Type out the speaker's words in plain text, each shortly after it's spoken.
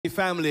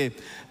family.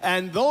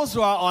 And those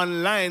who are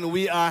online,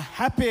 we are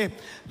happy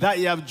that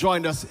you have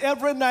joined us.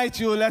 Every night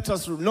you let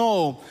us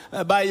know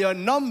by your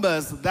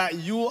numbers that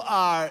you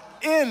are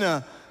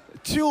in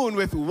tune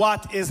with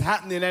what is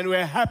happening, and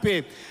we're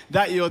happy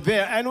that you're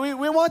there. And we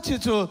want you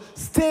to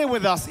stay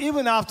with us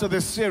even after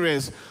this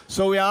series.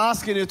 So we are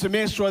asking you to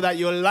make sure that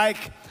you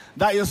like,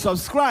 that you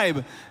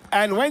subscribe.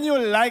 And when you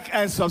like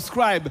and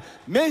subscribe,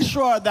 make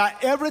sure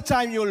that every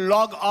time you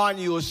log on,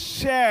 you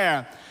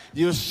share,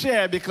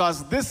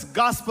 because this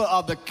gospel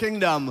of the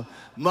kingdom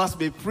must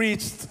be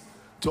preached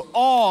to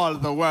all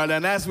the world.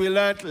 And as we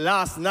learned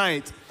last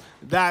night,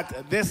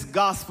 that this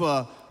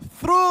gospel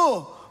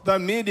through the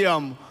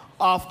medium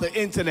of the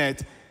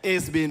internet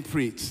is being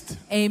preached.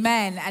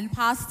 Amen. And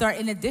Pastor,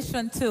 in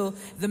addition to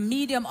the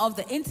medium of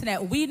the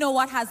internet, we know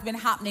what has been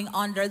happening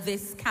under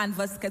this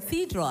canvas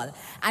cathedral.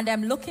 And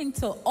I'm looking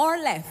to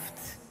our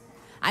left.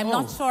 I'm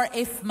not sure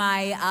if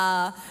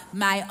my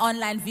my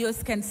online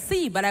viewers can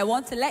see, but I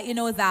want to let you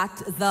know that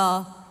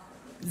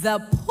the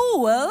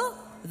pool,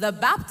 the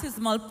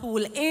baptismal pool,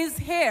 is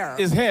here.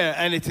 Is here,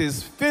 and it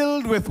is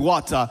filled with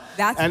water.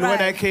 That's and right.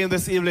 When I came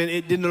this evening,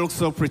 it didn't look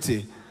so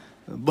pretty.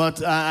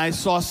 But I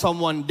saw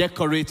someone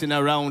decorating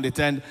around it,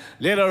 and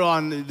later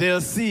on,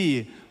 they'll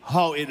see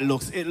how it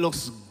looks. It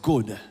looks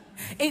good.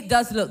 It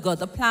does look good.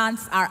 The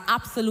plants are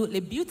absolutely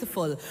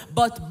beautiful.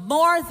 But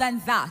more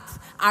than that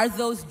are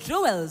those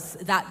jewels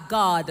that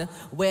God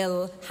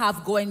will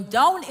have going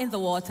down in the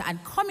water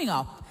and coming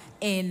up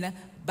in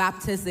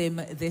baptism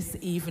this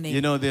evening.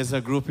 You know, there's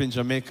a group in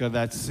Jamaica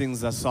that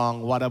sings a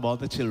song, What About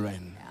the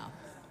Children? Yeah.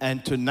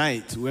 And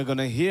tonight, we're going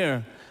to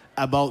hear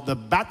about the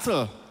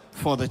battle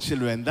for the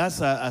children. That's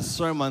a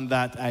sermon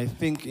that I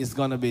think is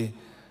going to be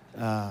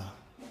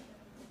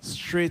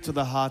straight to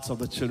the hearts of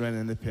the children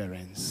and the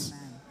parents.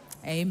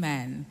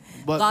 Amen.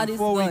 But God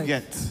before is good. we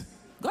get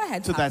Go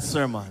ahead, to that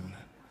sermon,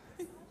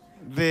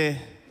 the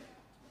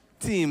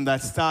team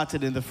that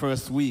started in the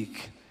first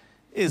week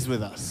is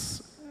with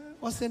us.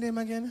 What's their name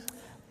again?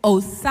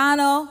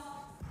 Osana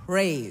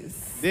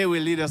Praise. They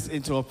will lead us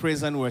into a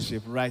praise and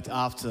worship right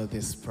after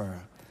this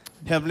prayer.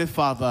 Heavenly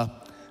Father,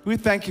 we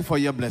thank you for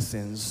your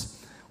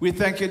blessings. We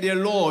thank you, dear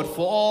Lord,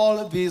 for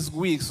all these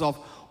weeks of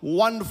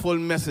wonderful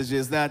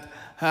messages that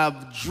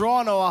have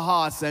drawn our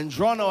hearts and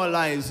drawn our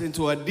lives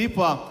into a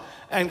deeper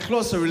and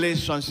closer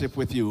relationship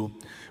with you.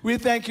 We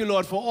thank you,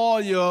 Lord, for all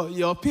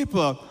your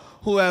people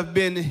who have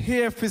been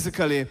here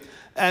physically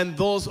and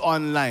those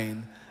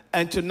online.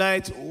 And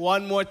tonight,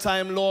 one more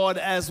time, Lord,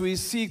 as we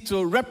seek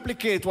to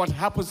replicate what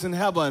happens in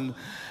heaven,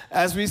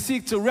 as we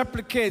seek to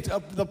replicate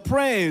the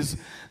praise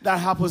that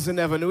happens in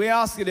heaven, we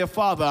ask you, dear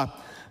Father,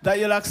 that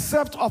you'll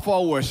accept of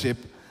our worship.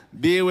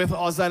 Be with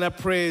us and a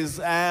praise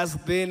as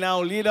they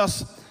now lead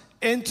us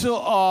into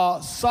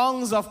our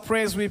songs of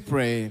praise, we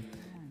pray.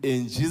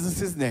 In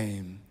Jesus'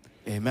 name,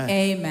 amen.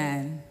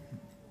 Amen.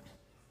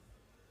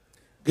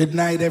 Good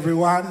night,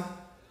 everyone.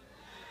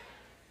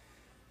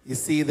 You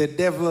see, the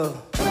devil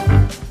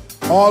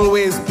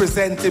always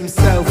presents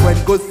himself when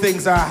good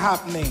things are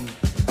happening.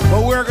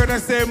 But we're going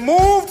to say,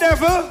 move,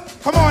 devil.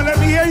 Come on, let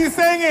me hear you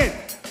saying it.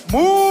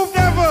 Move,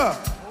 devil.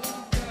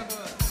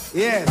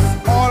 Yes,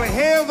 all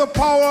hail the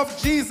power of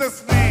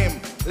Jesus' name.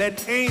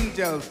 Let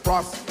angels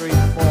prostrate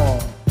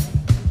fall.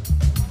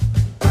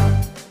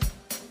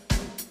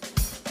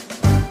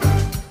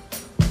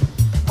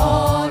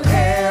 All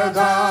hail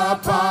the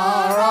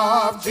power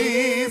of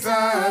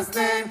Jesus'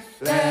 name.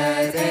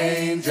 Let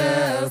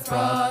angels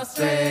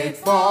prostrate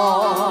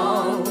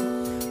fall.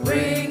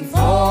 Bring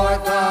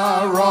forth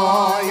the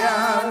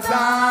royal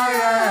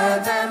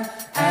diadem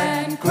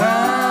and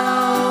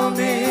crown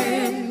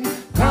him,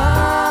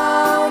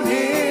 crown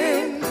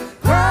him,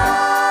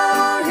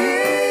 crown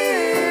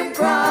him,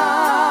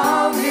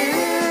 crown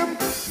him,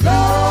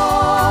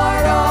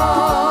 Lord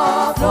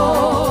of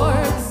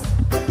lords.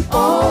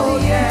 Oh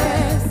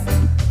yes,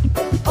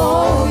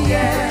 oh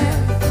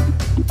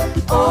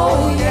yes,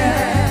 oh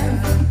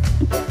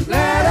yes.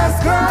 Let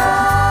us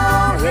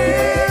crown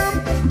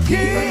him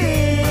King.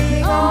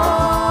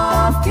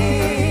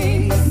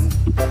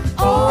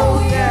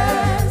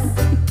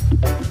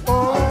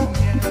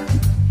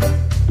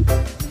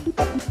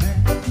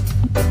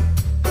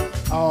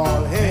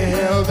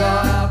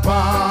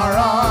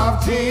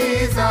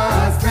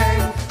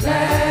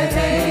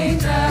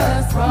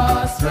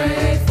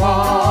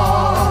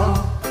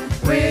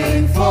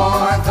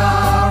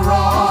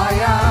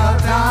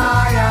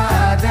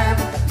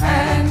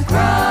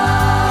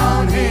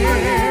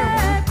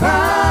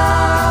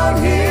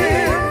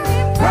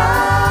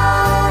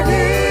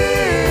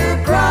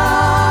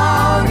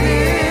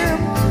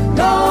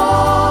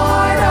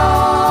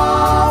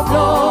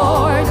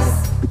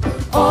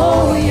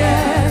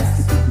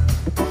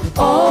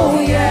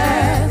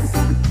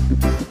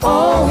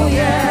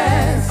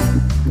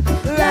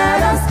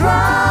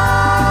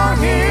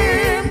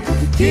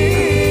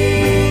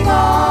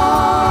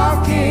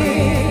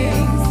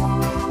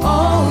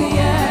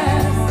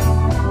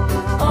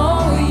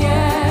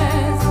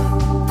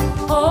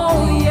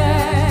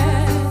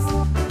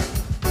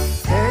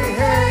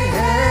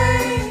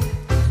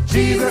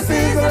 Jesus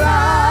is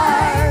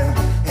alive.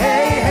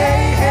 Hey,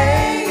 hey,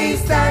 hey, he's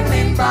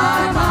standing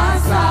by my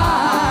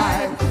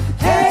side.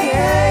 Hey,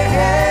 hey,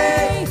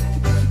 hey,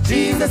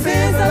 Jesus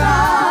is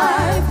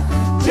alive.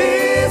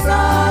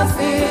 Jesus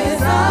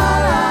is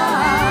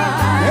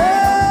alive.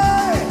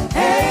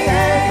 Hey, hey,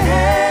 hey,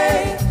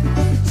 hey,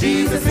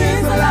 Jesus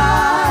is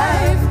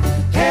alive.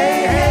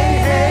 Hey, hey,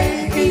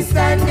 hey, he's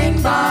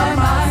standing by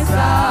my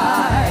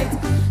side.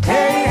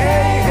 Hey,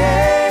 hey,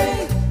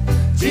 hey,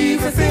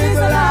 Jesus is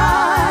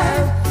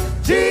alive.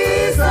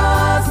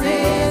 Jesus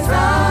is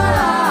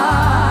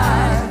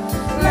alive.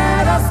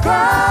 Let us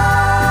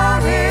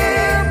crown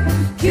him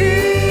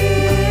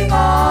King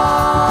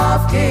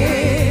of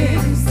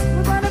Kings.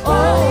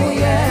 Oh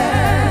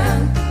yeah.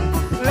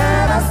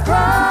 Let us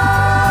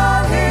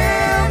crown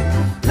him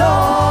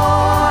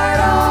Lord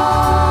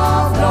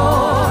of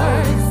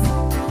Lords.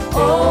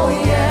 Oh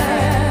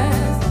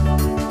yes.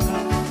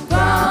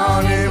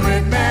 Crown him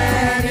with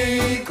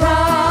many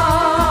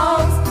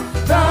crowns,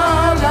 the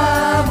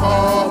Lamb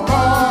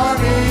upon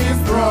his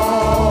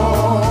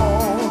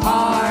throne.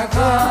 Hark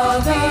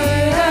of the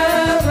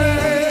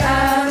heavenly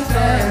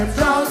anthem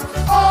drums,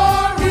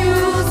 all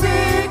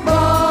music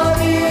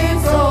body and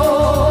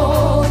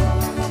soul.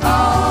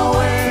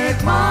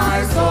 Awake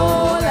my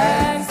soul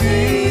and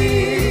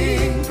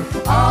sing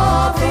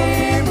of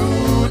him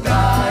who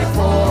died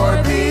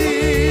for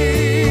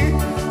thee.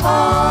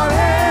 All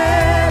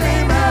hail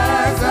him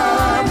as a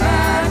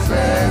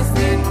matchless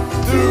king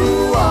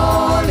through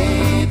all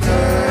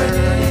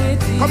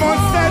eternity. Come on,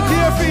 stand to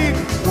your feet.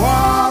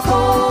 Walk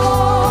holy.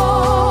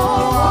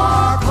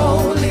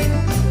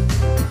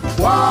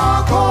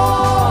 Walk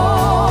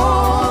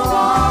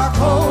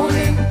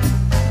holy.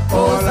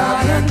 Oh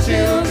Zion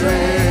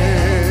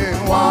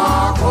children,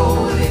 walk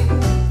holy.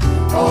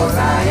 Oh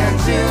Zion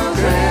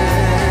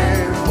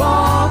children,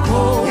 walk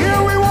holy.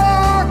 Here we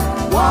walk.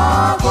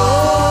 Walk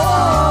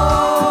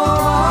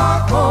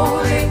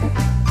holy.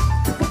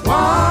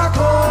 Walk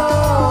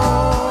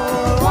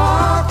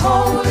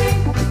holy.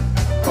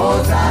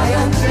 Oh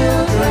Zion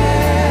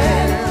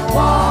children,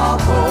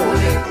 walk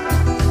holy.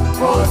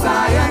 Oh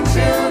Zion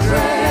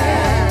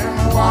children,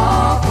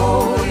 walk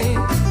holy.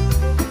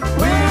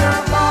 We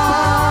are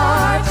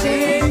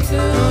marching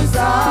to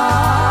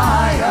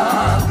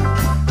Zion,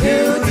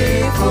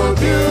 beautiful,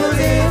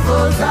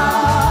 beautiful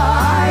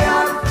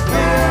Zion.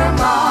 We're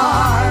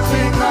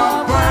marching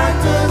upward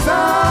to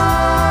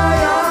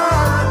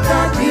Zion,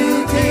 the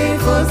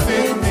beautiful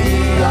city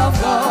of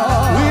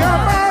God. We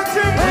are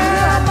marching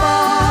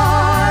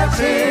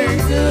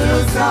to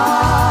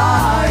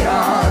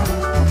Zion,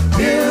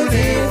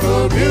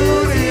 beautiful,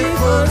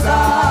 beautiful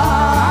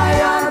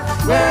Zion.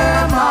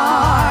 We're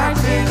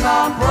marching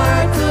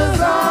upward to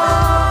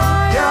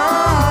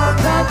Zion,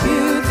 the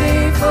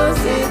beautiful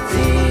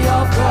city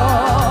of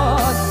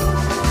God.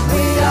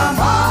 We are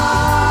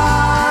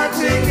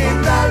marching in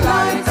the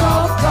light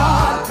of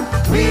God.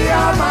 We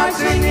are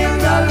marching in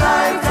the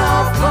light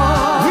of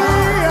God. We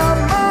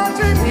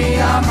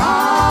are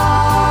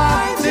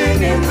marching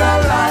in the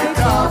light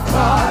of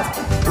God.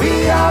 We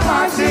are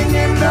marching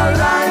in the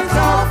light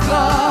of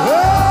God.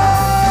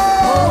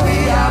 Oh, we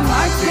are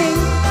marching,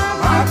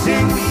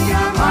 we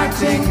are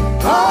marching.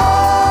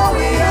 Oh,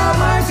 we are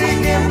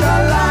marching in the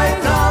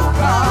light of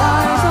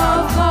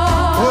God.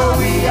 Oh,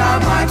 we are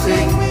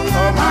marching, we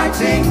are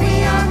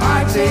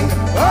marching.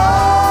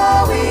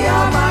 Oh, we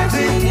are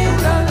marching in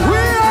the light.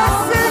 We are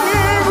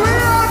singing.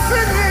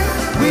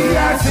 We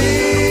are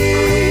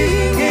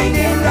singing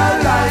in the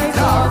light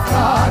of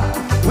God.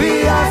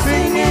 We are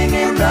singing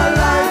in the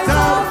light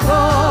of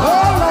God. Oh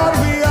Lord,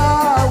 we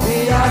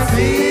are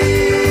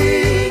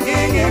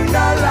singing in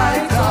the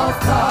light of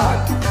God.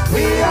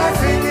 We are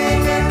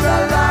singing in the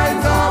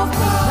light of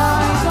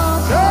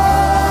God. Oh,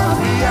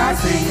 we are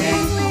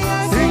singing.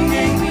 We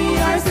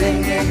are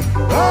singing.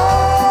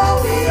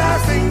 Oh, we are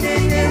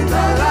singing in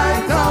the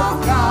light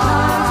of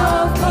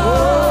God. Oh,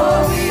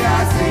 we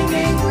are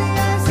singing.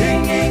 We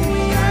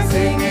are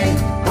singing.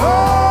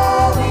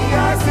 Oh, we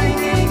are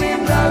singing in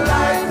the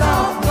light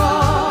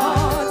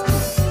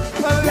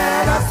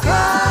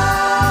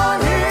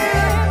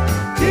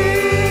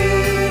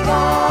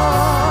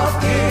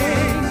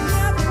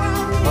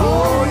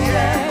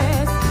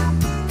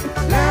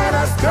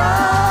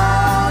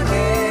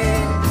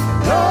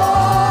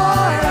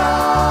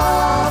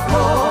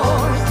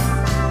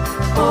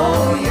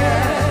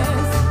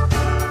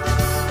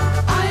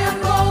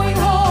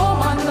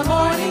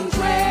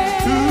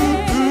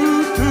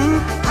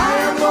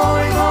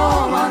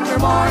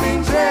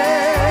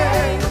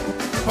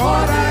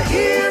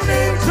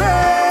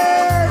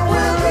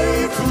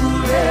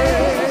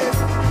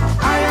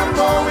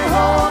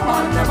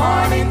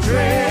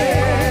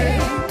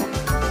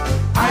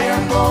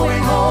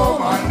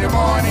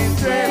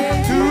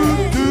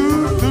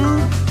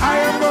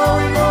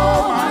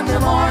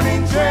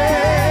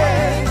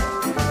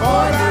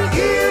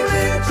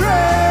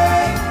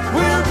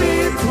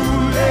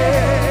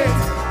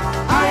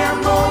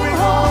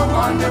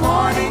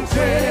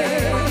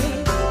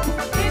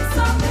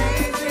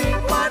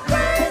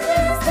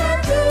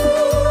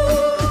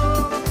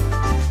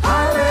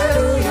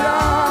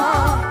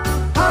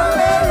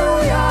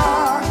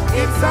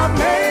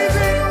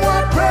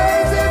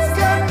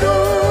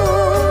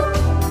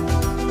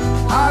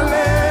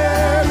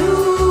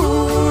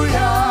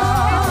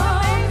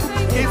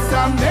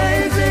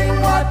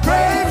amazing what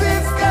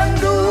praises can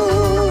do.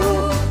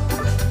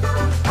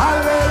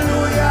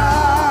 Hallelujah,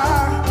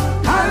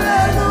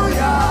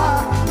 hallelujah.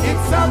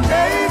 It's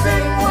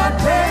amazing what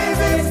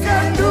praises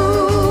can do.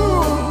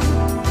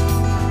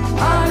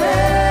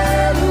 Hallelujah.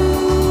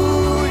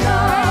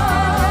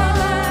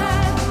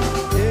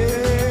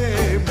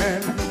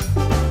 Amen.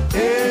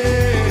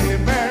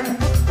 Amen.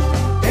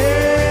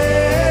 Amen.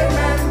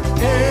 Amen.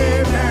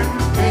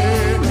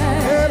 Amen.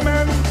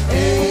 Amen.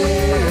 Amen.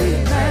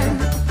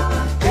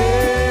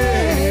 Amen.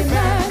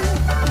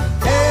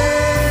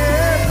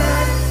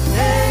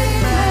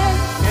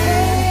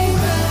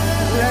 Amen.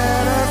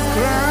 Let us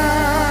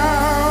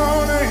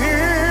crown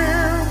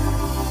him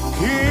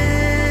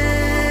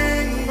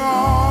King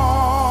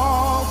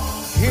of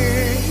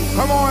Kings.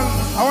 Come on,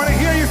 I want to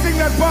hear you sing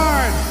that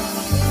part.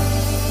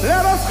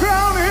 Let us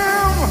crown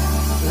him.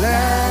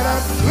 Let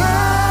us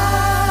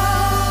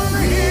crown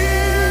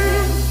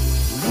him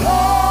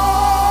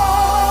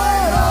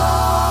Lord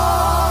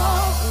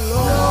of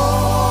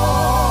Lords.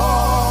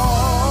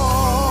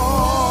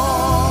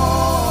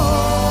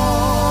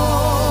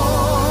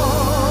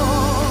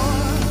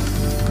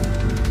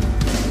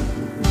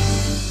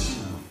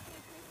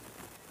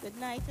 Good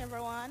night,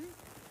 everyone.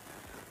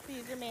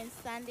 Please remain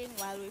standing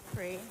while we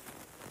pray.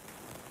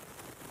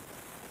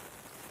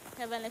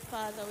 Heavenly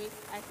Father,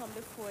 I come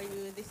before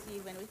you this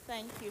evening. We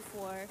thank you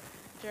for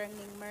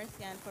journeying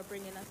mercy and for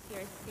bringing us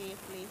here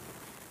safely.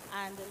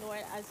 And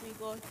Lord, as we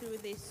go through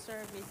this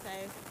service,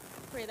 I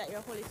pray that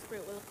your Holy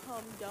Spirit will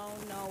come down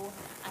now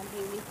and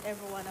be with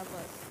every one of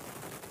us.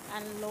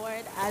 And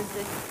Lord, as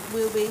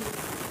we'll be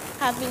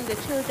having the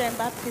children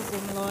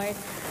baptism, Lord,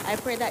 I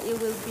pray that you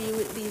will be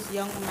with these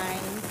young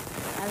minds.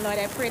 And Lord,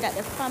 I pray that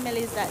the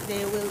families that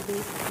they will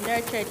be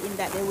nurtured in,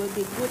 that they will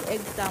be good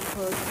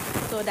examples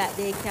so that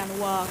they can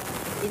walk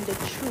in the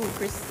true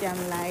Christian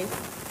life.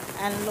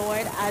 And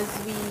Lord, as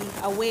we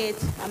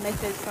await a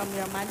message from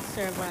your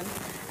manservant,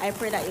 I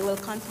pray that you will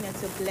continue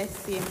to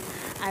bless him,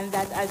 and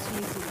that as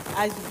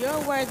your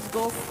words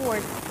go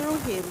forth through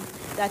him,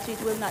 that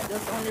it will not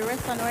just only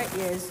rest on our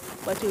ears,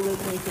 but we will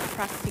make it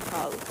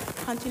practical.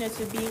 Continue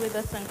to be with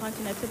us and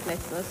continue to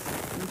bless us.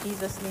 In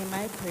Jesus' name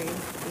I pray.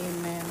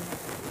 Amen.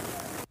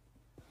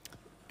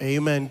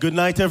 Amen. Good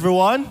night,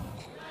 everyone.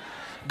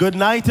 Good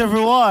night,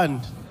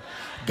 everyone.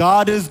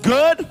 God is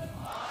good,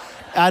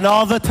 and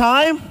all the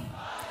time.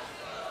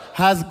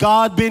 Has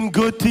God been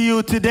good to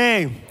you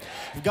today?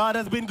 If God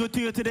has been good to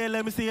you today,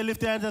 let me see you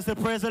lift your hands and say,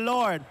 praise the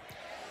Lord.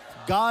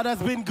 God has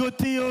been good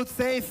to you.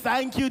 Say,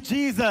 thank you,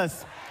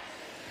 Jesus.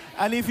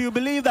 And if you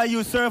believe that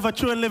you serve a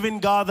true and living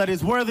God that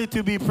is worthy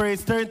to be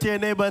praised, turn to your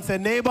neighbor and say,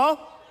 neighbor,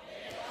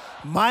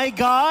 my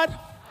God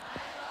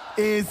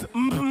is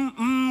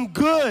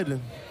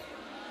good.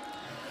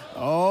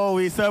 Oh,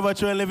 we serve a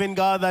true and living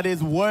God that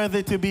is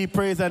worthy to be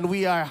praised, and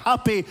we are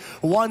happy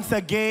once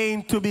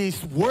again to be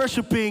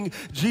worshiping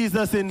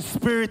Jesus in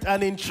spirit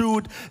and in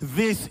truth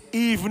this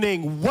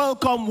evening.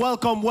 Welcome,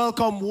 welcome,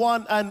 welcome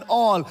one and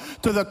all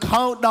to the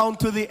Countdown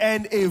to the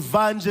End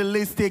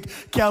evangelistic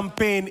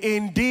campaign.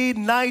 Indeed,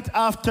 night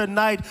after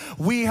night,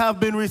 we have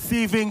been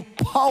receiving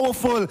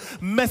powerful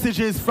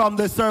messages from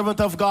the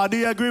servant of God. Do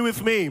you agree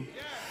with me? Yeah.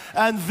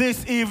 And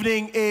this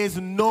evening is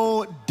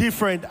no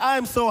different.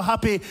 I'm so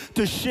happy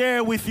to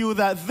share with you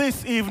that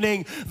this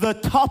evening the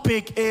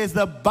topic is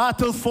the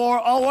battle for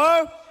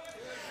our,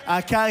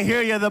 I can't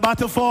hear you, the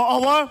battle for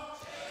our,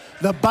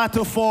 the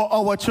battle for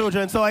our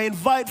children. So I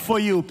invite for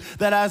you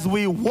that as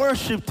we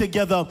worship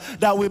together,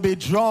 that we be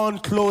drawn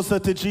closer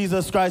to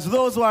Jesus Christ.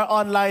 Those who are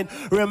online,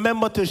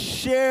 remember to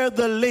share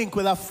the link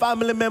with a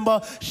family member,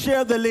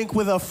 share the link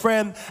with a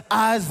friend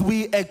as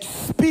we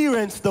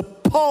experience the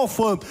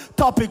powerful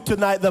topic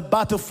tonight, the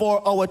battle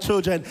for our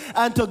children.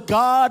 And to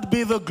God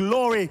be the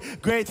glory.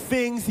 Great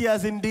things he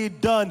has indeed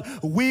done.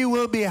 We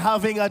will be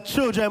having a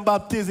children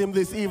baptism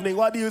this evening.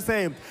 What do you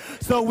say?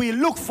 So we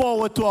look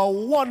forward to a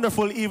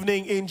wonderful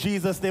evening in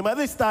Jesus' name. At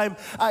this time,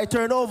 I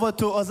turn over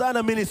to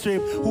Hosanna Ministry,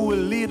 who will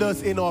lead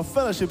us in our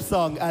fellowship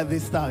song at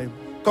this time.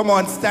 Come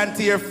on, stand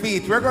to your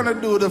feet. We're going to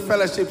do the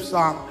fellowship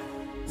song.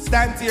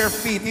 Stand to your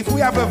feet. If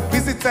we have a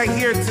visitor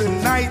here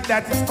tonight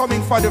that is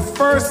coming for the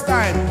first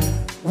time,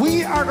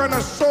 we are going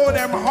to show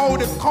them how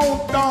the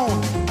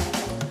countdown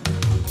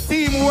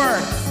team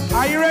works.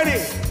 Are you ready?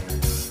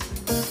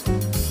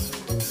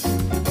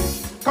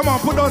 Come on,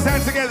 put those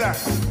hands together.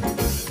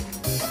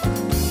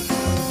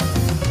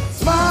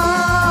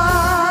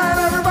 Smile,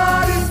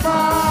 everybody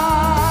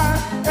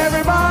smile.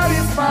 Everybody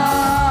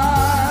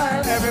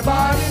smile.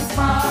 Everybody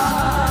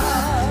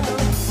smile.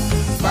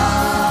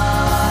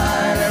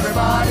 Smile,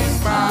 everybody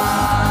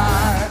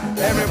smile.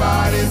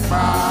 Everybody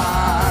smile.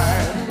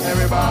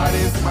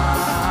 Everybody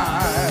smile.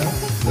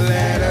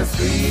 Let us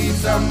greet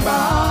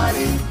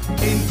somebody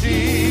in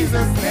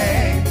Jesus'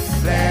 name.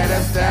 Let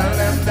us tell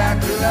them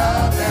that we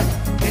love them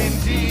in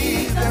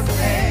Jesus'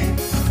 name.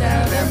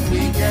 Tell them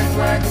we can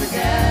work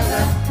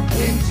together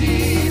in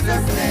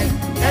Jesus' name.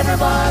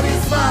 Everybody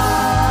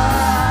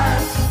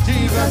smile.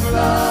 Jesus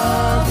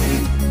loves you.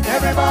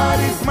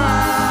 Everybody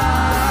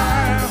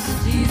smile.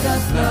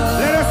 Jesus loves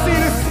you. Let us see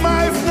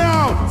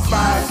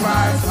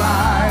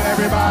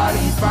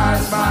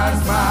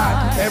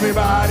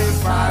Everybody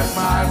smile,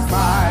 smile,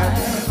 smile.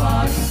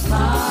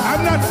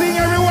 I'm not seeing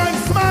everyone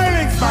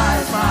smiling.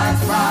 Smile, smile,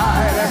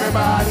 smile.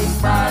 Everybody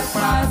smile,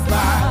 smile,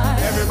 smile.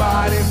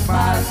 Everybody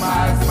smile,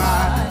 smile,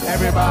 smile.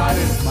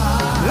 Everybody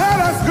smile. Let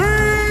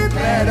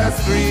us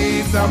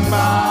greet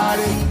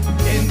somebody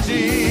in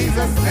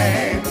Jesus'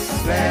 name.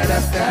 Let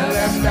us tell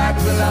them that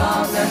we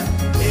love them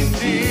in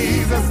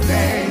Jesus'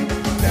 name.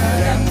 Tell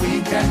them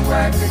we can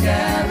work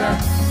together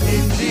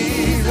in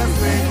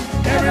Jesus' name.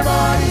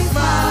 Everybody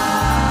smile.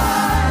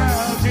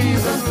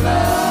 Jesus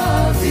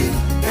loves you.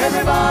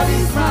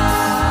 Everybody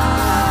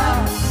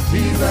smile.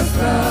 Jesus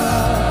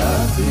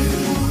loves you.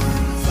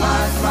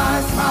 Smile,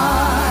 smile,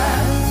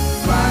 smile.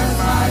 Smile,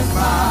 smile,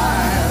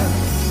 smile.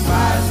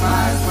 Smile,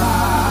 smile,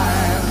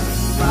 smile.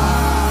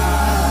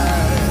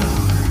 Smile.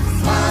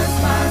 Smile,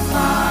 smile,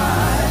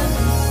 smile.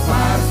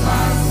 Smile,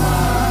 smile,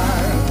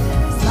 smile.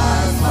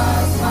 Smile,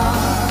 smile,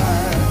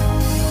 smile.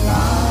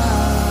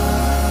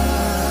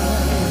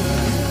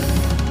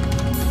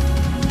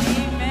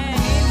 Amen,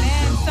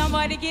 amen.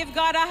 Somebody give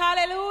God a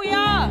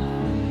hallelujah.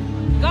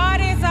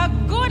 God is a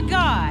good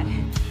God.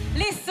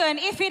 Listen,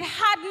 if it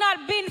had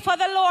not been for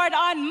the Lord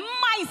on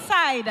my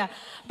side,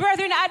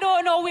 brethren, I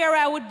don't know where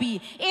I would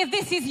be. If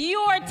this is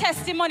your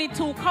testimony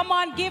too, come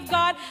on, give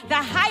God the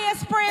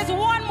highest praise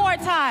one more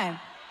time.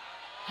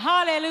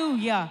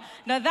 Hallelujah.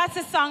 Now that's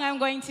a song I'm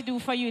going to do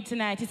for you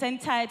tonight. It's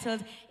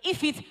entitled,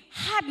 If It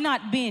Had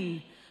Not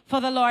Been for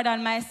the Lord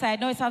on My Side.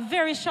 Now it's a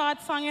very short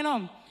song, you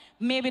know.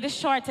 Maybe the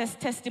shortest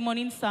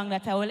testimony song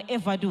that I will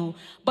ever do.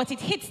 But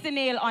it hits the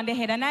nail on the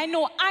head. And I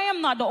know I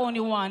am not the only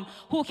one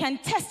who can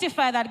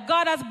testify that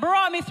God has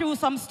brought me through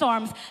some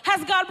storms.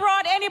 Has God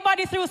brought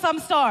anybody through some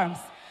storms?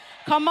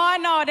 Come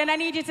on now, then I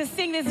need you to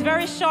sing this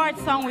very short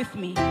song with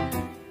me.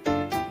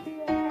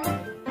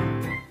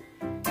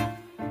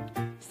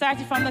 Start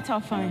it from the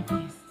top for me,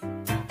 please.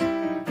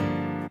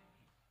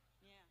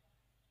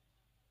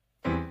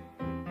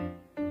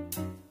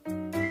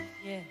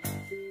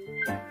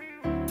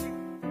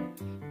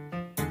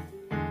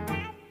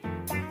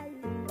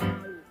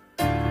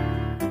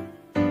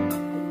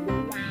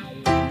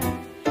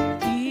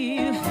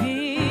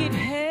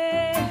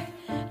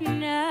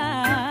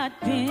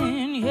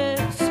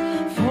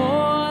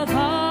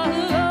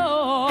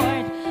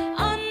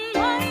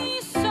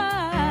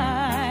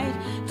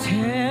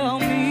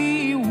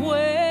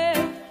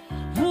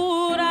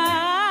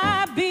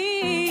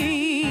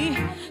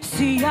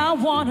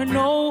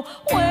 Know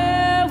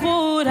where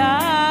would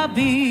I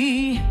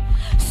be?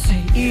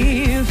 Say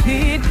if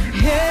it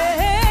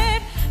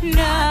had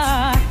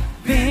not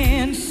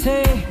been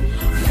said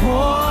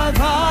for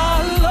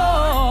the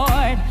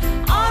Lord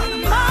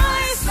on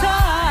my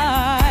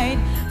side,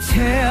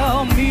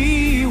 tell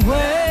me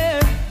where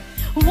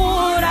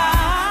would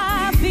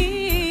I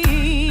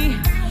be?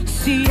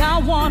 See, I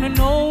wanna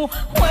know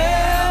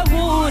where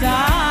would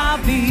I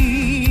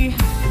be?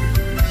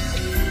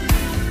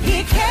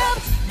 He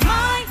kept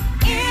my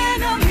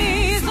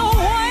enemies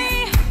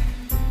away.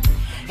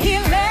 He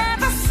let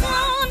the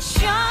sun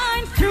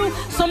shine through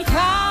some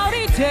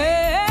cloudy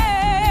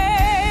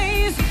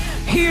days.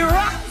 He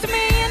rocked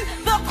me in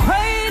the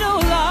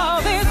cradle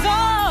of his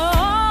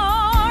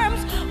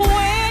arms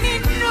when he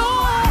knew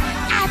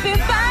I'd been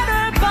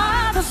battered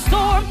by the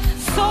storm.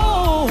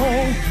 So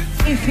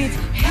if it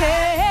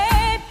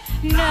had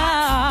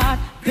not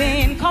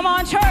been, come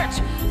on church,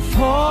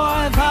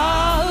 for the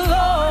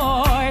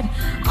Lord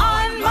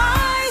on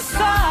my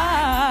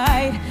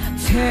side,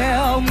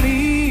 tell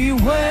me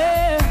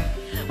where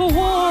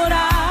would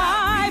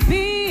I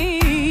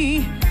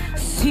be?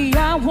 See,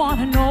 I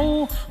wanna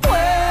know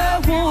where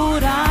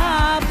would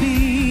I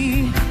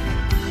be?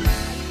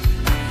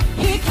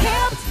 He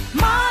kept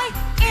my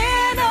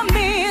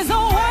enemies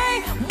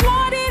away.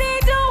 What did he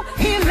do?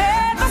 He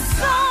let the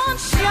sun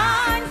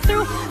shine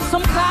through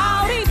some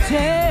cloudy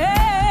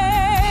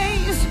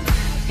days.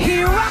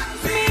 He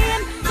rocked me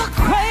in the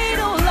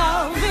cradle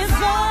of his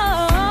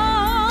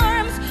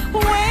arms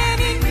when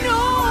he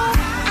knew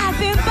I'd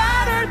been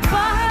battered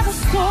by the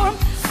storm.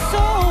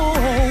 So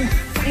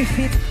if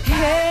it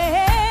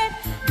had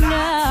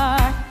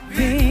not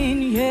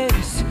been,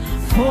 yes,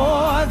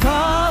 for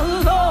the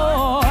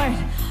Lord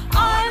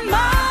on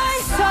my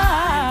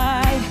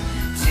side,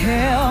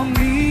 tell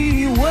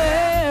me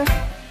where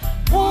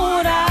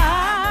would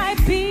I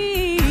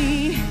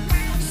be?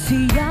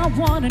 See, I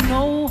wanna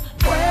know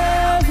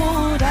where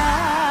would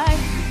I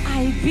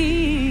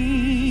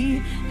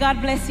be?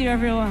 God bless you,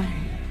 everyone.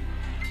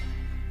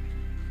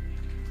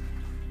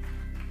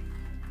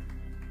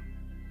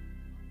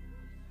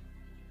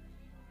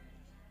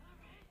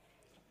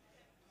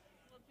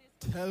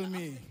 Tell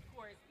me,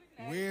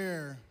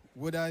 where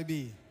would I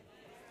be?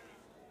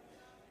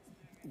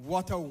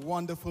 What a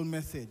wonderful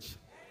message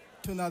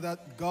to know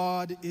that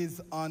God is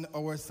on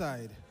our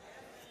side.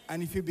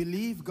 And if you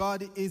believe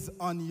God is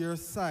on your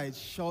side,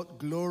 shout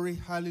glory,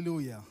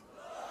 hallelujah.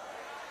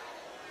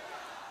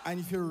 And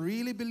if you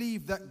really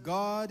believe that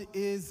God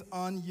is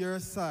on your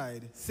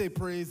side, say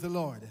praise the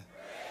Lord. Praise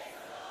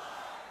the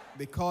Lord.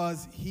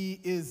 Because he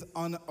is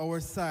on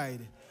our side,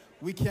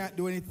 we can't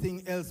do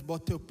anything else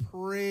but to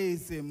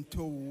praise him,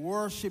 to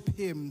worship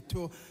him,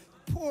 to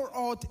pour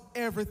out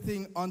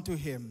everything unto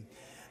him.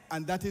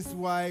 And that is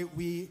why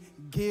we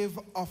give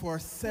of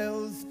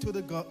ourselves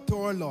to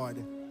our Lord,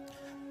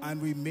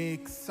 and we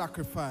make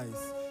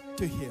sacrifice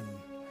to him.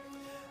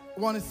 I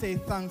want to say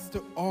thanks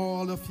to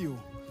all of you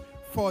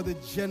for the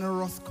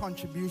generous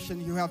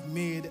contribution you have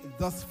made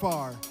thus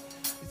far.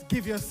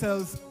 Give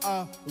yourselves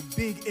a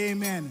big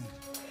amen.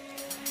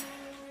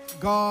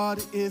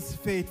 God is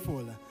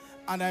faithful.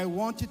 And I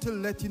want you to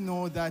let you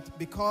know that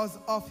because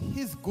of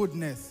his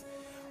goodness,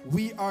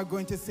 we are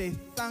going to say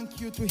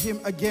thank you to him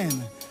again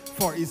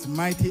for his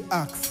mighty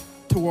acts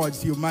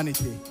towards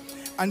humanity.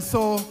 And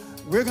so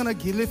we're going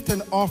to lift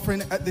an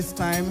offering at this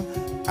time.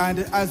 And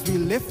as we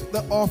lift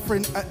the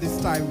offering at this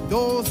time,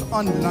 those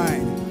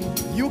online,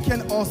 you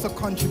can also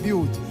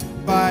contribute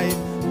by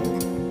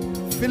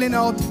filling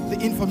out the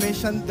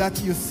information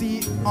that you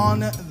see on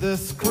the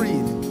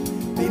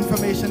screen. The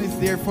information is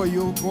there for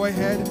you. Go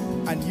ahead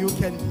and you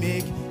can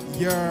make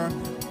your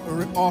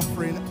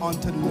offering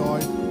unto the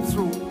Lord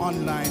through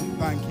online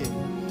banking.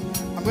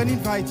 I'm going to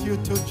invite you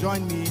to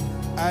join me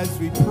as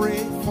we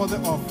pray for the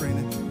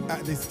offering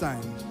at this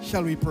time.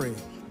 Shall we pray?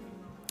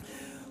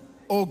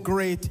 O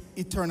great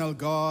eternal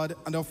God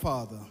and our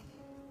Father,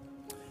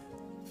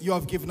 you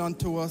have given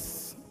unto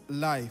us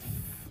life.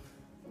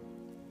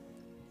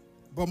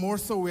 But more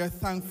so, we are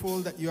thankful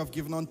that you have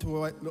given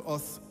unto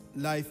us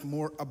life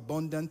more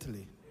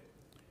abundantly.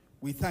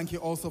 We thank you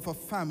also for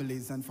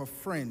families and for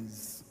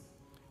friends.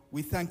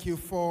 We thank you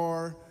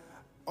for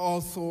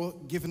also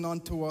giving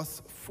unto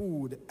us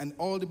food and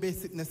all the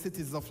basic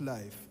necessities of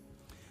life.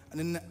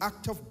 And in an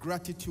act of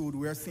gratitude,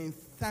 we are saying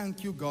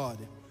thank you, God,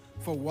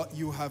 for what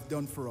you have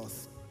done for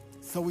us.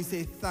 So we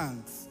say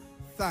thanks,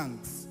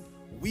 thanks.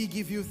 We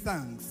give you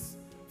thanks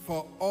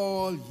for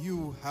all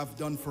you have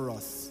done for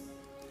us.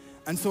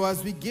 And so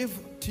as we give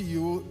to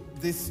you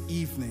this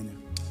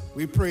evening,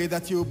 we pray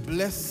that you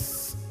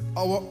bless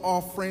our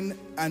offering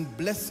and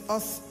bless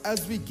us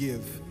as we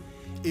give,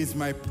 is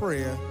my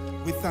prayer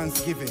with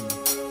thanksgiving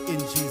in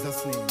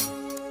Jesus' name.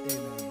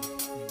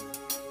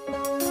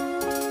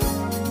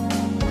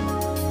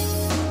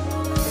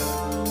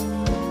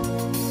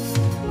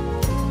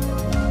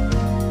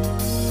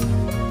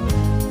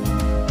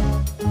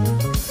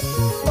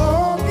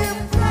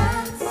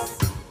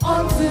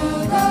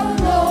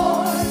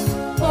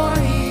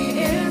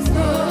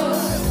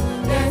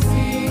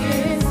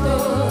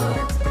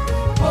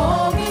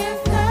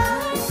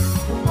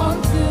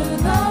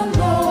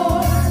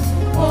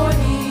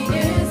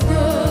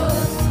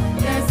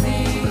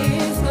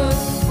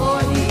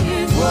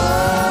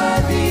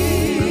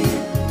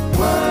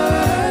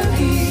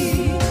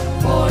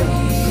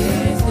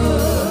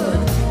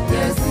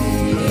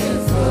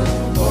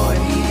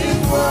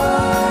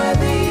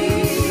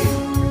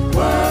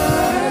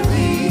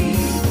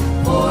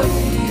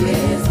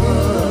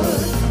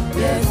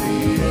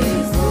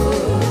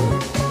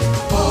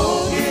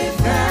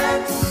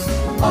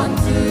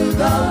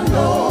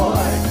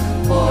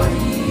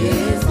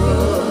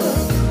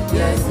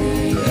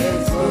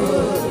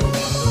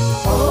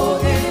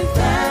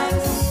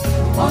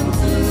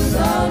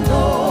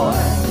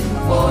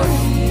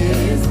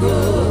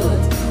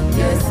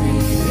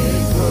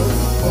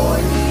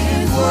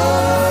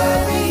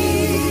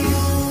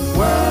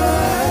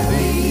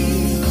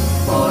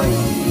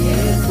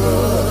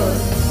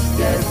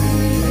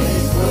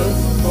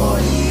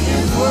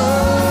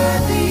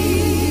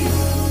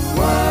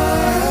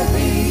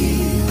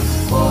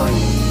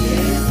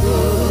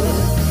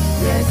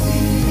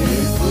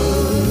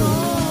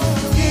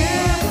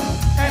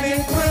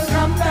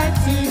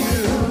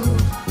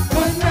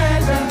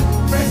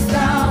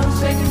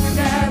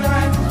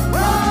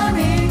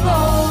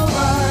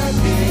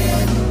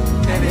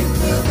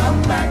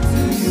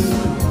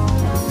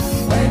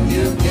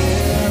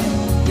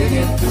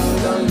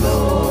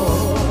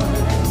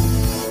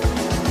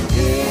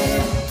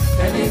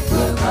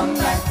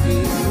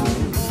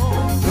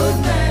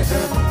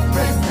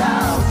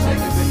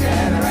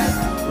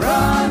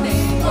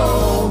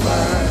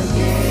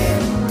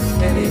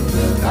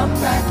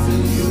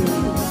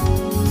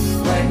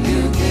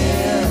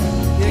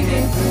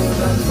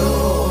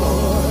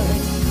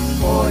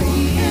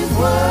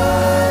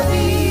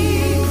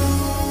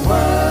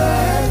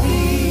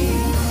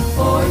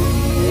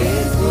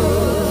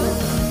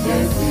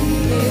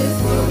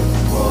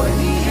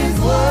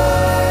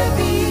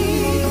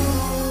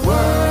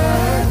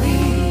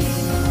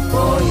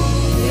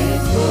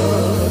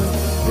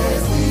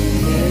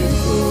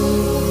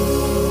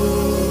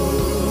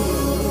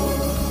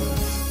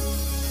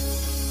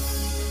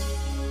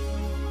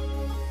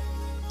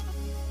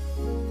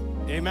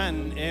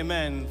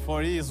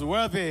 For he is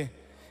worthy,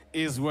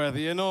 is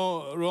worthy. You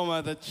know,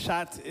 Roma, the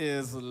chat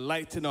is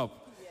lighting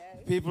up.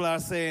 Yes. People are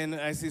saying,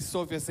 I see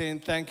Sophia saying,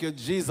 thank you,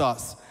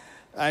 Jesus.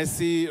 I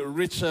see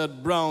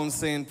Richard Brown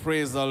saying,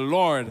 praise the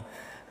Lord.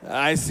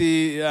 I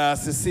see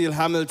Cecile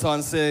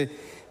Hamilton say,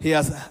 he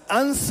has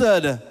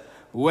answered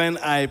when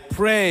I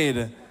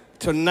prayed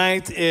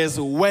Tonight is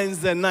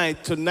Wednesday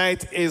night.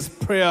 Tonight is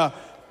prayer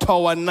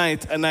tower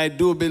night. And I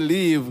do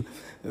believe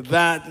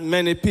that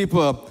many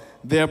people,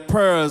 their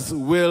prayers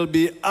will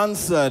be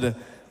answered.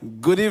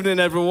 Good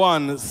evening,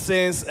 everyone,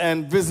 saints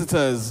and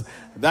visitors.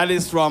 That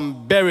is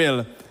from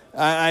Beryl.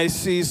 I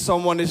see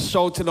someone is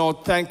shouting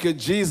out, thank you,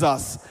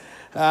 Jesus.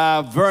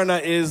 Verna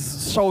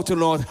is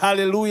shouting out,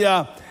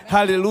 hallelujah,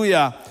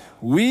 hallelujah.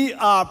 We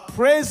are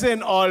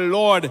praising our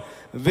Lord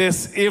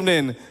this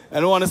evening.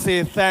 And I want to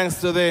say thanks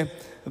to the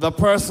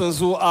persons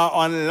who are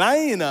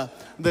online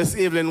this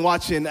evening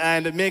watching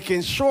and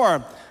making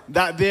sure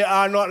that they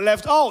are not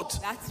left out.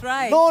 That's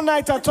right. No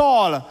night at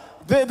all.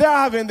 They're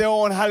having their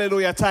own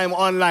hallelujah time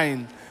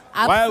online.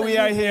 Absolutely. While we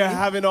are here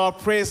having our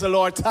praise the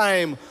Lord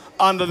time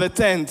under the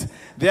tent,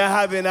 they're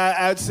having,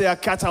 I would say, a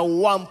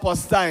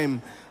catawampus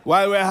time.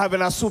 While we're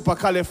having a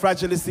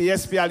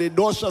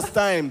supercalifragilisticexpialidocious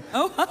time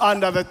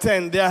under the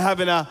tent, they're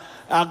having a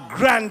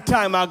grand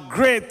time, a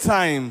great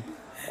time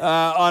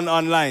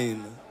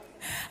online.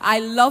 I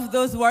love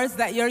those words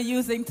that you're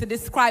using to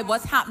describe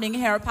what's happening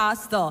here,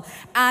 Pastor.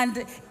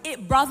 And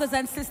brothers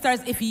and sisters,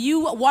 if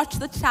you watch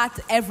the chat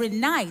every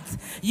night,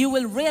 you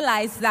will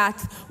realize that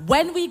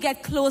when we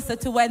get closer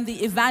to when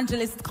the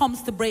evangelist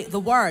comes to break the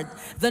word,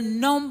 the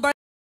numbers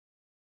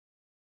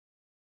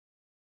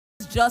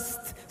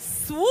just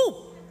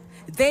swoop.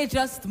 They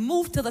just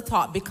move to the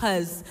top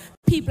because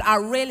people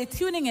are really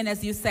tuning in,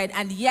 as you said.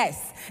 And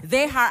yes,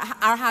 they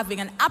are having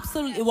an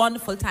absolutely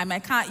wonderful time. I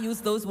can't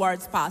use those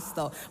words,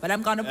 Pastor, but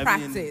I'm going to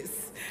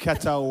practice.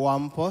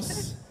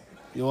 Catawampus.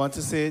 You want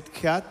to say it?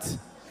 Cat?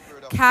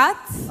 Cat.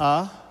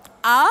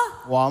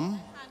 Wam.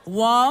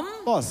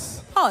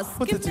 Pus.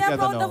 Put Give it me a together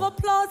round now. of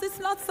applause. It's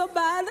not so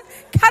bad.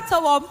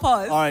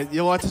 Catawampus. All right,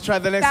 you want to try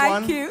the next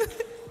one? Thank you.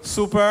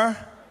 Super.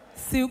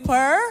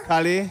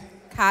 Cali.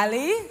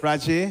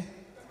 Fragi.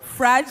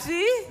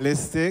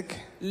 Listic.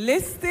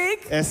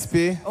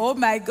 SP. Oh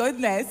my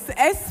goodness.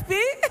 SP.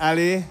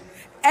 Ali.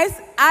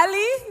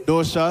 Ali.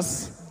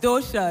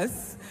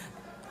 Docious.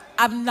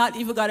 I'm not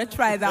even going to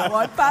try that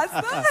one,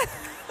 Pastor.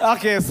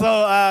 Okay,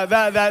 so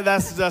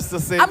that's just to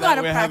say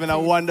that we're having a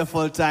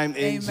wonderful time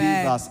in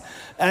Jesus.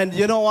 And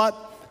you know what?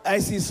 I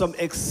see some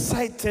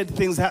excited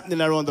things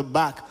happening around the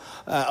back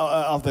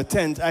of the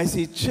tent. I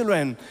see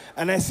children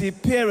and I see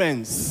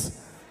parents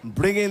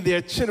bringing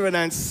their children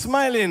and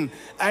smiling.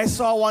 I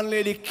saw one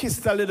lady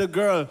kissed a little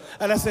girl,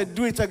 and I said,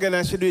 do it again,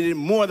 and she did it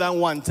more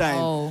than one time.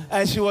 Oh.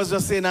 And she was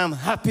just saying, I'm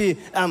happy,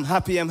 I'm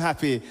happy, I'm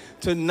happy.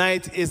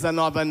 Tonight is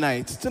another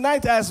night.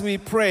 Tonight as we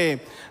pray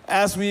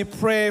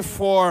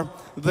for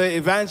the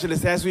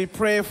evangelist, as we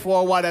pray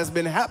for what has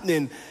been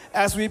happening,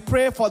 as we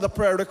pray for the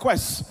prayer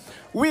requests,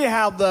 we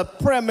have the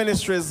prayer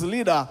ministries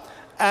leader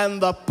and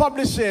the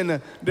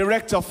publishing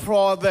director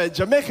for the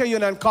Jamaica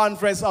Union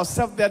Conference of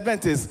Seventh-day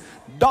Adventists,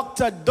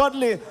 Dr.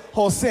 Dudley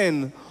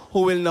Hossein,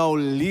 who will now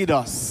lead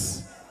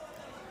us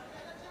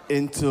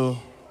into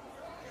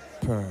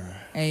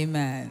prayer.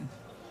 Amen.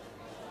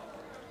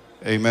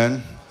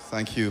 Amen.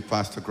 Thank you,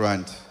 Pastor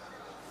Grant.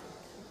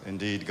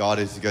 Indeed, God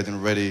is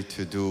getting ready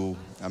to do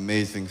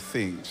amazing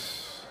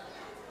things.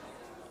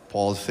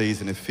 Paul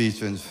says in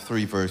Ephesians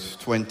 3, verse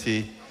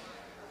 20,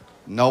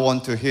 now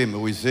unto him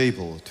who is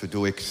able to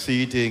do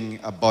exceeding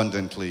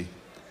abundantly,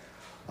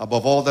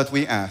 above all that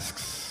we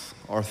ask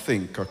or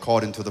think,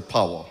 according to the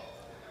power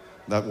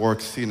that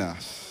works in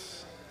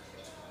us.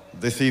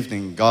 This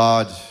evening,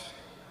 God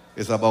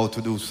is about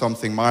to do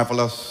something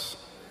marvelous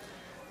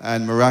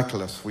and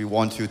miraculous. We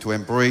want you to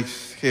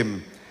embrace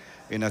him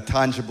in a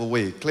tangible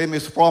way. Claim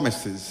his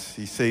promises.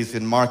 He says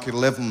in Mark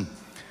 11,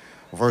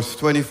 verse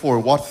 24,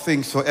 what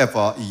things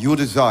soever you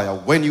desire,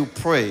 when you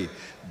pray,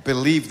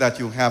 believe that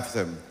you have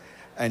them,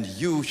 and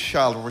you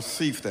shall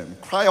receive them.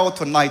 Cry out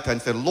tonight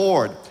and say,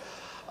 Lord,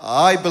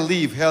 I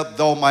believe, help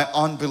thou my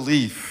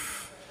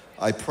unbelief.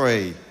 I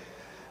pray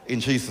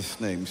in Jesus'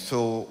 name.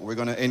 So we're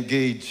going to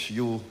engage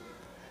you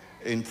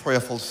in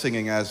prayerful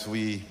singing as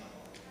we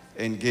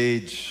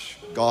engage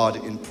God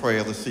in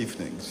prayer this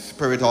evening.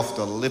 Spirit of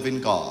the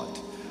living God,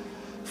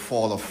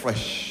 fall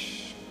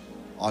afresh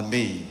on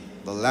me.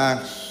 The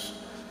last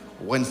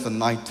Wednesday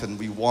night, and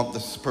we want the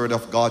Spirit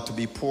of God to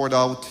be poured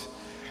out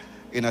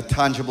in a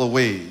tangible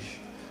way.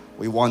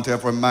 We want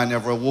every man,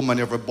 every woman,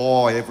 every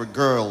boy, every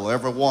girl,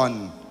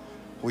 everyone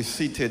who is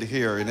seated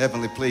here in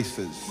heavenly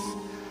places,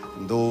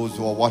 and those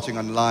who are watching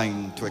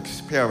online to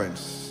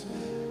experience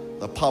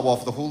the power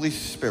of the Holy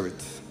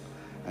Spirit,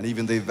 and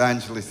even the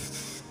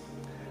evangelist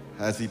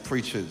as he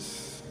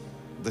preaches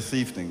this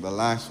evening, the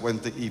last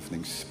Wednesday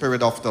evening.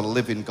 Spirit of the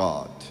living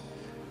God,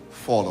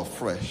 fall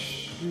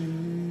afresh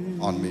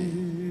on me.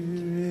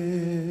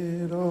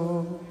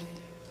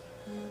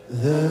 The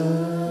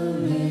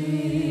living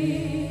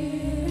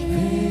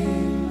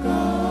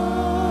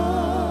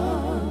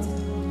God,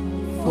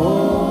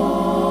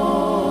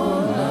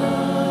 fall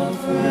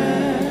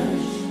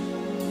afresh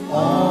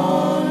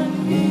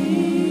on me.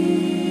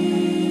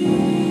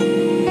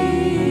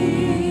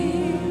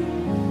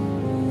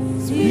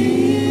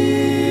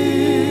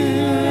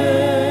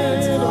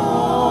 Spirit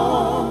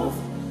of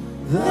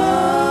the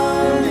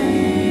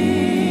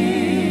living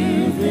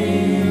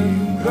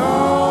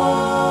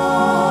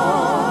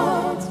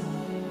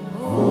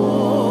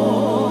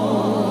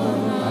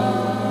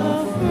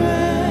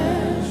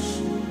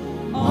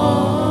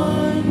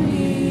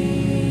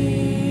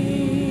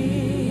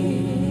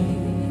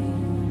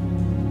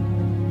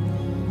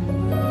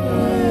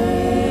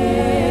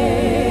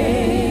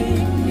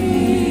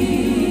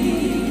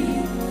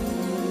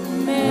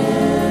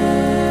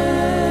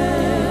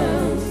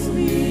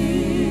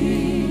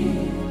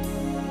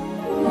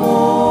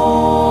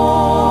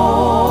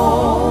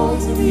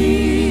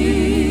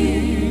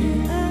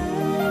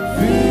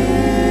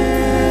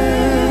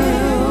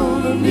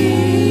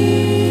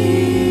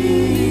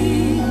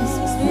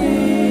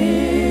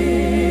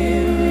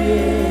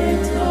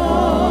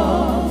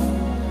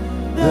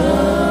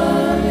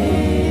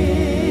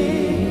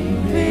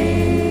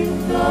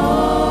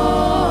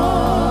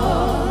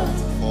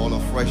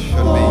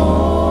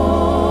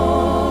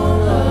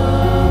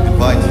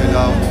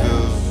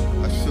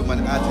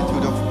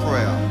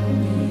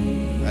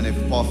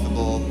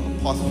possible, a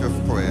posture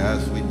of prayer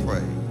as we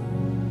pray.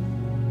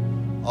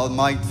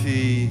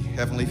 Almighty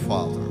Heavenly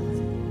Father,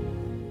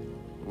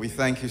 we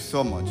thank you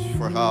so much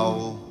for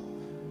how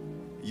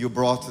you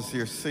brought us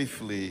here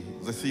safely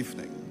this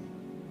evening.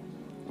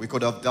 We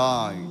could have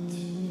died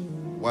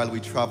while we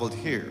traveled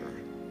here,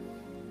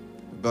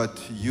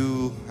 but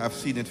you have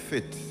seen it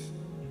fit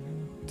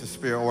to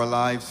spare our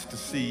lives to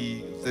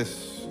see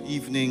this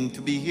evening,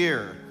 to be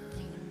here,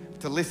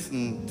 to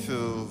listen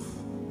to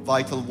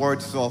vital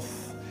words of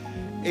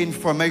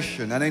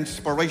information and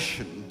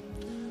inspiration.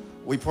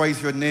 We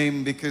praise your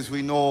name because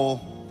we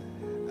know,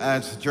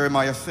 as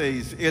Jeremiah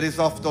says, it is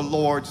of the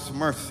Lord's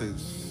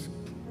mercies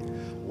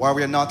why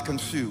we are not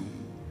consumed,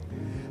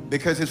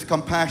 because his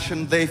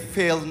compassion, they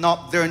fail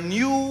not. They're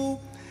new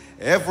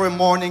every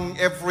morning,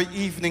 every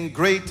evening.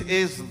 Great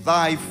is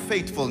thy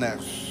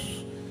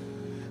faithfulness.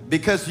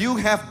 Because you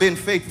have been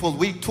faithful,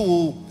 we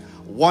too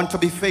want to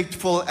be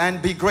faithful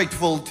and be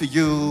grateful to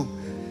you,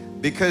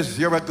 because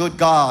you're a good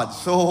God.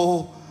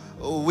 So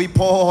we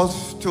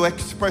pause to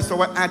express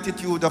our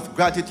attitude of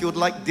gratitude,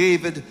 like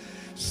David,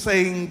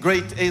 saying,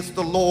 great is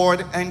the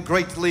Lord and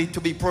greatly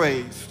to be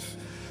praised.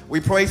 We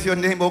praise your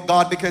name, O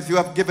God, because you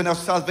have given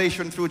us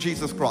salvation through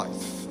Jesus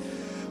Christ.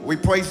 We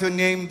praise your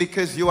name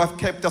because you have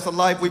kept us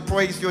alive. We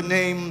praise your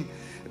name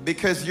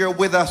because you're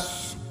with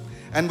us.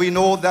 And we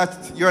know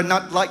that you're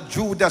not like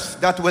Judas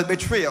that will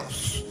betray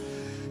us.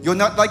 You're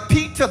not like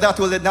Peter that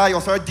will deny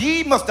us, or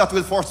Demas that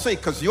will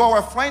forsake us. You are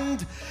a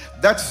friend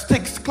that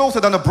sticks closer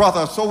than a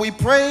brother. So we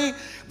pray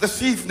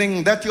this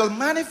evening that you'll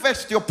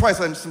manifest your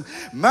presence,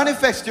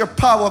 manifest your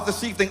power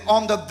this evening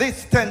under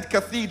this tent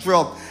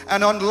cathedral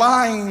and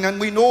online. And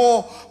we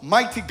know,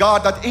 mighty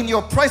God, that in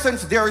your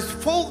presence there is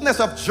fullness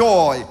of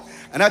joy,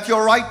 and at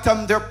your right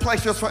hand there are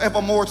pleasures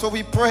forevermore. So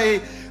we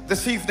pray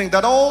this evening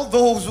that all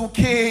those who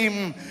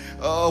came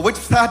with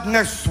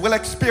sadness will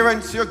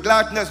experience your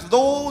gladness.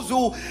 Those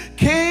who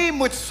came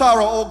with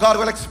sorrow, oh God,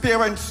 will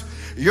experience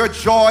your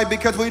joy,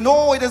 because we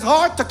know it is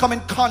hard to come in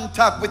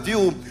contact with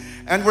you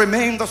and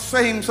remain the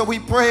same. So we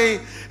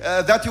pray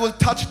that you will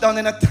touch down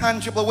in a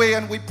tangible way,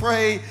 and we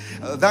pray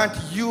that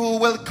you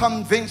will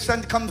convince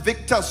and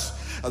convict us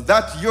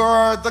that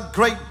you're the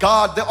great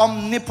God, the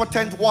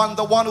omnipotent one,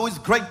 the one who is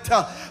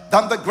greater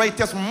than the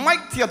greatest,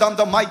 mightier than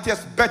the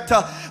mightiest,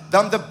 better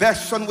than the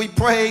best. And we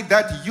pray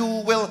that you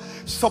will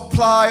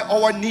supply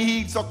our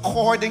needs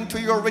according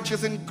to your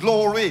riches in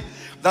glory.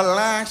 The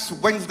last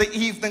Wednesday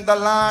evening, the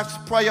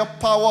last prayer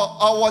power,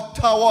 our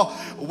tower,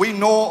 we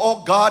know,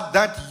 oh God,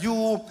 that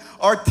you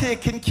are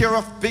taking care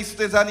of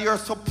business and you're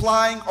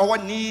supplying our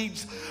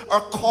needs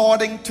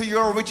according to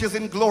your riches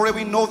in glory.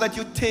 We know that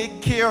you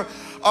take care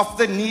of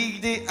the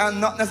needy and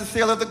not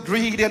necessarily the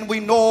greedy. And we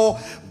know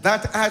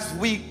that as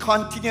we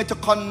continue to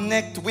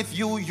connect with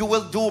you, you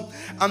will do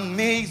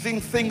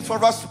amazing things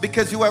for us,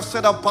 because you have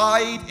said,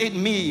 abide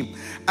in me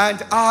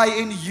and I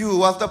in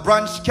you. As the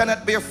branch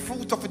cannot bear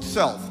fruit of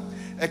itself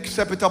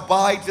except it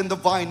abides in the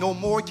vine, no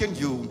more can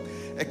you,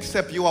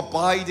 except you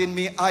abide in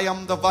me. I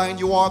am the vine,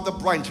 you are the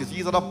branches.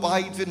 He that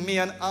abides in me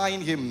and I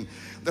in him,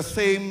 the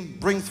same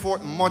brings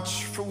forth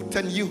much fruit.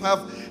 And you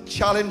have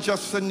challenged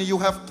us, and you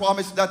have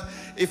promised that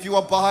if you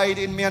abide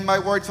in me and my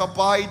words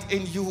abide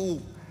in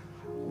you,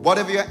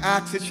 whatever you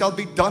ask, it shall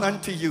be done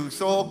unto you.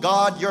 So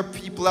God, your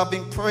people have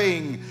been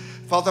praying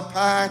for the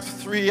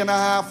past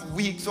 3.5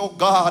 weeks, oh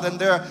God, and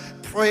they're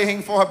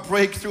praying for a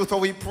breakthrough. So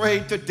we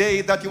pray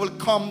today that you will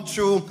come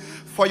through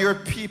for your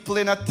people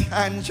in a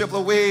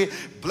tangible way.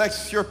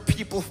 Bless your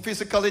people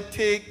physically.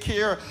 Take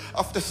care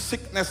of the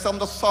sickness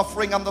and the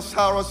suffering and the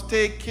sorrows.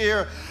 Take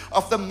care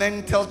of the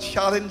mental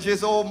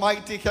challenges.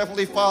 Almighty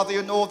Heavenly Father,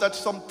 you know that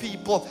some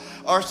people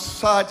are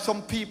sad,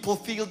 some people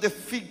feel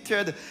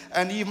defeated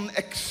and even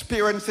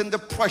experiencing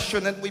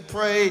depression. And we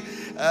pray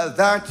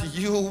that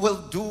you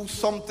will do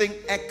something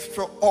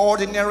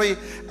extraordinary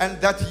and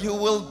that you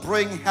will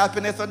bring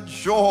happiness and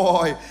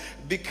joy,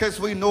 because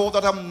we know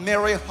that a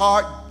merry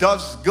heart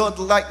does good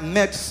like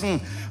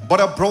medicine, but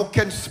a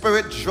broken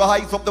spirit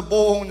dries up the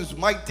bones.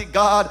 Mighty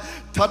God,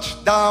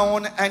 touch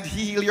down and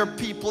heal your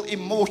people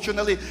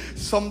emotionally.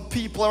 Some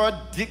people are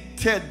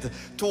addicted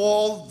to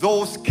all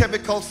those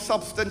chemical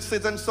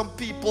substances, and some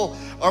people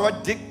are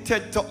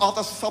addicted to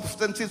other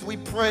substances. We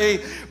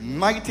pray,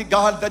 mighty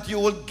God, that you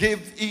will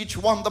give each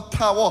one the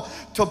power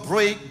to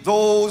break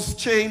those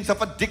chains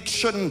of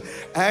addiction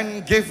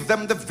and give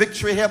them the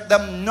victory. Help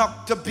them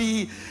not to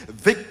be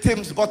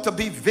victims, but to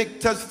be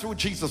victors through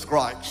Jesus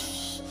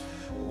Christ.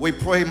 We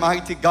pray,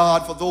 mighty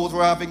God, for those who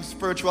are having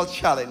spiritual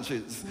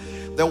challenges.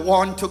 They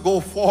want to go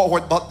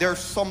forward, but there's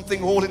something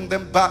holding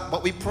them back.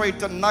 But we pray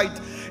tonight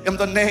in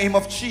the name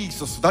of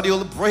Jesus that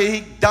you'll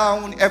break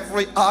down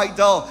every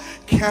idol,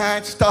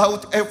 cast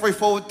out every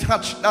foe.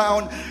 Touch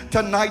down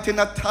tonight in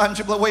a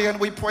tangible way. And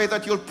we pray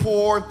that you'll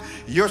pour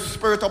your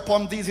spirit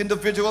upon these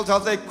individuals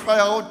as they cry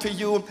out to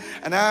you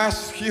and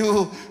ask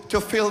you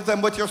to fill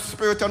them with your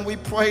Spirit, and we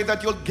pray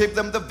that you'll give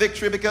them the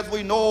victory, because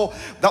we know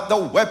that the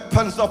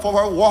weapons of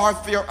our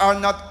warfare are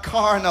not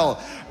carnal,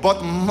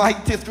 but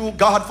mighty through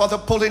God for the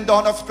pulling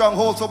down of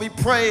strongholds. So we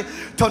pray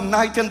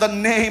tonight in the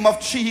name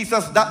of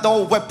Jesus that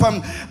no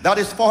weapon that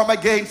is formed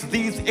against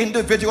these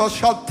individuals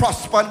shall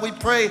prosper. And we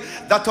pray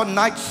that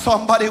tonight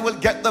somebody will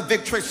get the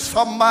victory.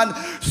 Some man,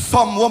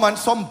 some woman,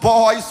 some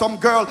boy, some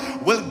girl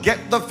will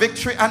get the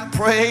victory, and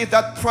pray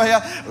that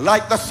prayer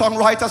like the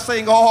songwriter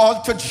saying,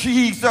 all to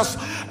Jesus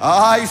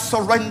I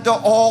surrender,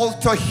 all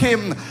to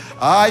him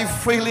I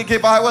freely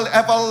give. I will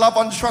ever love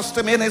and trust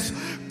him, in his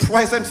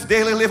presence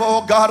daily live.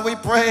 Oh God, we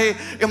pray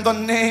in the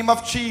name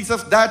of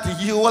Jesus that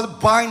you will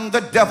bind the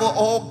devil.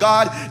 Oh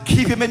God,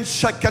 keep him in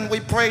check. And we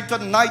pray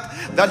tonight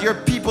that your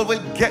people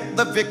will get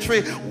the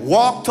victory,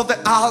 walk to the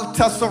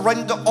altar,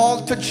 surrender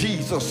all to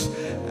Jesus,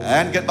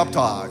 and get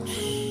baptized.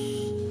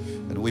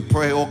 And we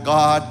pray, oh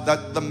God,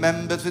 that the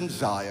members in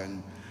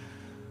Zion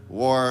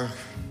were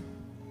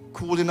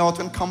cooling out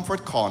in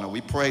Comfort Corner,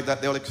 we pray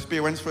that they'll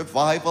experience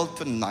revival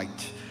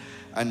tonight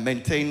and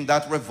maintain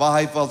that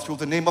revival through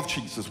the name of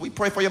Jesus. We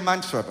pray for your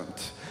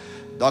manservant,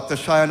 Dr.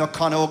 Shian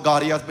O'Connor. Oh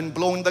God, he has been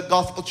blowing the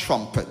gospel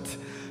trumpet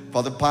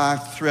for the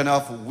past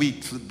 3.5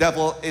 weeks. The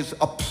devil is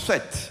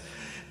upset.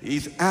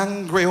 He's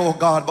angry, oh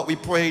God, but we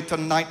pray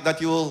tonight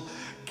that you will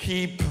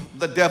keep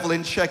the devil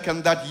in check,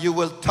 and that you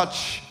will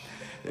touch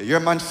your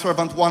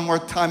manservant one more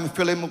time.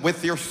 Fill him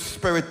with your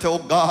Spirit, oh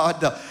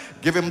God.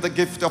 Give him the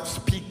gift of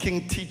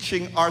speaking,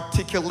 teaching,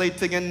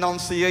 articulating,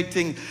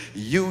 enunciating.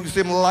 Use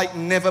him like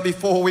never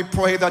before. We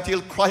pray that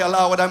he'll cry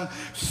aloud and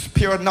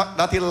spare not,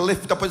 that he'll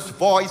lift up his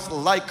voice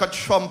like a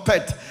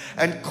trumpet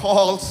and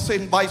call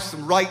sin by its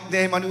right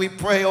name. And we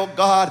pray, oh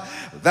God,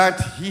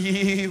 that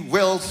he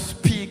will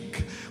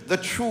speak the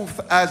truth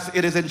as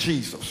it is in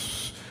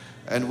Jesus.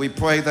 And we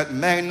pray that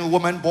men,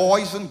 women,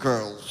 boys, and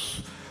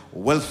girls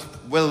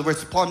will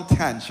respond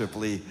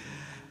tangibly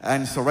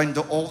and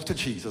surrender all to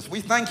Jesus. We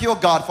thank you, oh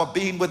God, for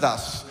being with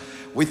us.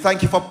 We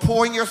thank you for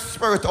pouring your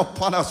Spirit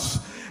upon us.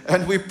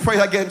 And we pray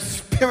again,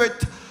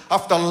 Spirit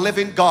of the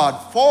living God,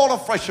 fall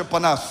afresh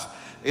upon us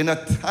in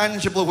a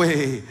tangible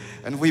way.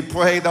 And we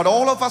pray that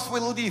all of us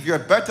will leave here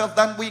better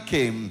than we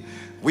came.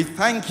 We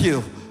thank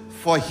you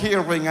for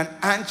hearing and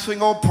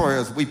answering our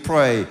prayers. We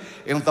pray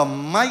in the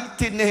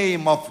mighty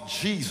name of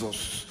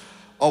Jesus,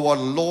 our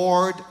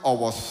Lord,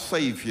 our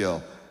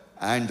Savior,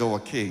 and our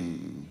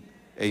King.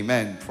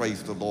 Amen.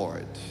 Praise the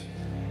Lord.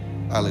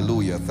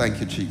 Hallelujah. Thank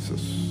you,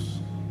 Jesus.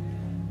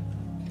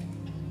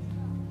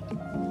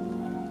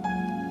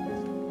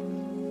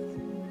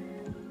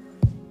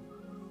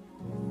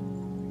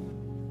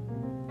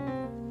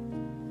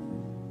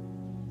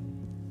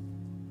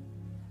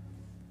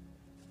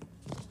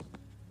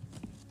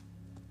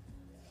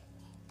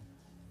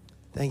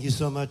 Thank you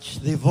so much.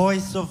 The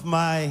voice of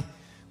my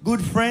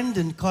good friend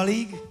and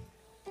colleague,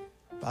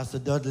 Pastor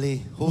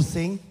Dudley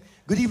Hosing.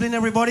 Good evening,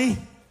 everybody.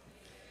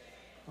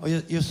 Oh,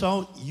 you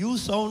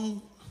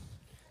sound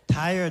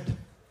tired.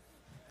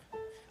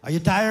 Are you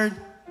tired?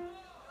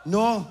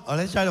 No? Oh,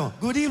 let's try it.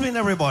 Good evening,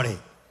 everybody.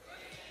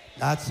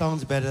 That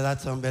sounds better. That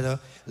sounds better.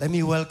 Let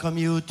me welcome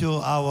you to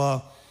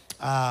our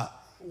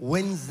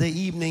Wednesday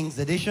evening's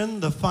edition,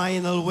 the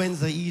final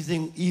Wednesday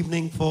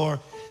evening for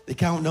the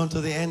Countdown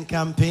to the End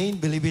campaign.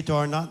 Believe it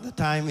or not, the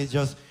time is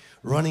just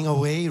running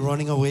away.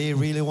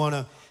 Really want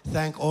to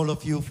thank all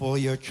of you for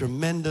your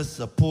tremendous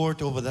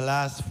support over the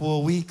last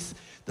 4 weeks.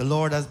 The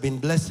Lord has been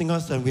blessing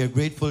us, and we are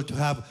grateful to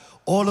have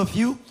all of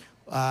you.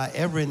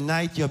 Every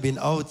night you've been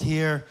out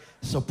here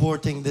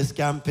supporting this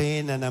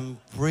campaign, and I'm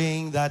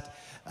praying that,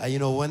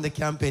 when the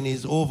campaign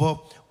is over,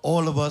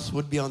 all of us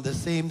would be on the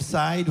same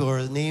side, where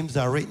our names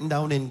are written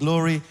down in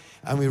glory,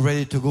 and we're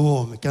ready to go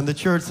home. Can the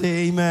church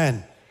say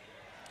amen?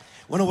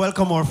 I want to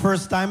welcome our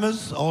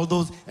first-timers, all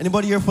those.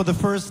 Anybody here for the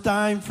first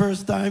time?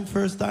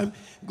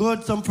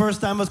 Good, some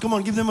first-timers. Come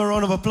on, give them a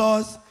round of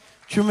applause.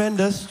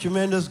 Tremendous.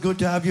 Good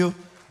to have you.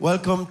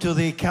 Welcome to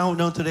the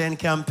Countdown to the End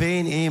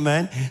campaign.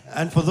 Amen.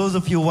 And for those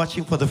of you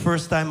watching for the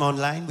first time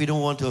online, we don't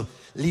want to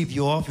leave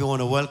you off. We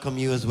want to welcome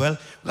you as well.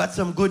 We've got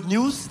some good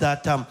news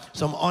that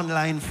some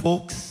online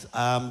folks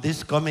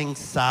this coming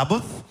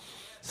Sabbath,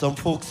 some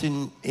folks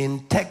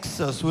in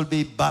Texas will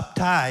be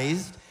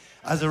baptized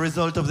as a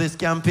result of this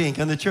campaign.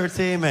 Can the church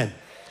say amen?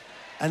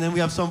 And then we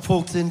have some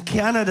folks in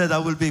Canada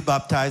that will be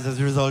baptized as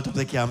a result of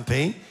the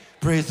campaign.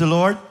 Praise the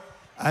Lord.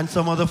 And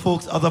some other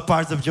folks, other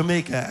parts of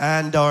Jamaica.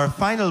 And our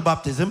final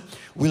baptism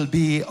will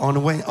be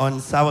on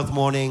Sabbath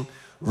morning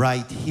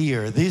right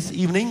here. This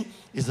evening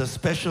is a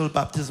special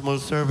baptismal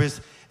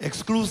service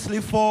exclusively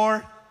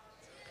for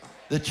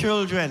the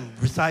children,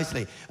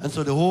 precisely. And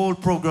so the whole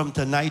program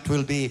tonight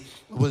will be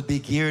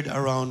geared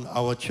around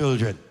our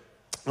children.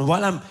 And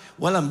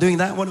while I'm doing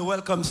that, I want to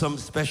welcome some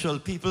special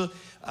people.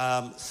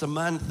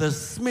 Samantha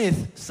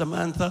Smith.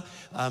 Samantha,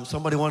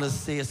 somebody want to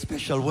say a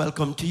special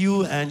welcome to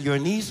you and your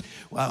niece.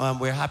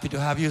 We're happy to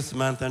have you.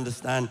 Samantha,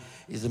 understand,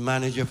 is the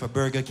manager for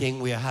Burger King.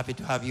 We are happy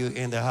to have you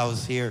in the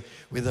house here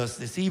with us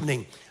this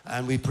evening.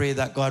 And we pray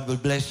that God will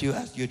bless you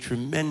as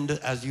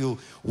you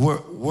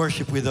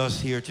worship with us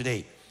here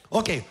today.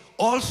 Okay,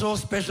 also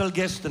special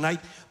guest tonight,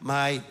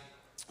 my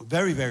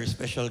very, very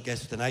special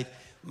guest tonight,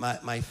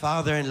 my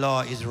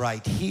father-in-law is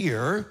right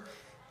here.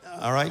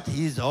 All right,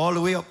 he's all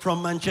the way up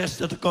from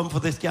Manchester to come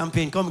for this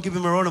campaign. Come, give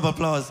him a round of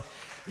applause.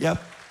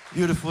 Yep,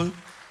 beautiful.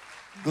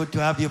 Good to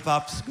have you,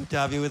 Pops. Good to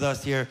have you with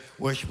us here,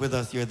 worship with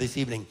us here this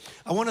evening.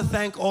 I want to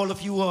thank all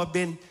of you who have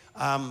been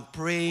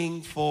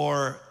praying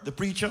for the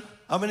preacher.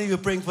 How many of you are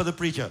praying for the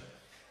preacher?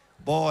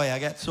 Boy, I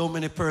got so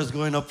many prayers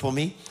going up for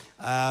me.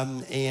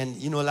 And,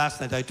 you know,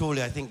 last night I told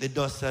you, I think the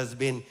dust has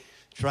been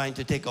trying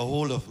to take a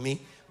hold of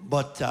me.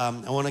 But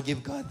I want to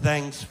give God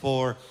thanks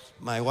for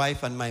my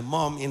wife and my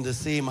mom in the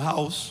same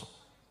house.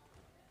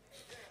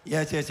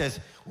 Yes.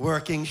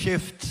 Working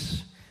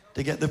shifts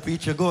to get the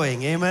preacher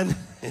going. Amen.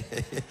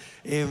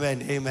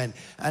 Amen.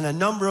 And a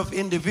number of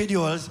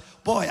individuals.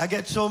 Boy, I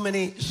get so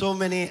many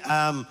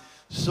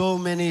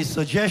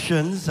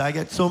suggestions.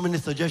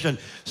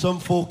 Some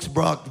folks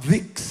brought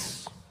Vicks.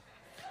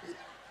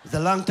 It's a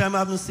long time I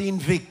haven't seen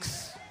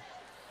Vicks.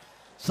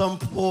 Some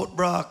folk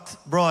brought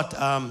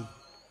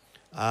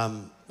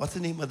what's the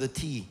name of the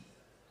tea?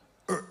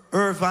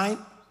 Irvine?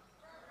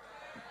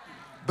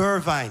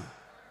 Vervine.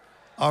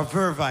 Or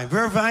Vervine.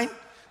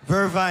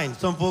 Vervine.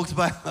 Some folks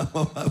buy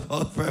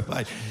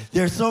Vervine.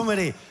 There's so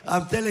many,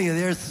 I'm telling you,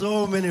 there's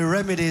so many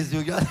remedies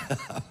you got.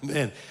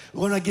 Man, we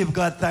want to give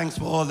God thanks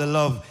for all the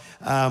love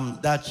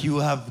that you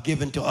have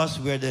given to us.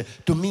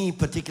 To me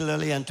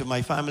particularly and to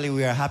my family,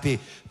 we are happy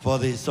for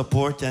the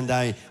support, and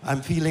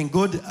I'm feeling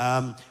good.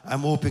 I'm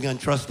hoping and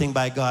trusting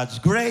by God's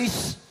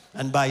grace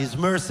and by His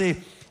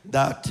mercy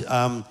that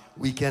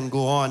we can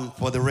go on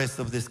for the rest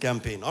of this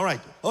campaign. All right,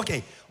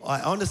 okay.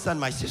 I understand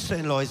my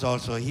sister-in-law is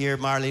also here.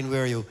 Marlene,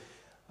 where are you?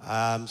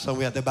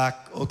 Somewhere at the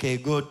back. Okay,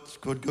 good.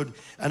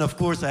 And of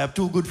course, I have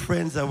two good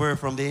friends that were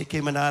from the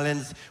Cayman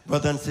Islands,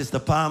 brother and sister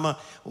Palmer,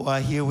 who are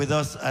here with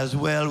us as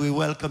well. We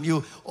welcome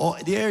you. Oh,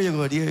 there you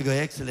go.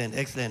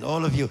 Excellent.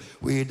 All of you,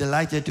 we're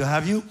delighted to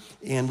have you,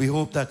 and we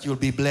hope that you'll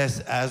be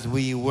blessed as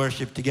we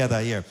worship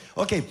together here.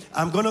 Okay,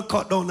 I'm going to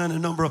cut down on a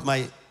number of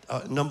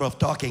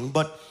talking,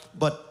 but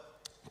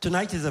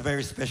tonight is a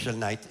very special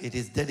night. It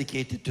is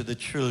dedicated to the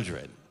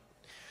children.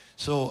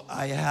 So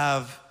I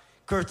have,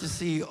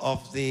 courtesy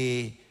of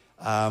the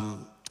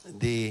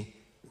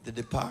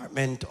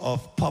Department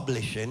of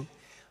Publishing,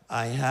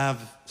 I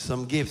have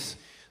some gifts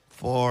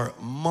for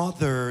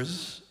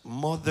mothers.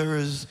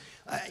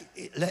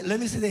 Let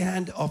me see the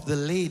hand of the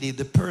lady,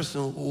 the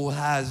person who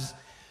have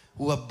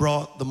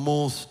brought the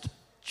most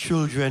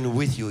children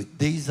with you.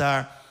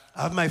 I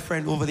have my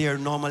friend over there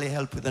normally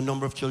help with a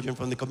number of children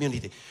from the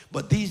community,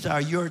 but these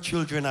are your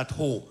children at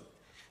home.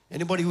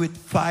 Anybody with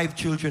 5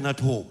 children at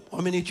home? How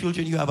many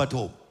children you have at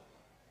home?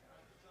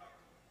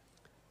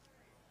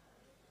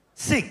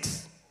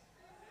 6.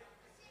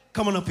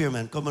 Come on up here,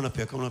 man. Come on up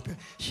here.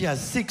 She has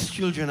 6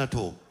 children at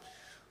home.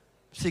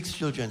 6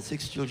 children at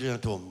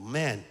home.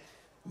 Man,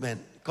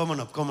 come on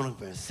up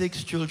here.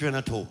 6 children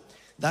at home.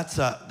 That's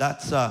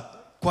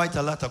quite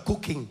a lot of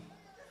cooking.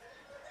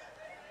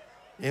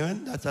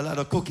 Amen? That's a lot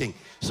of cooking.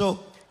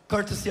 So,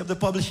 courtesy of the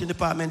publishing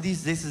department,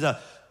 this is a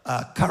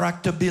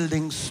character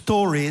building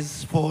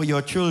stories for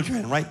your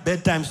children, right?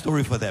 Bedtime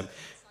story for them.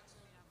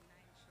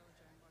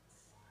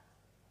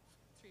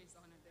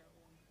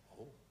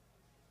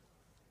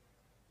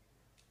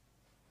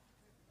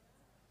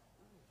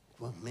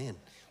 Well, man,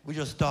 we're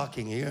just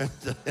talking here.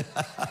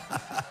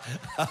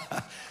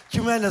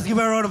 Tremendous. Give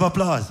her a round of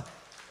applause.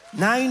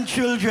 9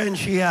 children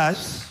she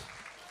has.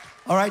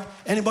 All right.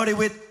 Anybody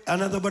with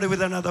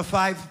another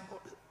 5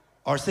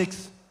 or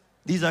 6?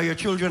 These are your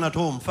children at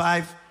home.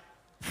 5,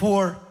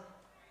 4.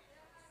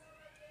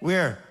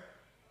 Where?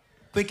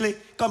 Quickly.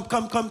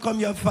 Come.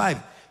 You have 5.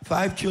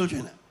 5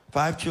 children.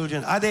 5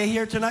 children. Are they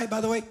here tonight,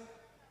 by the way?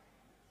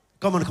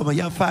 Come on.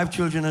 You have 5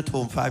 children at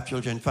home. 5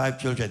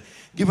 children.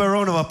 Give a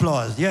round of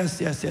applause. Yes.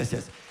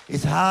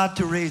 It's hard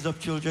to raise up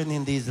children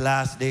in these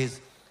last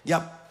days.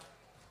 Yep.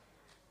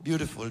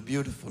 Beautiful.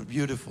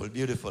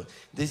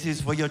 This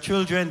is for your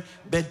children,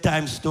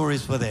 bedtime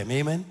stories for them.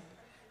 Amen?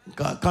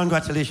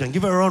 Congratulations.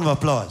 Give a round of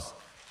applause.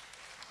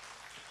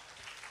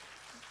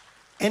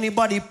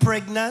 Anybody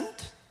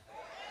pregnant?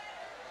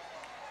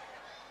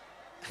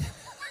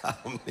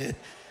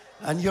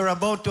 And you're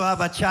about to have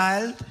a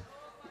child?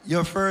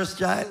 Your first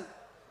child?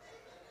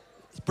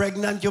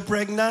 You're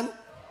pregnant?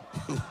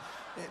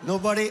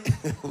 Nobody?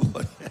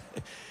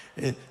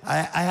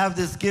 I have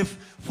this gift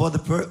for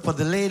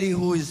the lady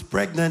who is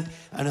pregnant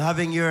and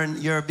having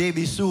your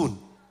baby soon.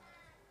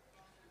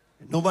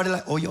 Nobody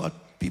your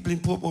people in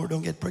Portmore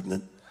don't get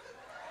pregnant?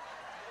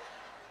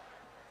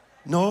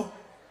 No?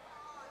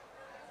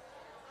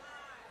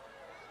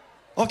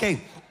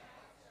 Okay.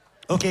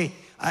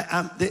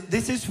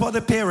 This is for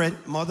the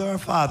parent, mother or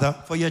father,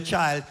 for your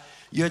child.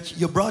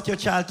 You brought your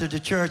child to the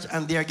church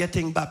and they're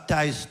getting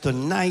baptized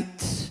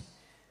tonight.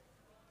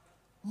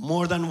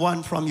 More than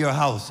one from your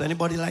house.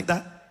 Anybody like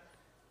that?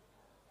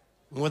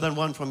 More than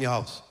one from your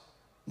house?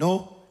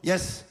 No?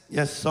 Yes,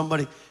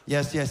 somebody.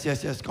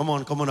 Yes. Come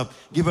on up.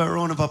 Give her a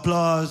round of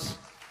applause.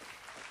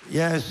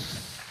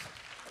 Yes.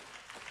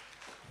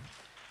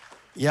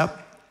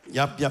 Yep.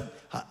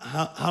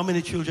 How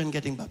many children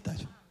getting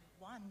baptized?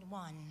 One.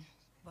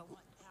 But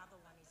the other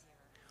one is here.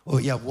 Oh,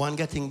 yeah, one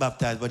getting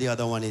baptized, but the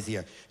other one is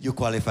here. You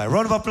qualify.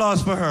 Round of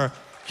applause for her.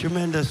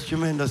 Tremendous.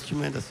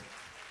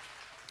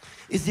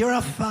 Is there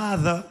a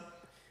father,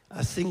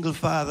 a single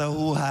father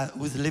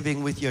who's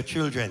living with your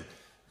children?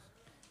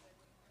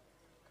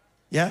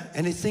 Yeah?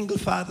 Any single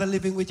father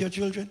living with your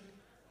children?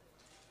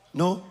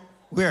 No?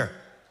 Where?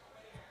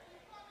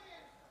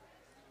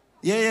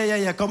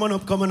 Yeah. Come on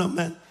up,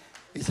 man.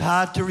 It's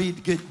hard to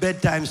read good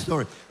bedtime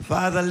story.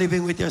 Father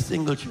living with your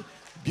single children.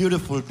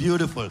 Beautiful.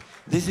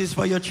 This is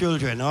for your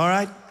children, all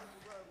right?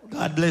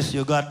 God bless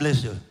you.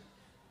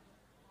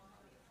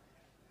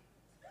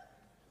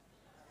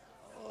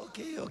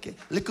 Okay.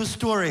 Little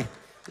story.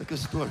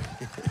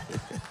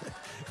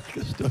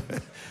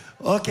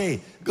 Okay,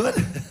 good.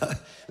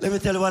 Let me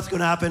tell you what's going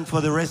to happen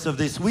for the rest of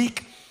this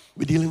week.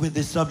 We're dealing with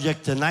this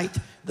subject tonight,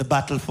 the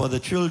battle for the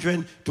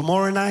children.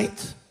 Tomorrow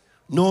night,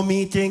 no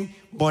meeting,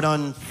 but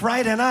on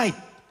Friday night,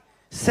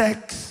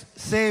 sex,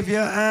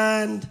 Savior,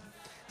 and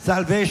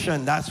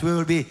salvation. That's where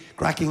we'll be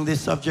cracking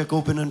this subject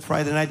open on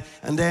Friday night.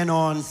 And then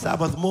on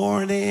Sabbath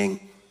morning,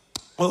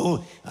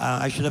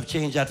 I should have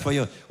changed that for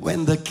you.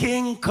 When the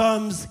King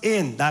comes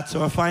in, that's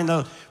our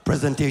final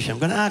presentation. I'm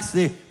going to ask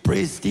the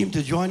praise team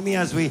to join me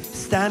as we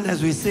stand,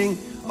 as we sing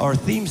our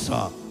theme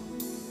song.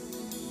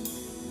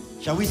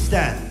 Shall we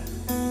stand?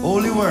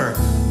 Holy words,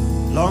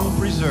 long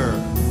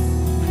preserved,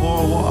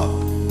 for a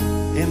walk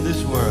in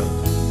this world.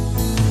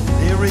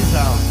 They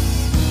resound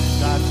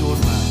God's own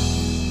mind.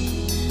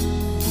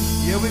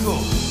 Here we go.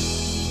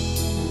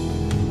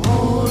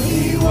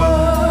 Holy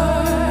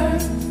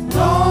words,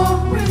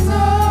 long preserved,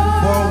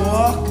 for a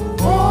walk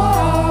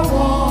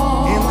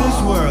in this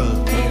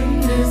world.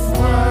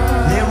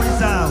 They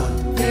resound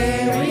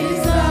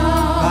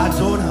God's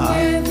own heart.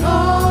 With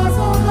God's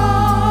own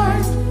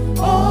heart.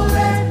 Oh,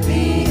 let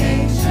the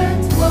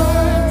ancient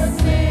words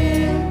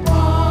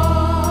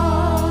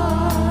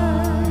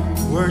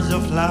impart. Words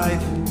of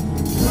life.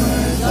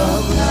 Words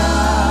of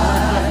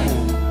life.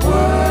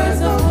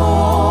 Words of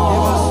hope.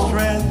 Give us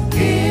strength.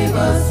 Give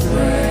us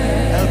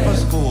strength. Help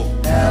us go.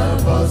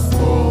 Help us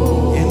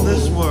go. In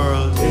this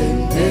world.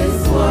 In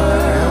this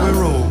world. Where we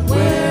roam.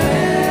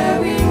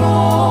 Where we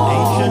roam.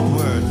 Ancient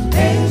words.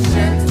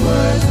 Ancient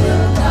words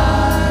will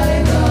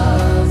guide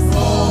us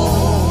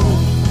home.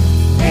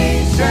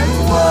 Ancient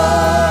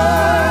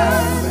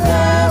words,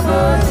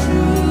 ever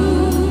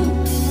true,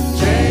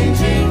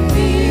 changing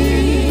me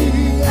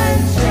and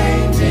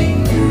changing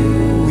you.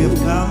 We have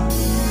come.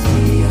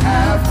 We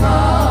have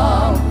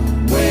come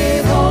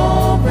with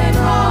open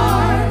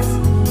hearts.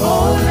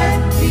 Oh,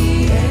 let the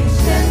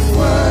ancient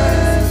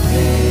words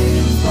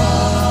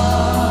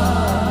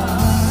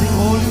impart. Sing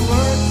holy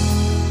words.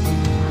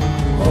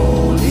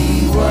 Holy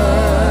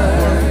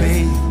words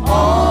Faith.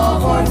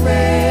 of our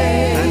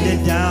faith,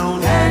 Handed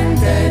down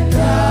handed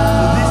down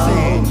to this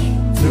age.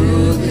 to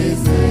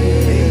this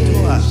age, Came to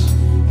us.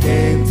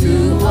 came to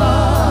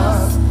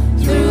us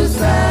through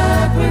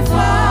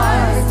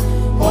sacrifice.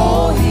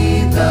 Oh,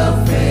 heed the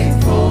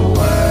faithful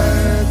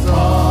words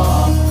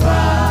of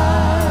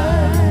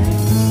Christ.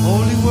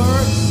 Holy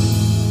words.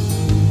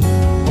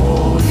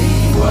 Holy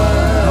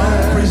words, Long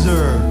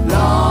preserved.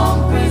 long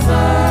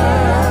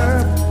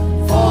preserved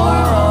for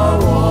our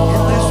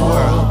In this walk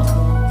world.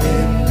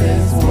 in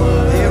this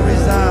world. They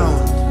resound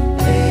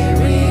They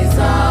God's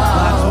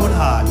resound own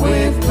heart.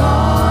 with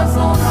God's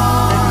own And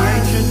heart. the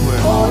ancient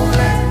words. Oh,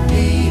 let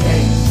the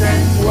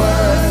ancient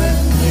words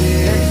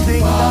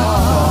Sing that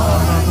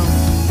song.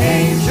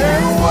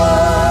 ancient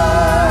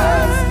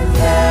words,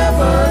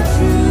 ever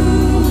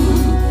true,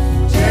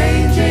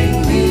 changing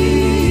me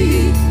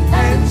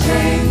and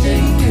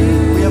changing you.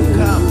 We have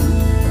come.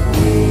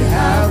 We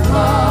have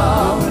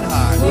come Open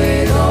heart.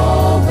 with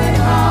open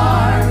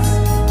hearts.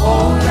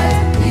 Oh, let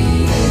the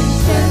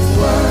ancient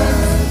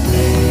words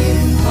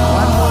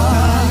impart.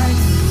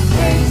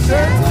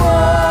 Ancient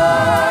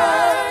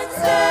words,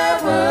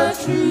 ever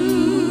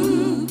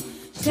true,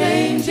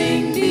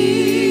 changing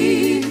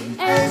me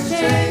and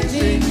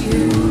changing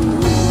you.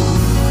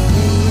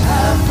 We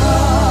have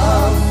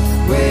come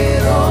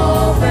with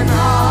open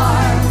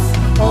hearts.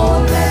 Oh,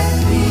 let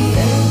the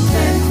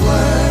ancient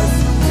words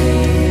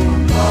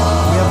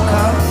impart. We have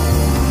come.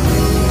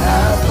 We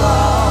have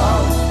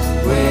come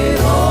with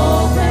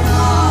open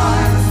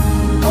hearts.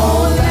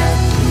 Oh, let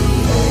the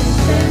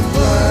ancient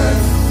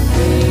words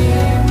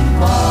impart.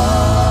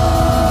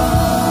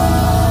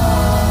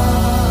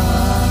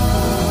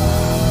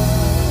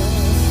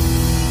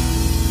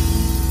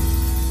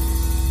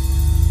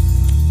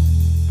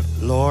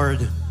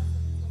 Lord,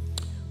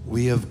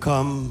 we have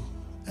come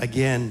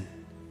again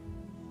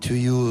to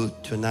you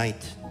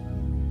tonight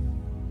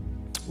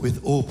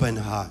with open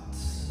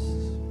hearts.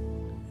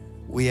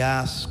 We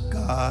ask,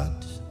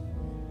 God,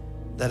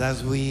 that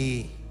as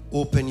we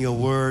open your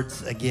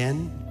words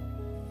again,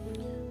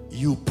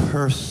 you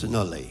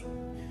personally,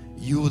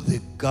 you the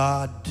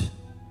God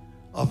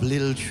of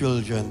little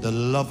children, the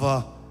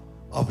lover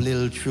of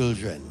little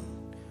children,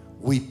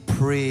 we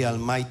pray,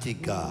 Almighty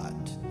God,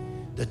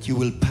 that you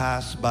will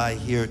pass by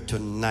here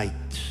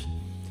tonight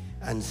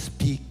and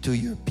speak to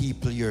your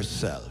people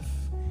yourself.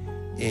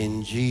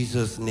 In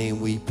Jesus' name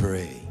we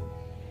pray.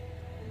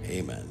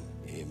 Amen.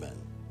 Amen.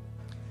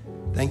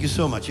 Thank you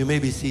so much. You may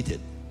be seated.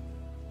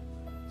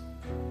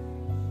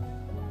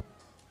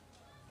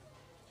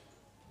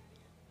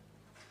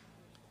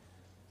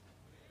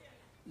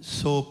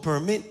 So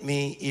permit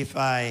me if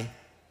I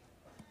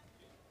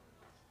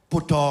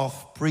put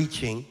off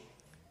preaching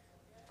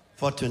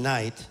for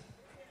tonight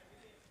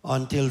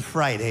until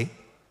Friday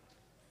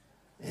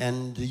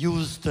and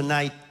use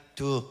tonight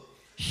to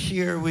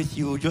share with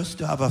you, just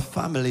to have a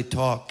family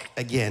talk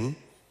again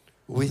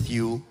with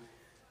you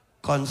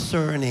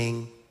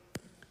concerning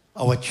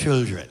our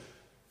children.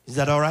 Is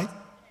that all right?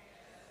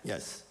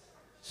 Yes.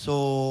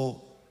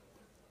 So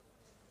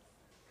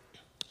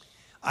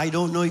I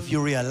don't know if you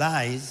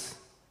realize,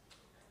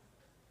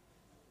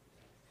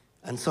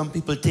 and some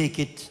people take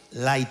it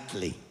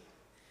lightly,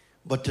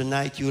 but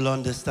tonight you'll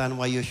understand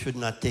why you should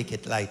not take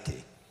it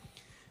lightly.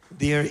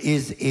 There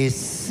is a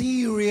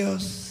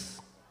serious,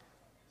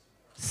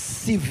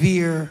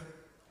 severe,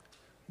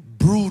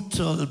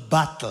 brutal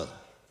battle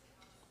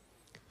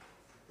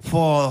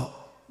for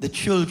the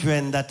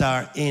children that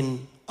are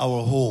in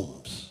our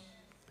homes.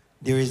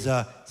 There is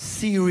a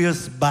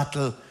serious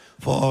battle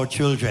for our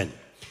children.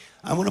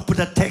 I'm going to put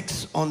a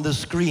text on the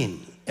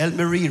screen. Help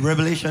me read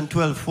Revelation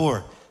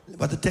 12:4.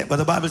 What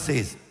the Bible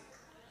says.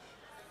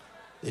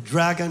 The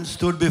dragon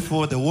stood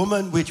before the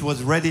woman which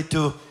was ready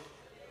to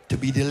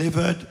be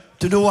delivered.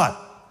 To do what?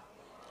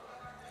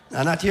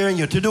 I'm not hearing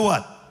you. To do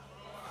what?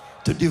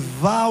 To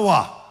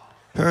devour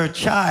her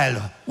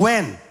child.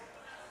 When?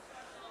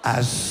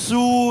 As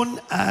soon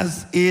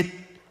as it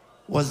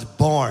was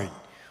born.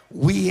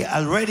 We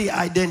already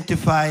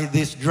identify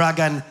this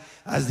dragon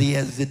as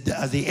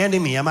the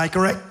enemy. Am I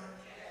correct?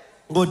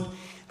 Good.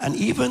 And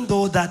even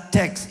though that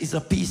text is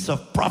a piece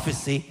of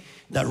prophecy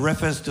that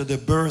refers to the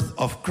birth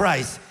of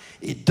Christ,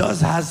 it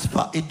does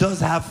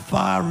have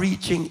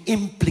far-reaching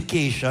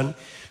implication,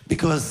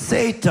 because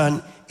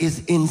Satan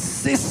is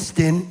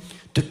insisting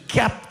to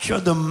capture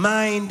the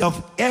mind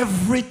of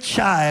every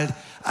child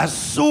as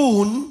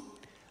soon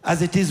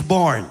as it is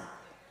born.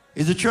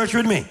 Is the church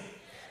with me?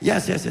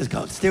 Yes.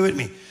 God, stay with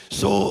me.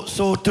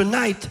 So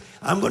tonight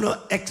I'm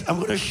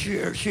gonna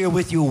share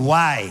with you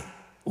why.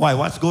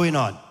 What's going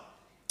on?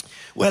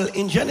 Well,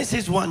 in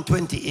Genesis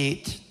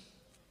 1:28,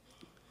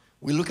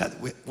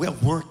 we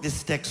have worked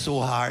this text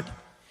so hard,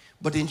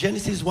 but in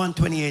Genesis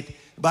 1:28,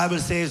 the Bible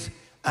says,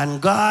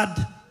 and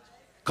God,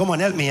 come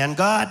on, help me, and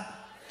God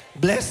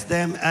blessed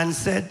them and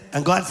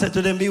God said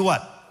to them, be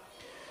what?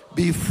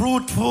 Be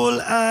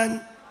fruitful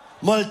and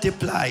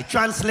multiply.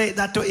 Translate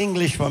that to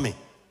English for me.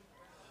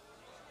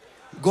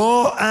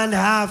 Go and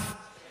have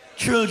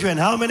children.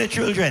 How many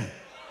children?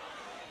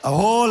 A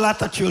whole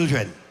lot of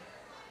children.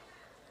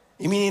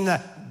 You mean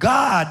that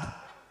God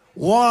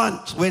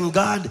wants, when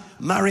God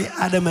married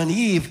Adam and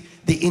Eve,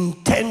 the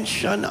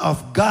intention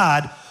of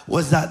God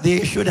was that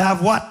they should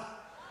have what?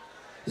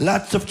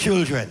 Lots of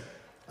children.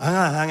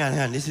 Hang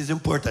on. This is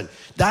important.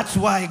 That's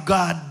why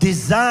God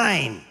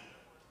designed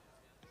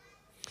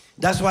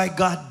the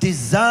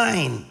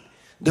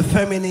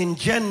feminine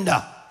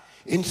gender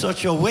in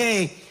such a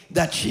way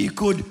that she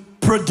could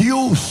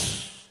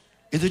produce.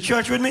 Is the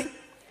church with me?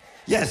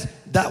 Yes,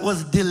 that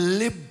was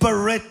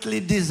deliberately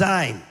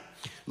designed.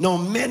 No,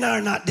 men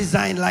are not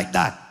designed like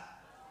that.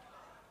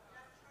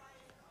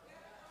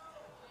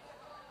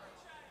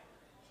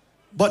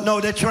 But no,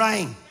 they're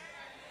trying.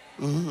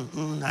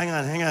 Hang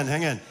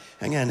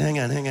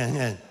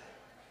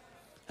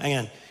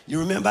on. You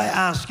remember I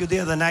asked you the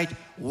other night,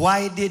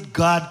 why did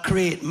God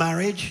create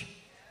marriage?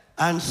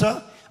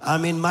 Answer,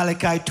 I'm in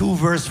Malachi 2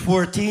 verse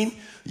 14.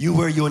 You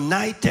were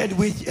united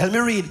with, let me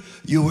read.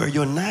 You were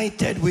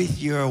united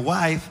with your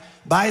wife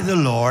by the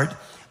Lord.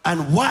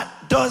 And what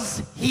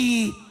does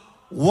he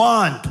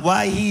want?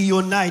 Why he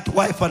unite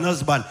wife and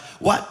husband?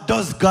 What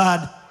does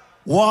God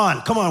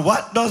want? Come on,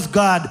 what does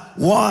God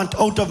want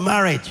out of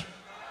marriage?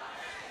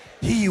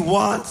 He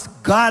wants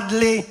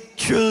godly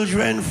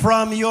children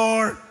from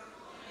your...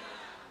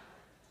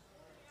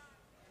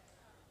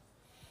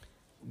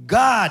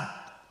 God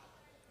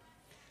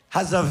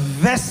has a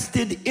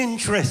vested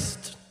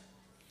interest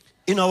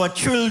in our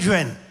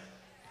children.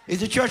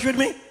 Is the church with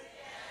me?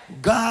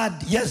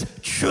 God, yes,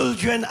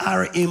 children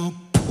are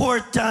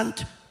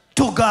important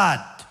to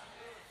God.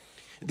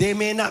 They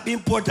may not be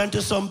important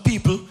to some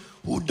people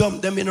who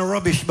dump them in a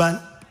rubbish bin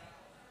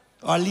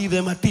or leave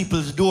them at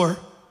people's door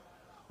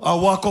or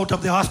walk out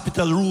of the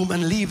hospital room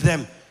and leave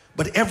them.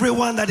 But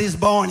everyone that is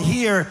born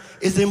here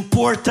is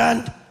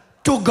important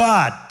to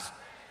God.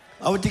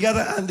 Are we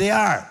together? And they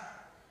are.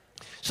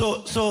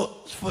 So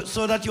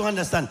that you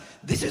understand,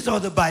 this is how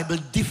the Bible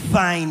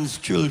defines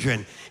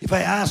children. If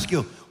I ask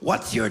you,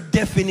 what's your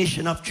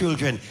definition of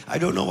children? I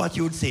don't know what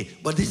you would say,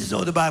 but this is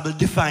how the Bible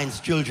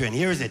defines children.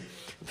 Here is it.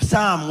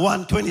 Psalm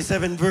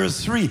 127 verse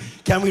 3.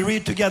 Can we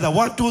read together?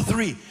 1, 2,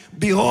 3.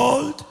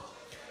 Behold,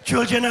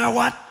 children are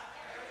what?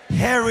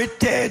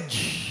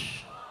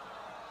 Heritage.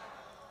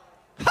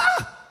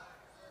 Ha!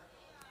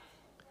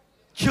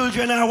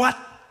 children are what?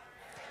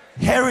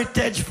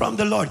 Heritage from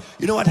the Lord.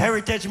 You know what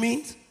heritage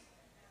means?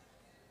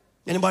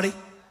 Anybody?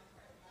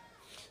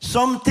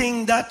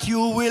 Something that you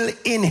will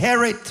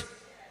inherit.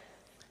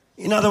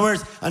 In other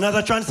words,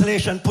 another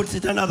translation puts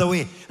it another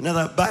way.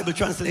 Another Bible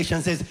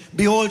translation says,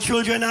 behold,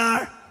 children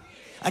are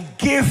a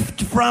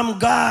gift from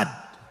God.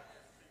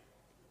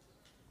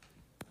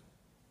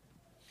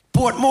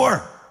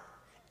 Portmore,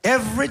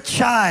 every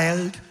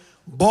child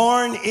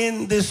born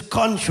in this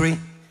country,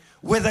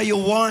 whether you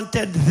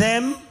wanted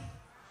them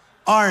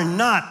or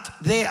not,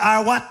 they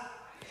are what?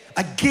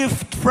 A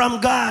gift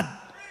from God.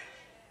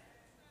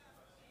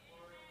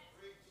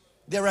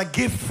 They're a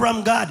gift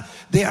from God.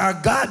 They are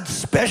God's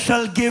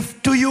special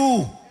gift to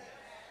you.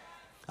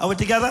 Are we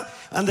together?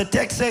 And the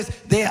text says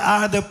they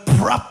are the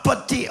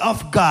property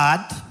of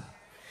God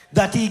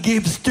that he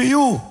gives to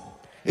you.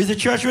 Is the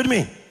church with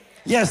me?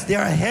 Yes, they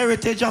are a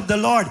heritage of the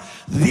Lord.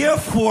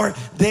 Therefore,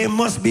 they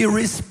must be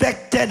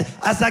respected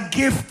as a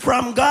gift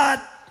from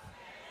God.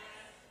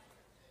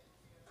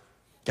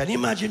 Can you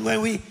imagine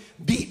when we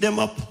beat them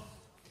up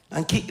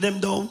and kick them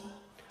down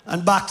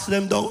and box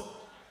them down?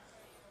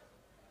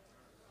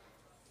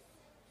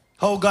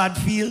 How God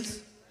feels?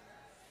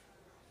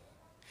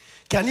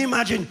 Can you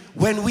imagine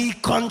when we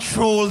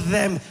control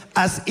them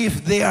as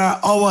if they are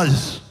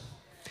ours?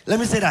 Let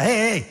me say that.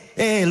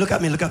 Hey, look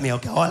at me.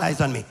 Okay, all eyes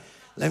on me.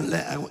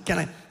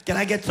 Can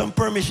I get some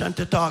permission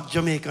to talk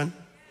Jamaican?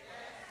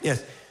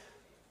 Yes.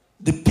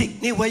 The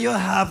picnic where you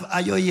have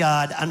at your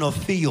yard and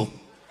of you.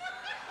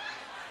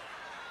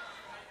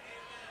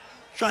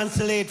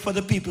 Translate for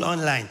the people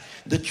online.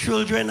 The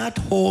children at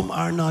home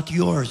are not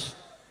yours.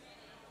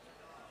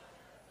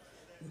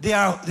 They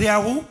are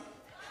who?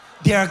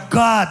 They are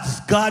God's.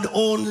 God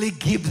only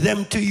gives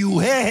them to you.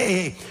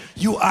 Hey,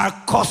 you are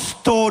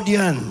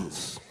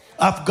custodians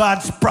of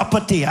God's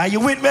property. Are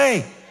you with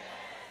me?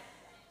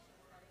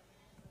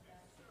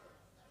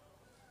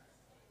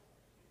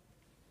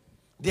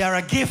 They are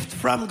a gift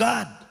from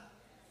God.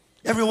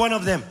 Every one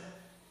of them.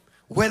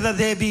 Whether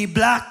they be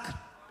black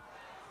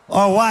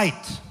or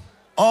white.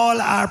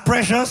 All are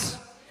precious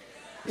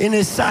in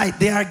his sight.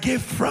 They are a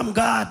gift from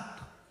God.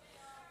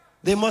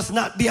 They must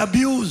not be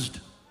abused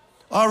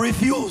or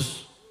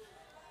refused.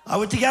 Are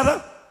we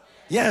together?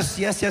 Yes.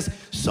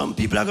 Some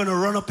people are going to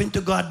run up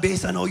into God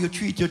based on how you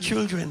treat your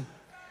children.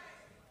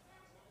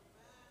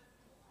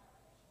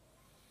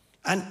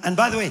 And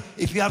by the way,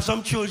 if you have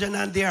some children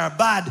and they are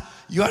bad,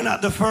 you are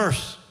not the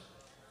first.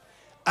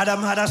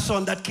 Adam had a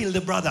son that killed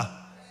a brother.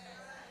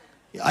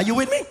 Are you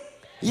with me?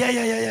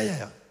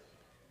 Yeah.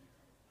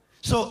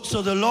 So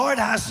the Lord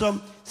has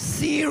some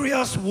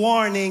serious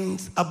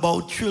warnings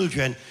about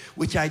children,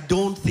 which I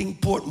don't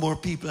think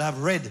Portmore people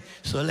have read.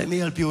 So let me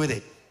help you with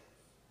it.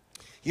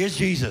 Here's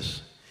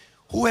Jesus.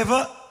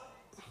 Whoever,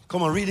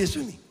 come on, read this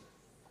with me.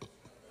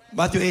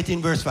 Matthew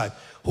 18, verse 5.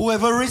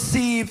 Whoever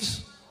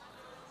receives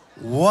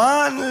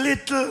one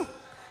little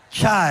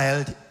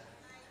child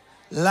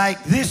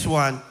like this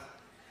one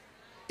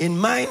in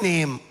my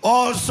name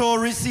also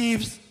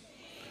receives.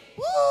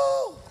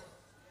 Woo!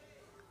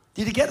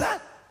 Did you get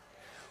that?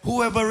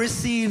 Whoever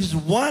receives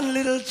one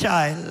little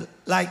child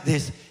like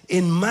this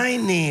in my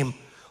name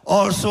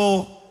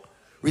also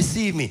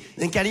receive me.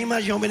 Then can you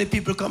imagine how many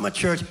people come to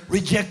church,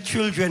 reject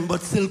children,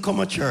 but still come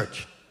to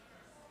church?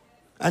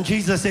 And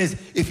Jesus says,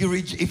 if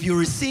you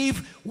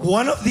receive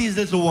one of these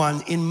little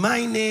ones in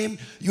my name,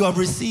 you have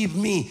received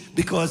me,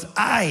 because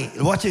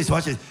watch this.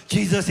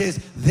 Jesus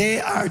says, they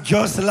are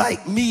just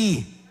like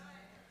me.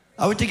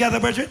 Are we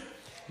together, brethren?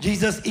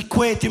 Jesus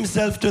equates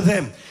himself to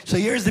them. So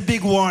here's the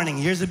big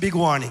warning.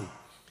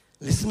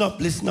 Listen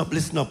up.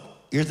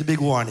 Here's the big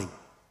warning.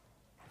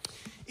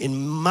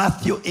 In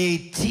Matthew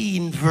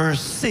 18,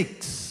 verse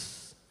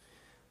 6,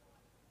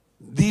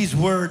 these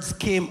words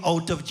came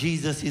out of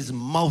Jesus'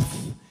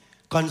 mouth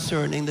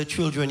concerning the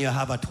children you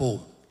have at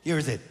home. Here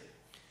is it.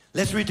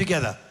 Let's read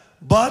together.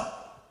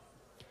 But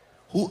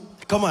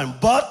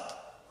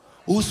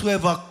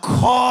whosoever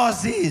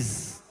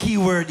causes,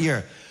 keyword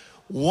here,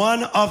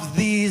 one of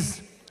these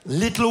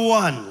little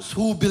ones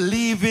who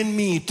believe in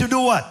me to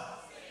do what?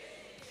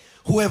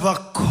 Whoever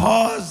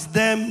caused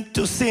them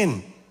to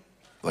sin.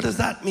 What does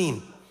that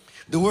mean?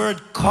 The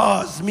word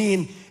cause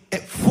means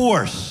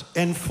force.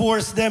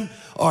 Enforce them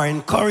or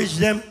encourage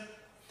them.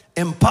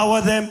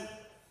 Empower them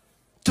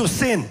to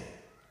sin.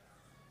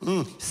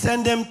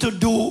 Send them to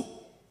do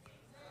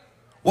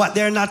what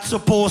they're not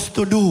supposed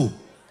to do.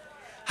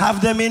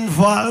 Have them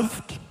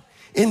involved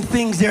in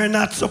things they're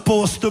not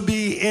supposed to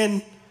be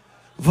in.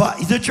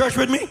 Is the church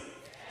with me?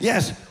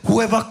 Yes.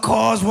 Whoever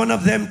caused one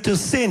of them to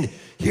sin.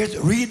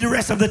 Read the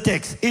rest of the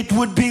text. It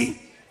would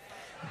be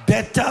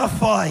better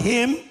for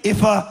him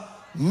if a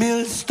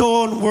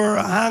millstone were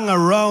hung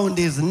around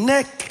his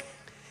neck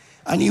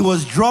and he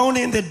was drowned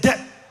in the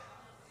depth.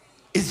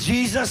 It's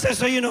Jesus,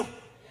 so you know.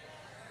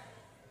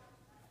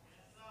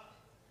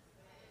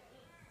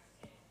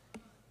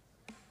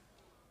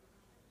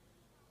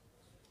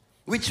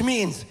 Which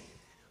means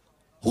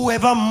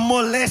whoever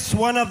molests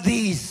one of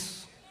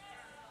these,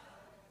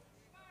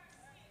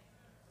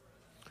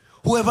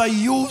 whoever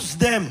used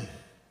them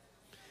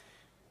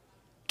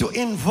to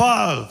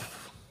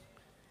involve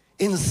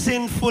in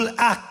sinful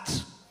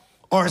acts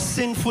or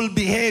sinful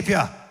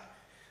behavior,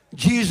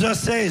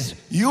 Jesus says,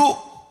 you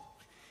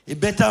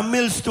better a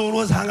millstone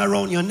was hung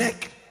around your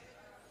neck.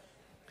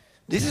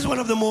 This is one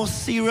of the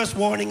most serious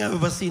warnings I've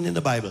ever seen in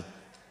the Bible.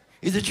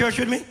 Is the church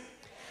with me?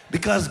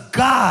 Because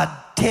God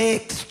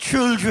takes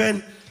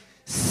children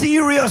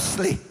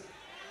seriously.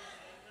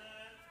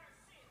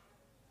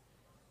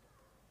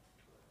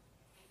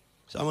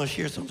 So I'm going to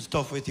share some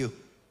stuff with you.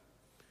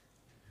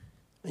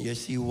 And you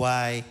see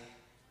why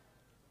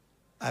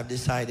I've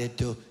decided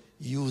to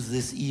use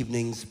this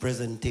evening's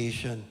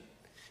presentation.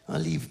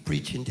 I'll leave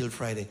preaching till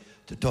Friday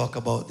to talk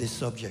about this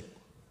subject.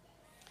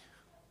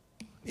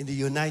 In the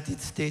United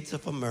States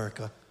of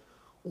America,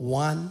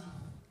 1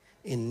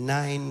 in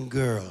 9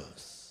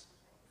 girls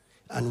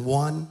and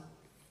 1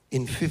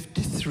 in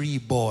 53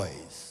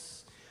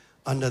 boys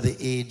under the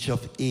age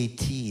of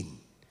 18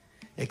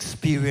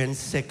 experience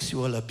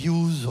sexual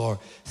abuse or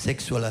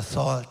sexual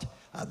assault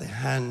at the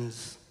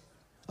hands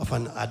of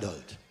an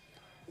adult.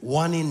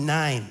 1 in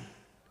 9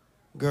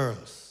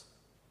 girls.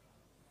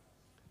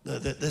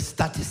 The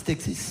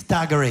statistics is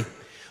staggering.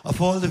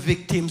 Of all the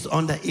victims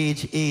under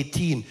age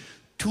 18,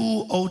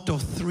 2 out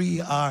of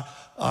 3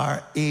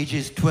 are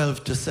ages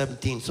 12 to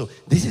 17. So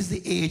this is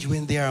the age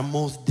when they are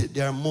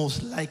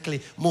most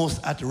likely,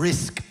 most at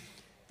risk.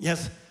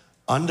 Yes,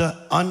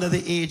 under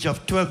the age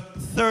of 12,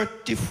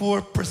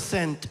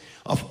 34%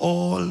 of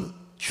all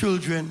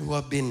children who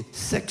have been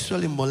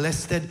sexually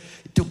molested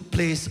took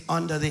place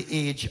under the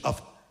age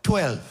of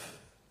 12.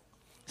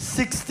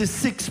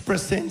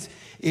 66%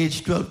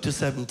 age 12 to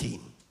 17.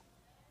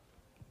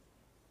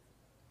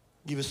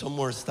 Give you some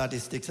more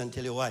statistics and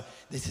tell you why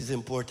this is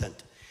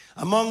important.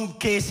 Among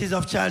cases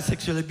of child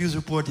sexual abuse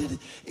reported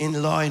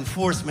in law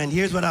enforcement,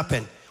 here's what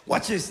happened.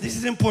 Watch this. This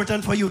is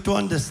important for you to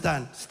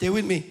understand. Stay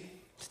with me.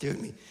 Stay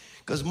with me.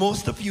 Because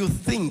most of you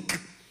think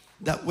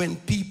that when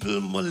people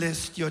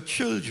molest your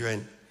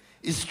children,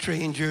 it's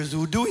strangers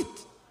who do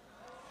it.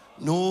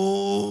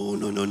 No.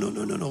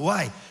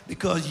 Why?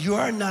 Because you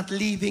are not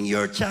leaving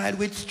your child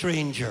with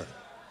stranger.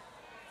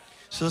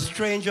 So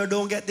stranger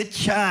don't get the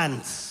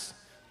chance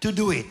to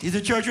do it. Is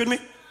the church with me?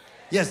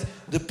 Yes.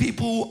 The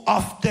people who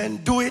often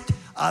do it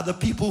are the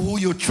people who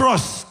you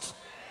trust.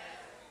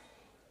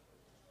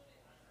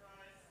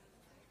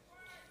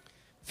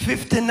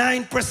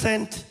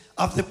 59%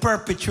 of the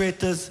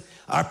perpetrators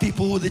are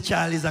people who the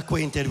child is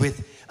acquainted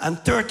with, and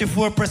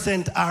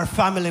 34% are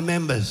family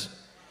members,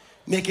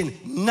 making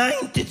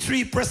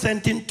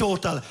 93% in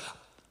total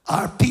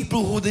are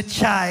people who the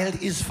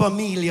child is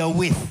familiar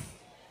with.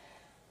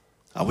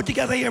 Are we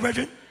together here,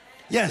 brethren?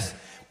 Yes.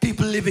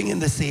 People living in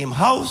the same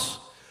house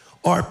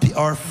or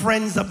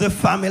friends of the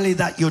family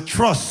that you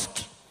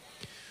trust.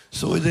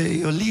 So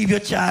you leave your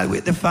child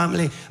with the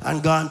family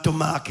and gone to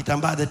market,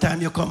 and by the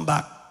time you come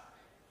back,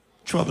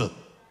 trouble.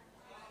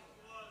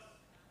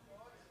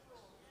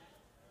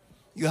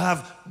 You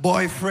have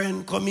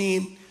boyfriend come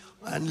in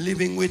and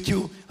living with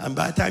you, and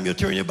by the time you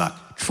turn your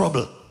back,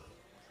 trouble.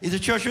 Is the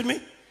church with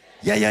me?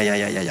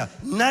 Yeah.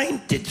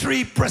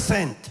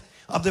 93%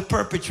 of the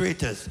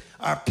perpetrators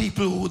are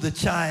people who the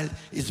child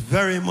is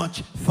very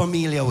much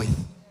familiar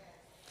with.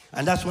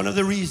 And that's one of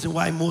the reasons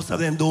why most of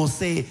them don't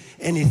say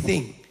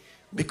anything,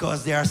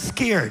 because they are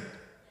scared.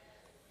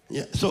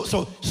 Yeah.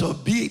 So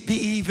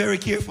be very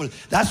careful.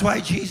 That's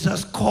why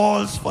Jesus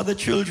calls for the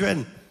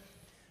children.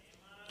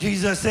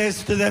 Jesus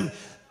says to them,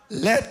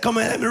 let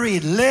me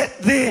read.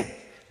 Let the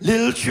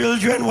little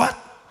children what?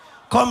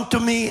 Come to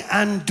me,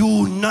 and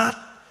do not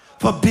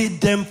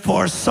forbid them,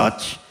 for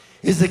such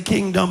is the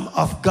kingdom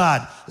of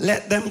God.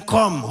 Let them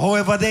come,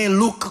 however they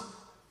look.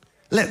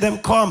 Let them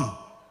come,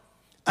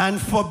 and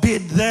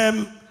forbid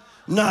them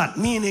not.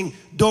 Meaning,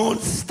 don't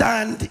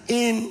stand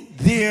in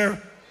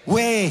their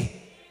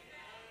way.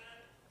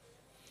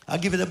 I'll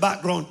give you the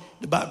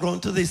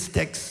background to this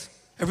text.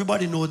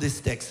 Everybody knows this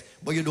text,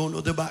 but you don't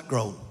know the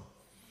background.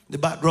 The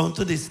background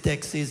to this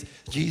text is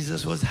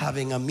Jesus was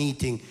having a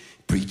meeting,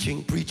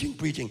 preaching.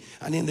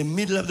 And in the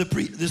middle of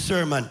the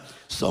sermon,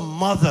 some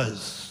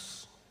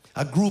mothers,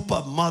 a group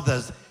of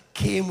mothers,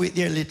 came with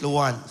their little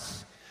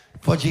ones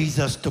for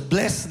Jesus to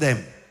bless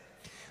them.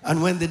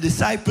 And when the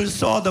disciples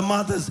saw the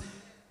mothers,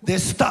 they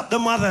stopped the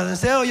mothers and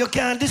said, oh, you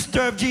can't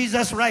disturb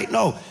Jesus right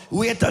now.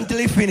 Wait until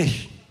he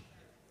finishes.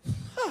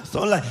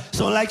 Sound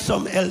like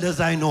some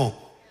elders I know.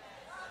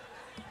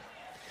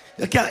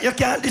 You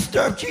can't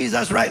disturb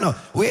Jesus right now.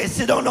 Wait,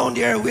 sit down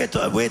there, wait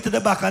to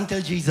the back until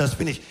Jesus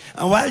finished.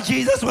 And while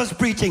Jesus was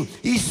preaching,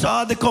 he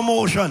saw the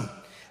commotion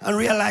and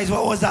realized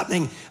what was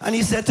happening. And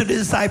he said to the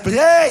disciples,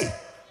 hey,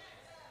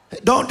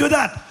 don't do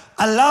that.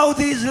 Allow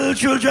these little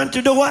children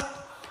to do what?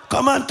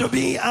 Come unto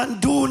me,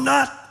 and do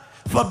not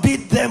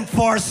forbid them,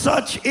 for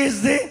such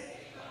is the...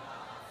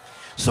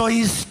 So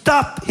he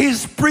stopped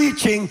his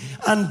preaching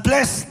and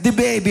blessed the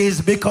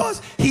babies,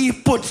 because he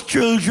puts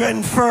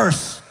children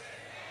first.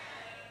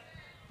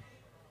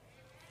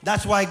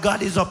 That's why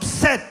God is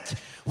upset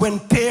when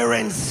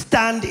parents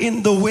stand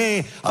in the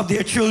way of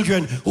their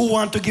children who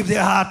want to give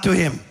their heart to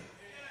him.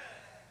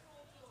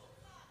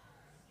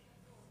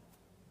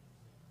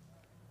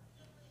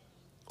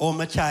 Oh,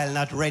 my child,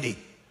 not ready.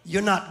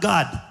 You're not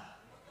God.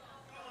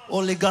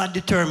 Only God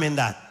determined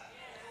that.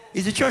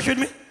 Is the church with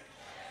me?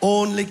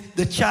 Only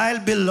the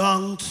child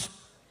belongs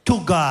to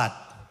God.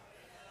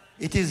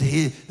 It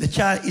is the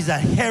child is a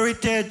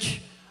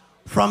heritage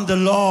from the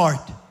Lord.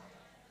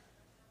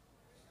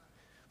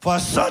 For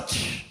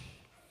such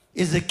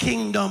is the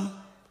kingdom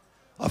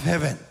of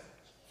heaven.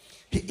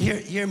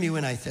 Hear me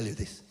when I tell you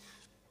this.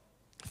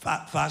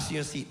 Fasten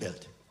your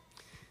seatbelt.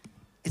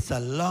 It's a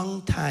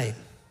long time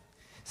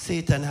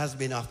Satan has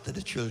been after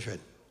the children.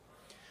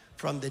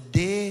 From the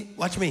day,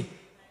 watch me,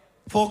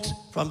 folks,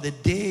 from the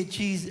day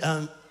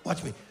Jesus,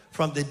 watch me,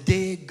 from the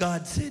day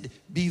God said,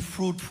 be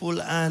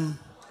fruitful, and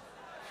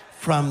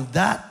from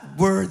that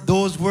word,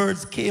 those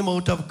words came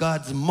out of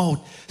God's mouth,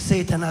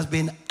 Satan has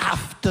been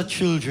after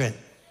children.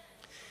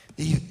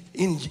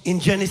 In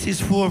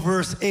Genesis 4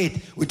 verse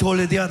 8, we told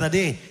you the other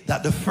day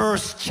that the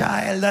first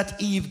child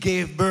that Eve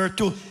gave birth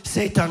to,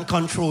 Satan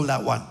controlled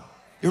that one.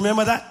 You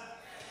remember that?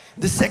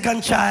 The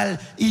second child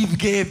Eve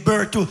gave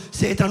birth to,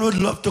 Satan would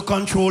love to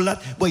control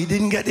that, but he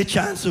didn't get the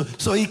chance to,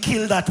 so he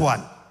killed that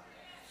one.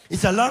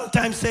 It's a long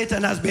time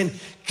Satan has been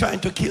trying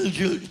to kill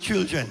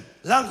children.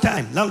 Long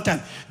time, long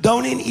time.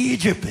 Down in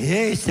Egypt,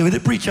 hey, stay with the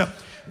preacher.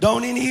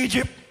 Down in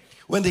Egypt,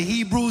 when the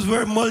Hebrews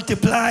were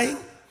multiplying,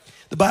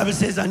 the Bible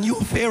says a new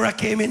Pharaoh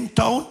came in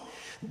town,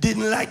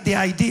 didn't like the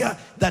idea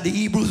that the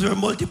Hebrews were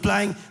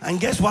multiplying, and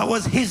guess what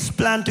was his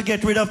plan to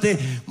get rid of the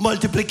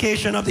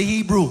multiplication of the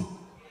Hebrew?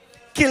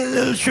 Kill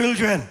little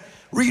children.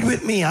 Read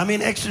with me. I'm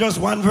in Exodus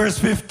 1 verse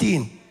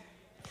 15.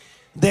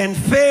 Then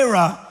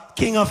Pharaoh,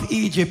 king of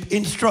Egypt,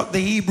 instruct the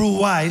Hebrew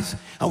wives,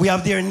 and we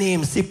have their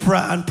names,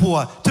 Sipra and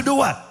Puah, to do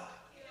what?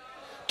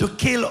 To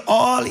kill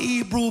all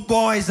Hebrew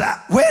boys.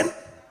 When?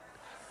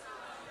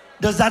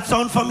 Does that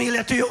sound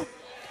familiar to you?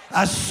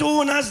 As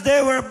soon as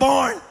they were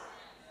born.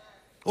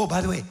 Oh,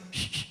 by the way,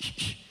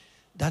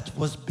 that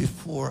was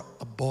before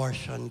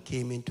abortion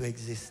came into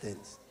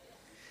existence.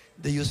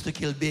 They used to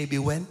kill baby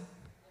when?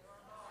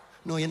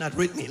 No, you're not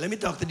with me. Let me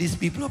talk to these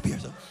people up here.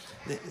 So,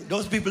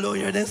 those people over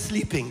here, they're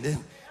sleeping. They're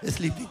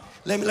sleeping.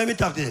 Let me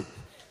talk to them.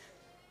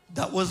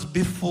 That was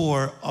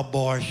before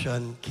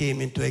abortion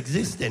came into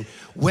existence.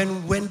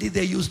 When did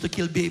they used to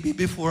kill baby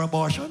before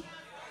abortion?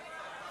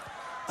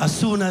 As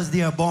soon as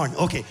they are born.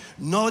 Okay,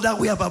 now that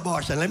we have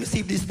abortion, let me see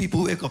if these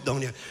people wake up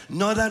down here.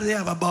 Now that they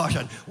have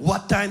abortion,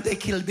 what time they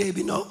kill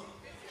baby now?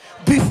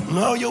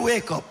 Now you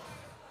wake up.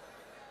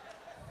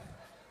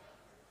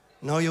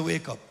 Now you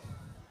wake up.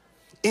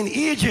 In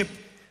Egypt,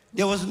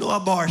 there was no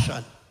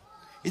abortion.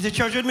 Is the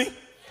church with me?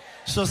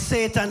 So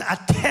Satan's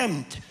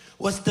attempt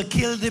was to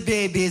kill the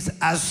babies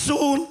as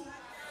soon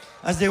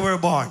as they were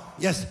born.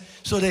 Yes.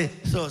 So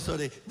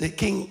the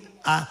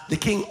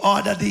king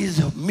ordered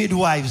these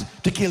midwives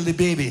to kill the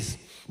babies.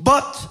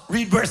 But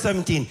read verse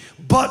 17.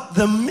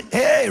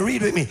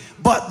 Read with me.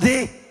 But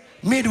the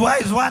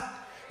midwives what?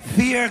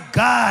 Fear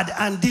God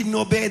and didn't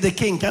obey the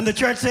king. Can the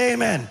church say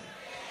amen?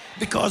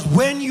 Because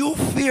when you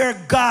fear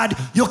God,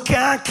 you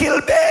can't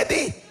kill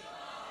baby.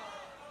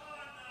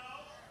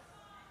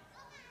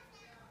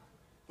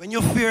 When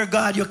you fear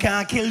God, you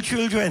can't kill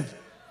children,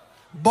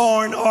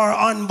 born or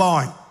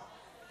unborn.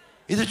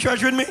 Is the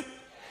church with me?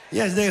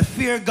 Yes, they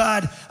fear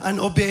God and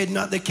obeyed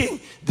not the king.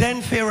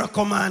 Then Pharaoh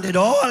commanded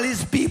all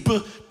his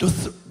people to,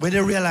 when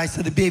they realized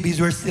that the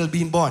babies were still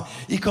being born,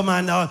 he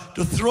commanded all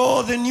to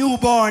throw the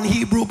newborn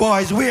Hebrew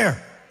boys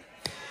where?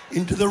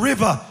 Into the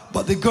river.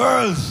 But the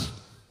girls,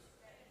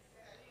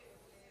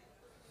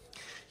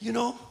 you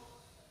know,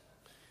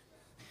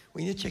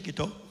 when you check it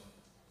out,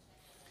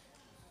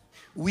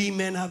 we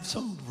men have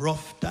some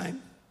rough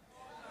time.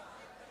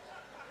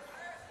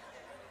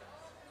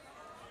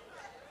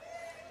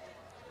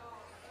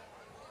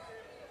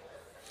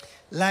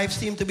 Life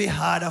seems to be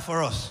harder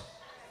for us.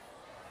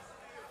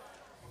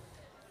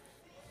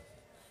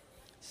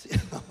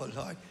 Oh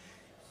Lord.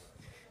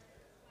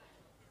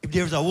 If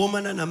there's a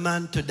woman and a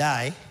man to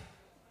die,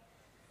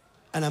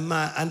 and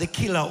the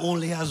killer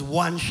only has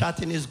one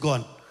shot in his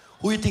gun,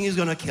 who do you think he's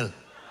gonna kill?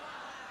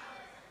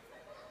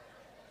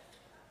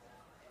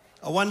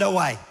 I wonder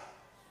why.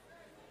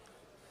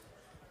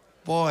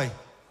 Boy,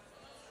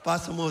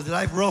 Pastor Mo's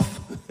life rough.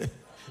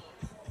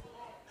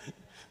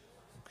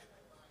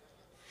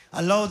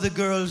 Allow the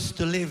girls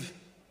to live,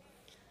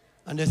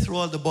 and they throw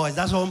all the boys.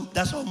 That's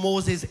how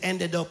Moses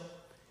ended up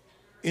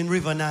in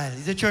River Nile.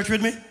 Is the church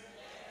with me?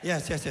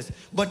 Yes.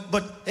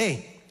 But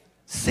hey,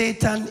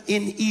 Satan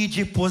in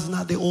Egypt was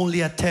not the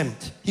only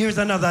attempt. Here's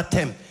another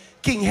attempt.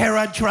 King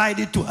Herod tried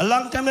it too. A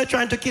long time they're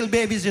trying to kill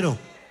babies, you know.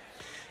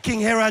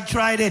 King Herod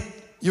tried it.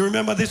 You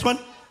remember this one?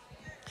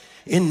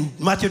 In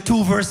Matthew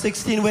 2 verse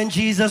 16, when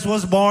Jesus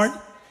was born,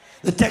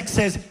 the text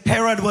says,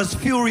 Herod was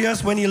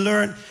furious when he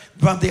learned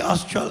from the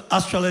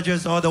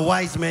astrologers or the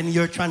wise men,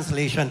 your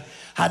translation,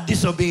 had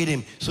disobeyed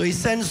him. So he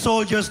sent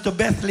soldiers to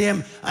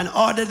Bethlehem and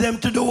ordered them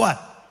to do what?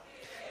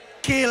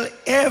 Kill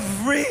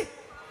every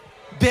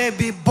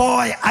baby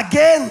boy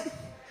again.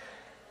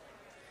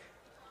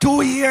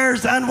 2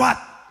 years and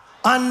what?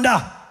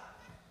 Under.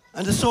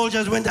 And the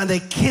soldiers went and they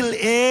killed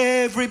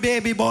every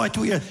baby boy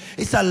 2 years.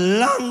 It's a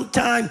long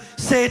time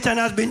Satan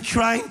has been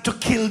trying to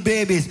kill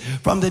babies.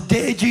 From the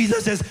day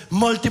Jesus says,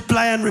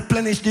 multiply and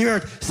replenish the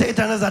earth,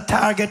 Satan has a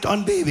target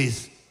on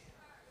babies.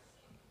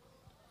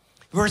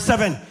 Verse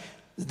 7,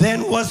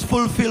 then was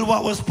fulfilled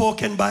what was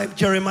spoken by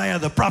Jeremiah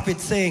the prophet,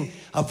 saying,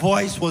 a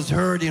voice was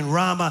heard in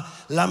Ramah,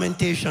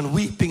 lamentation,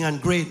 weeping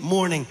and great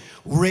mourning,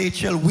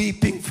 Rachel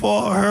weeping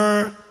for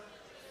her.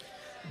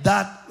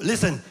 That,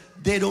 listen,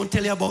 they don't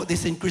tell you about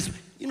this in Christmas.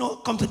 You know,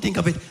 come to think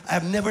of it,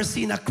 I've never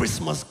seen a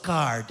Christmas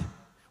card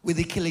with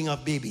the killing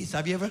of babies.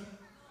 Have you ever?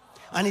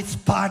 And it's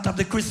part of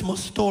the Christmas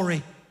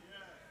story.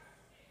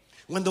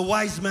 When the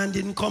wise man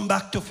didn't come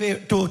back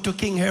to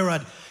King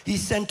Herod, he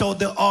sent out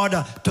the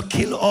order to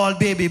kill all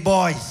baby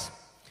boys.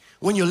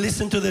 When you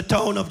listen to the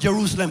town of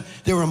Jerusalem,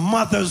 there were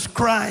mothers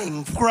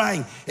crying.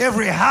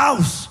 Every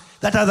house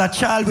that has a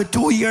child with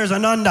 2 years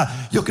and under,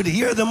 you could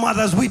hear the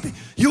mothers weeping.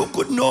 You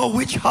could know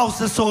which house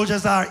the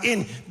soldiers are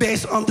in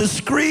based on the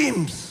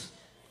screams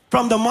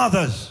from the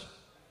mothers.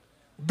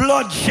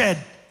 Bloodshed.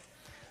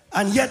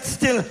 And yet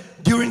still,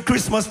 during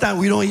Christmas time,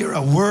 we don't hear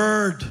a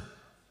word.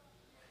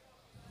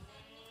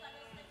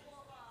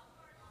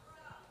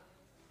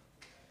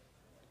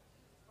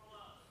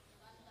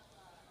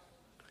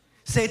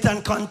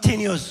 Satan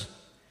continues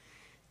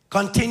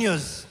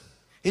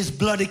his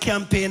bloody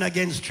campaign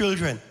against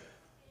children.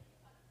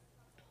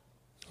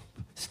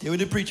 Stay with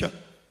the preacher.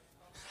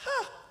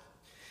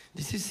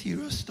 This is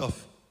serious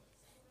stuff.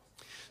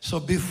 So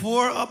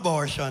before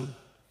abortion,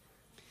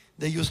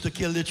 they used to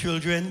kill the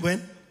children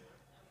when?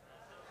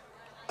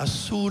 As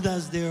soon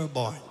as they were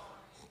born.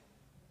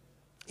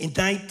 In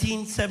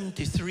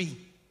 1973,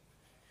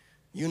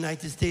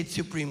 United States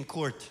Supreme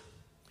Court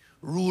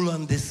ruled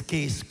on this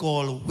case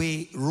called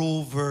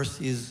Roe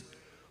versus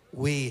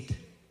Wade.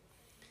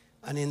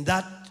 And in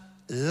that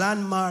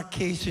landmark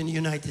case in the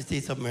United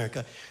States of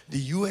America, the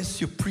U.S.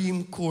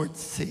 Supreme Court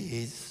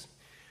says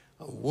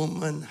a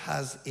woman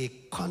has a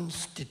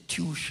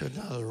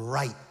constitutional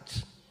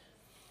right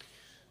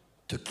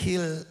to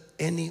kill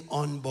any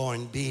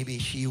unborn baby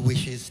she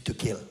wishes to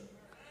kill.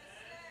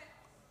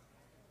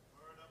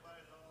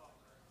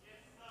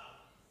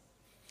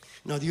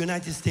 Now, the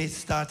United States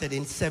started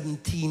in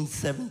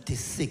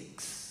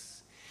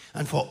 1776.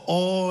 And for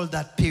all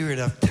that period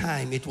of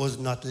time, it was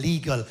not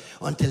legal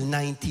until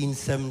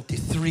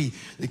 1973.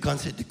 The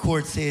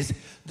court says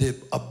the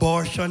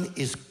abortion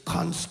is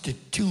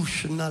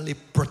constitutionally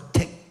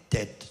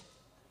protected.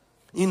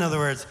 In other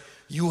words,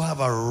 you have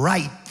a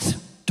right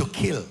to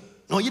kill.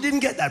 No, you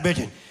didn't get that,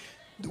 Brethren.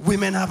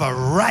 Women have a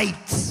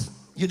right.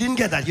 You didn't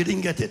get that. You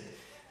didn't get it.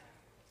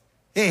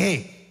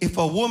 Hey, if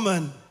a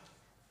woman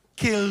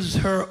kills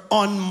her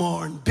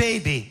unborn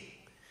baby,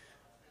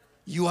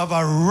 you have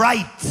a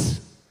right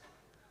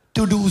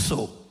to do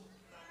so.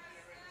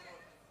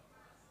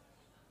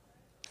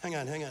 Hang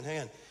on,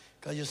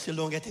 because you still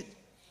don't get it.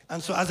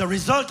 And so as a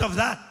result of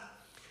that,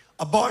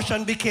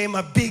 abortion became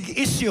a big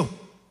issue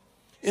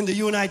in the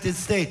United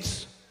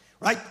States,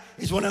 right?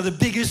 It's one of the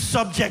biggest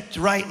subjects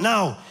right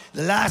now.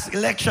 The last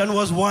election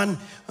was won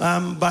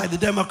by the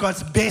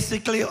Democrats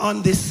basically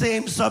on the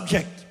same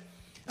subject.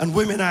 And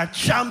women are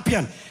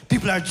champion.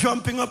 People are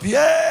jumping up,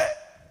 yeah!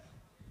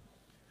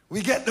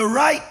 We get the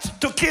right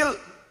to kill.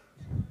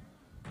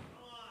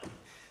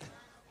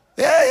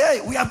 Hey,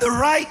 we have the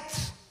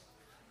right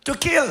to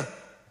kill.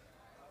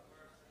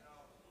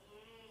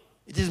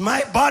 It is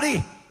my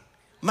body,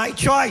 my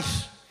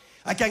choice.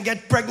 I can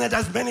get pregnant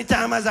as many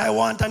times as I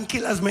want and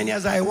kill as many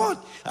as I want.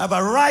 I have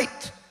a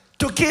right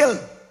to kill.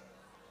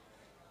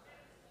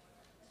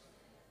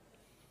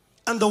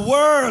 And the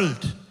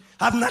world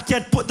have not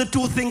yet put the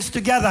two things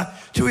together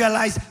to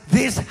realize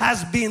this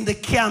has been the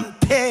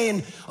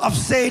campaign of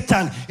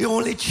Satan. It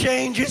only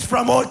changes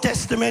from Old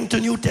Testament to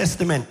New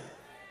Testament.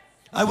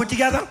 Are we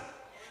together?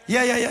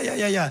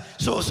 Yeah.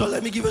 So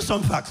let me give you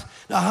some facts.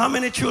 Now, how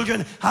many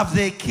children have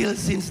they killed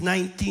since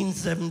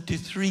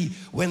 1973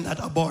 when that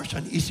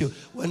abortion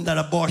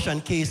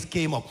case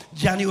came up?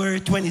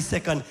 January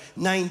 22nd,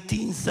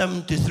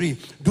 1973.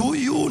 Do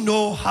you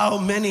know how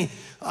many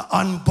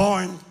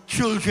unborn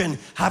children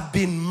have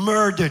been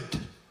murdered?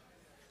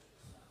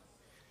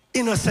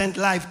 Innocent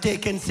life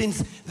taken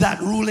since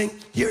that ruling.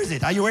 Here's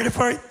it. Are you ready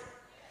for it?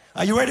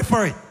 Are you ready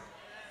for it?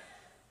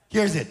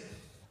 Here's it.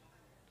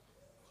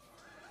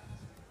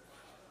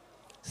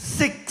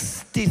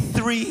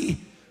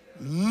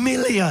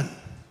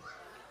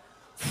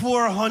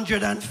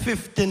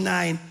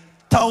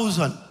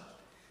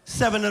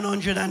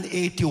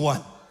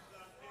 63,459,781.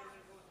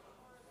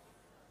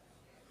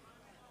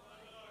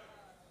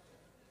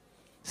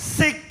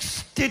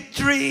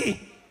 63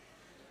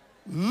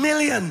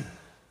 million.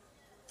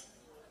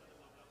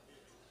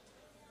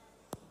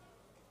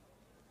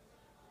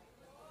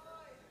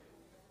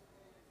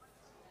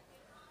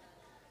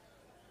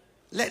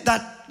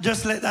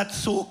 Just let that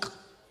soak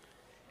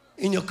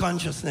in your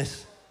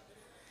consciousness.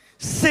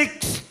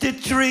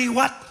 63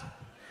 what?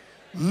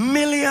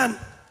 million.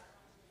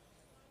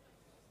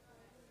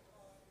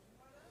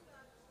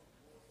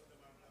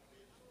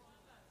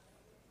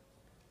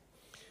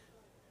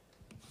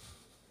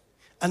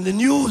 And the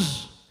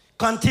news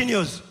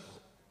continues.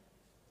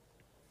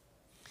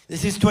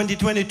 This is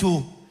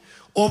 2022.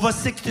 Over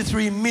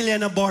 63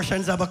 million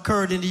abortions have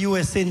occurred in the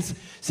U.S.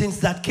 since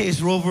that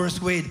case, Roe v.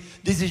 Wade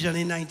decision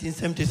in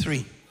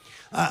 1973.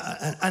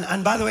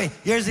 And by the way,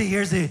 here's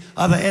the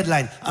other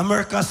headline.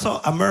 America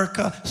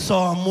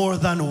saw more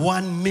than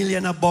 1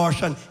 million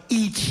abortions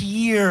each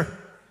year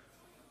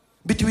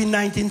between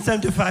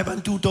 1975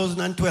 and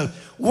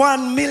 2012.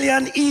 1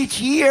 million each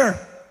year.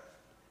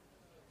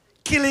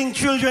 Killing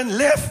children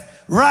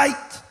left,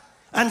 right,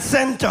 and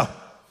center.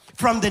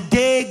 From the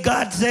day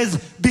God says,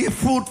 be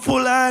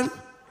fruitful and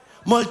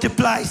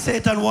multiply,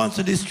 Satan wants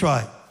to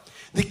destroy.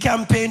 The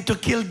campaign to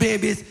kill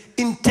babies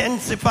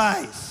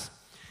intensifies.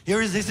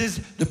 This is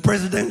the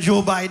President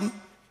Joe Biden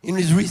in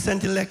his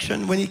recent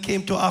election when he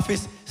came to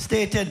office,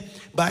 stated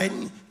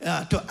Biden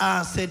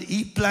said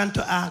he planned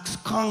to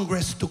ask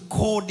Congress to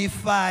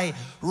codify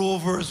Roe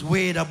v.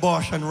 Wade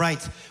abortion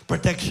rights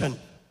protection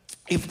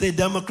if the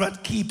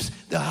Democrat keeps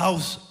the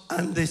House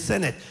and the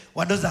Senate.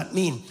 What does that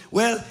mean?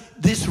 Well,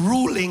 this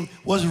ruling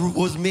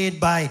was made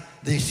by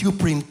the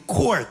Supreme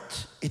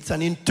Court. It's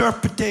an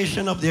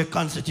interpretation of their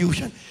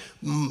Constitution.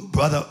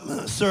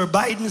 Sir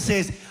Biden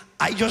says,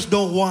 I just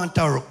don't want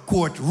a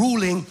court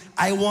ruling.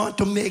 I want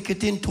to make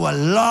it into a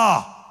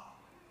law.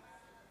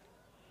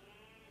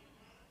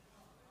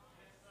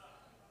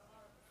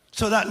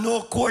 So that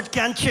no court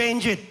can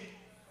change it.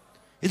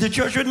 Is the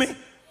church with me?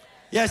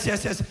 Yes,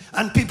 yes, yes.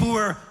 And people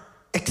were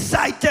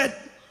excited.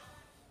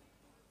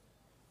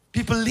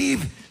 People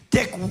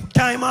take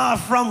time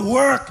off from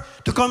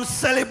work to come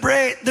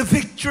celebrate the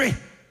victory.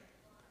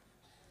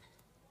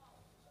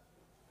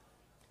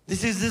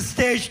 This is the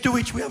stage to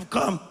which we have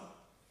come.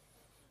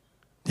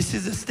 This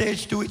is the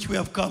stage to which we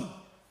have come.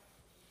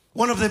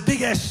 One of the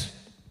biggest,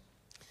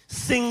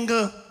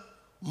 single,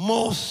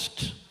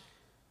 most,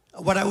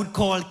 what I would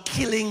call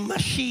killing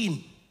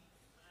machine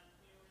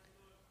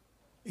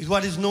is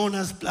what is known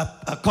as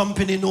a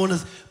company known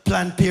as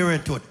Planned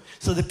Parenthood.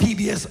 So the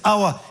PBS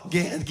Hour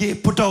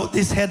put out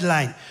this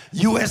headline.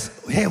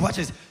 Watch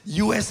this.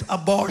 U.S.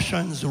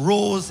 abortions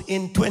rose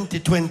in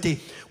 2020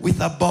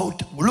 with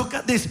about, look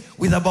at this,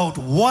 with about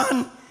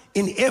 1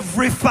 in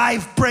every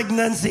 5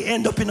 pregnancy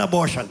end up in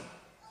abortion.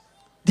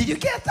 Did you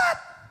get that?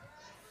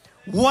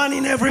 1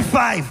 in every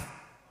 5.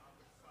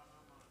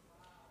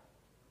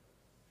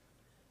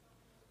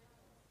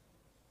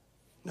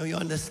 Now you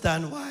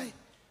understand why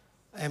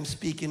I am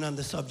speaking on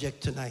the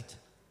subject tonight.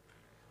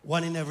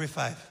 1 in every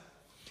 5.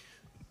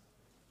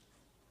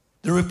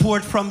 The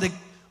report from the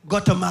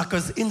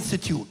Guttemacher's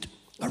Institute,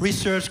 a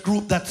research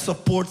group that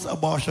supports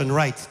abortion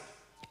rights,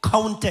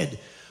 counted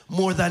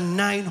more than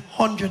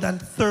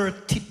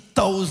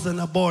 930,000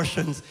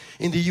 abortions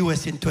in the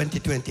U.S. in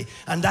 2020.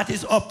 And that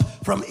is up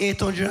from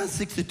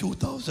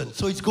 862,000.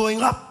 So it's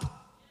going up.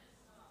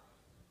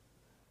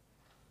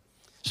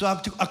 So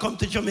I come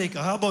to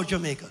Jamaica. How about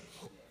Jamaica?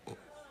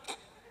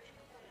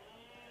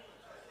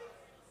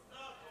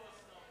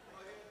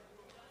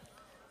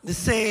 The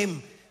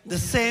same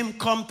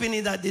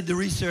company that did the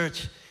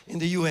research in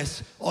the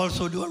U.S.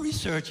 also do a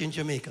research in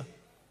Jamaica.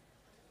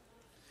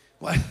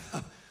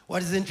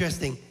 What is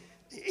interesting?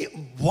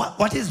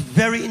 What is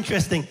very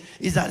interesting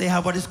is that they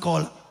have what is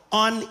called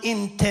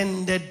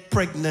unintended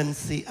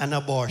pregnancy and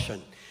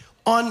abortion.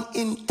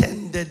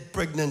 Unintended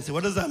pregnancy.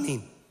 What does that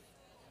mean?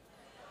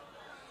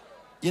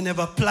 You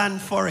never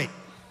planned for it.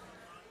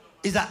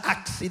 It's an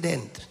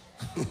accident.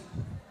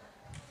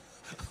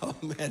 Oh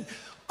man.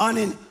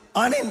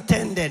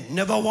 Unintended.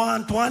 Never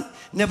want one,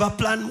 never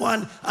plan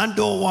one, and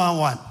don't want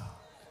one.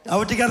 Are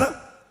we together?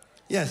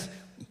 Yes.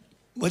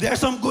 But there's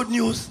some good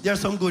news. There's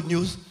some good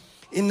news.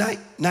 In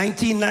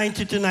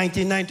 1990 to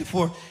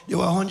 1994, there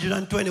were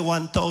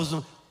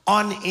 121,000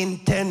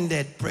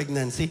 unintended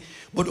pregnancy.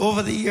 But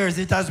over the years,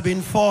 it has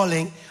been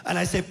falling, and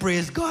I say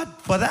praise God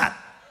for that.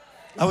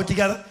 Are we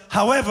together?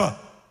 However,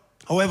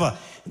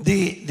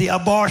 the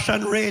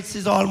abortion rates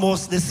is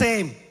almost the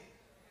same.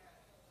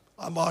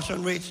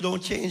 Abortion rates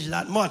don't change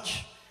that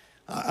much.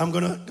 I'm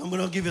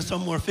gonna give you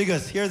some more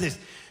figures. Here's this.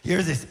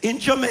 In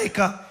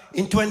Jamaica,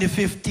 in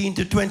 2015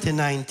 to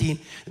 2019,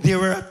 there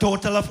were a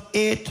total of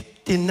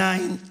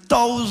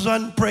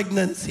 89,000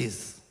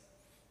 pregnancies.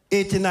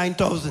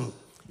 89,000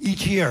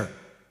 each year.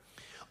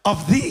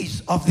 Of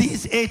these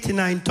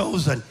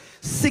 89,000,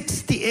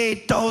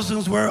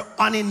 68,000 were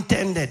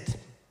unintended.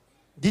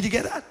 Did you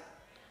get that?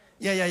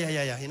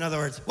 Yeah. In other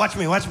words, watch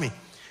me.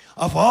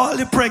 Of all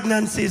the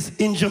pregnancies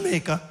in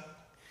Jamaica,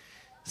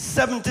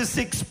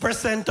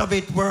 76% of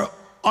it were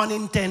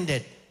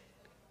unintended.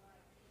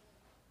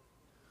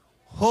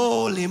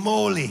 Holy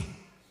moly.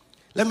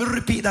 Let me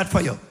repeat that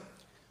for you.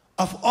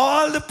 Of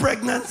all the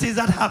pregnancies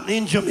that happen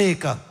in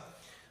Jamaica,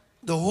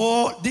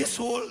 this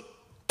whole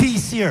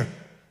piece here,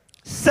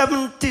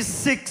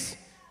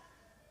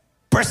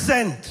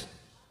 76%,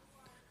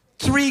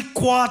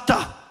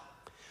 3/4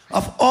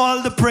 of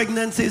all the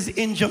pregnancies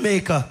in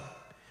Jamaica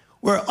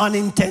were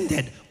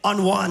unintended,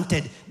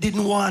 unwanted,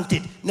 didn't want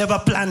it, never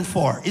planned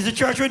for. Is the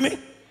church with me?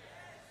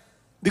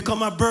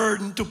 Become a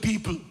burden to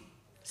people.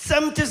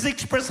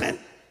 76%.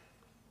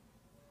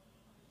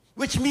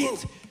 Which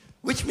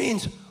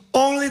means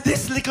only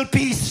this little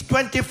piece,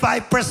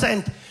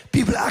 25%,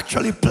 people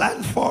actually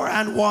planned for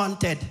and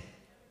wanted.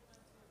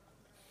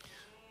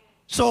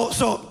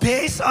 So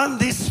based on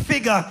this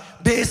figure,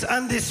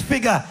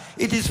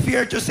 it is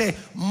fair to say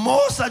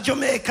most of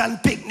Jamaican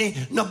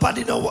picnic,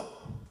 nobody know what.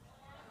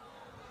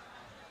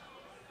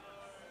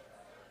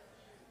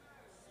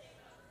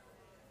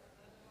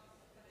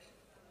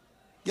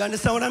 You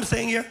understand what I'm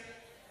saying here?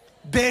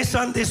 Based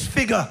on this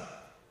figure,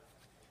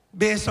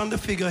 based on the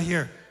figure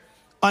here,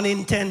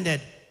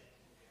 unintended,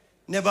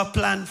 never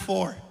planned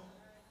for.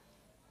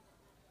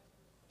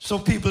 So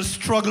people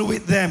struggle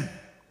with them.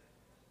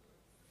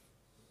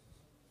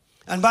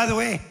 And by the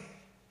way,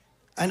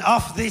 and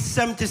of this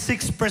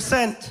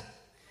 76%,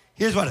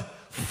 here's what,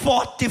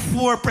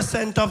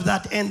 44% of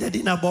that ended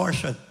in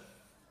abortion.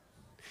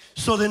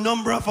 So the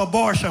number of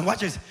abortion, watch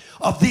this,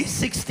 of these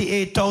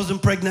 68,000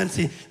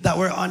 pregnancies that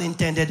were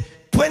unintended,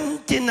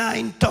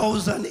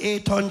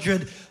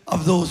 29,800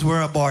 of those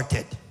were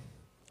aborted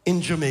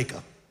in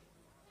Jamaica.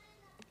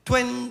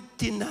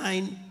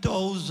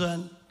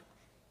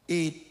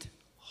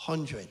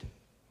 29,800.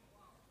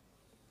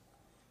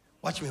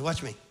 Watch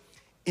me.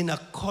 In a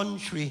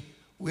country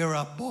where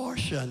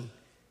abortion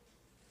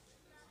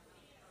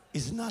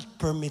is not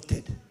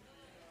permitted.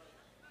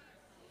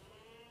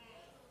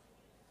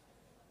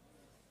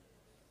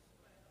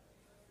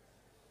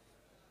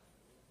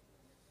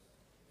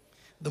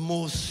 The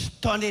most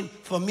stunning,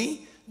 for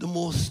me, the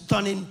most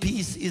stunning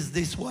piece is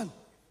this one.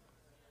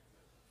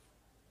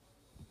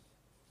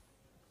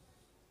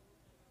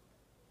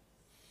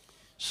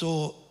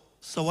 So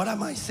what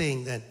am I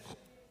saying then?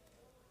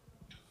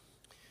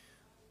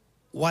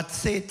 What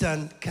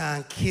Satan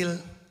can kill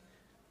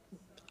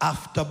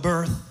after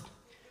birth,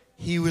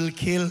 he will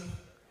kill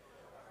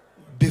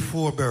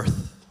before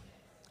birth.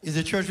 Is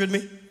the church with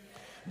me?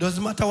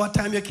 Doesn't matter what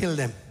time you kill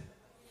them.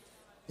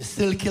 You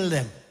still kill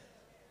them.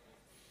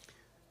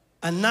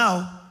 And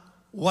now,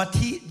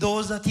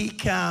 those that he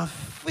can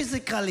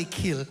physically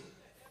kill,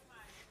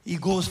 he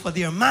goes for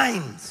their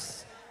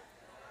minds.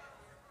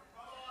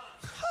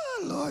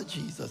 Oh, Lord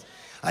Jesus.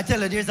 I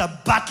tell you, there's a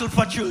battle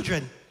for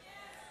children.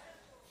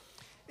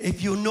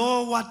 If you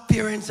know what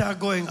parents are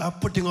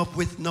putting up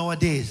with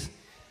nowadays,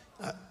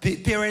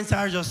 parents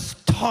are just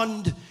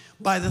stunned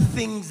by the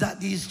things that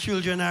these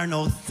children are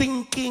now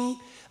thinking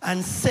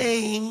and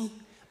saying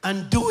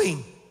and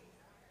doing,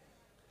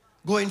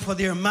 going for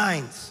their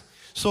minds.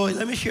 So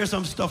let me share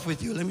some stuff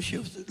with you. Let me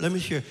share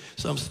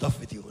some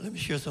stuff with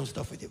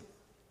you.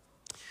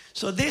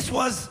 So this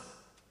was,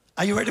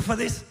 are you ready for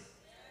this?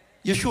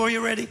 You sure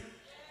you're ready?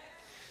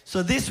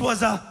 So this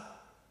was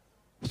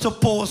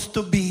supposed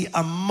to be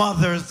a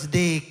Mother's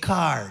Day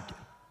card.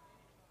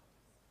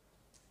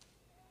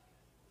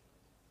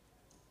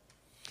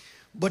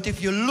 But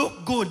if you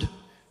look good,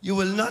 you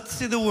will not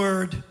see the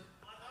word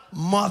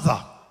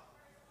mother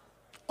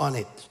on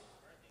it.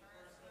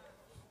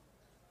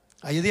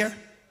 Are you there?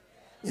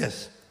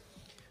 Yes.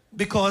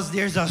 Because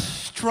there's a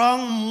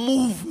strong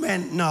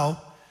movement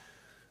now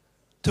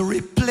to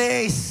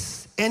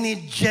replace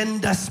any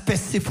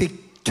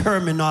gender-specific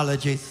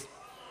terminologies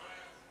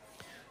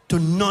to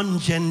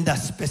non-gender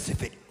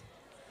specific.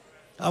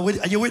 Are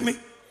you with me?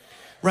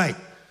 Right.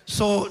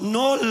 So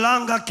no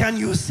longer can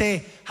you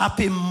say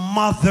Happy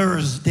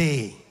Mother's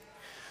Day.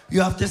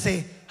 You have to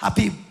say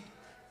Happy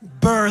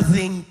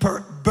Birthing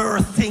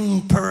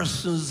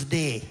Person's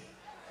Day.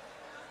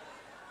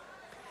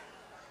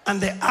 And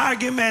the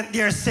argument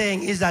they're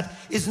saying is that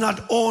it's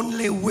not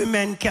only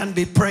women can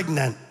be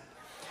pregnant.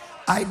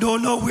 I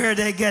don't know where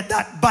they get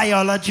that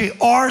biology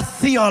or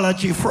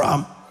theology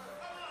from.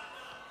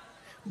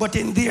 But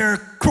in their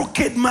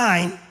crooked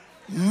mind,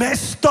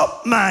 messed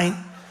up mind,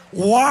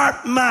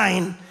 warped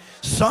mind,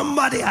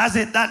 somebody has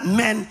it that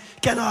men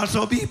can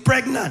also be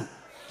pregnant.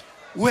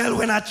 Well,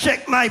 when I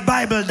check my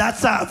Bible,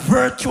 that's a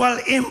virtual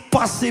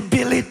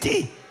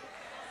impossibility.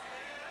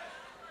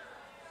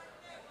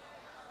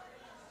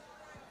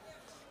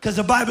 Because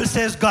the Bible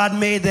says God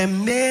made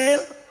them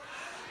male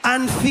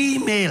and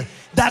female.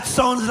 That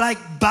sounds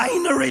like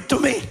binary to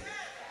me.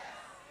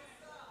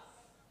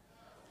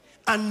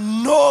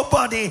 And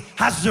nobody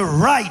has the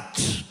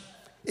right,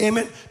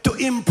 amen, to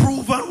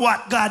improve on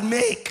what God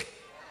make.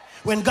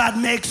 When God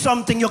makes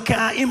something, you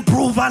can't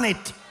improve on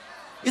it.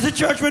 Is the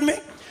church with me?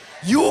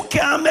 You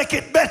can't make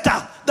it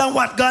better than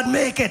what God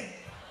make it.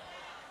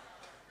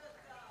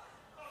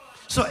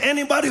 So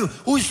anybody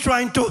who's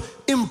trying to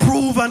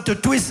improve and to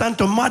twist and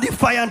to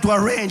modify and to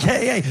arrange,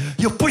 hey,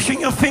 you're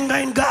pushing your finger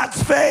in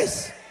God's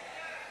face.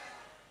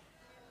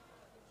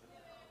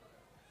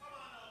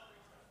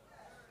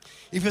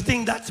 If you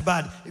think that's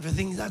bad,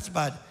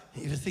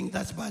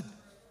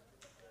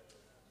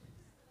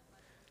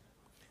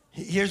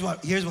 here's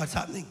what's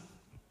happening.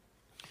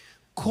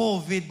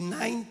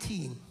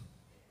 COVID-19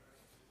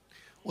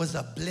 was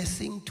a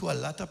blessing to a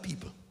lot of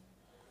people.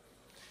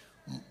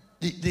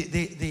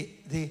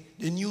 the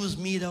news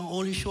media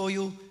only show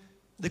you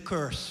the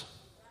curse.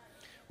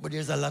 But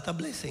there's a lot of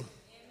blessing.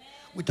 Amen.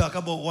 We talked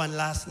about one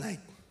last night.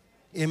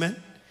 Amen.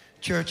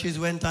 Churches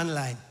went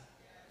online.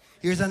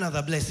 Here's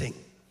another blessing.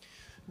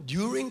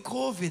 During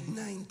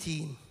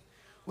COVID-19,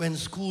 when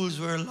schools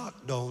were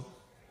locked down,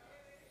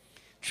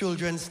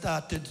 children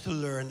started to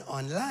learn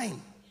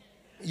online.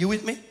 You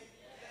with me?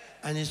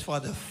 And it's for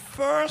the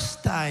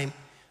first time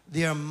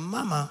their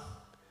mama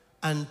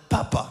and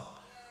papa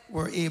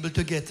were able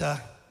to get an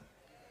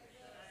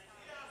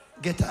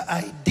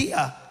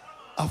idea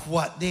of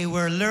what they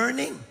were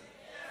learning.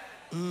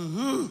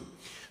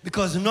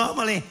 Because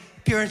normally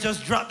parents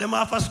just drop them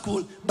off at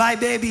school. Bye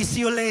baby, see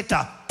you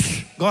later.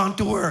 Go on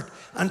to work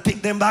and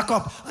pick them back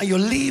up. And you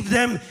leave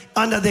them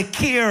under the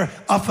care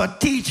of a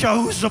teacher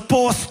who's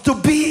supposed to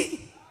be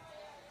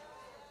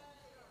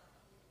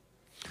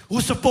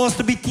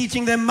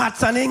teaching them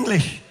maths and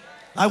English.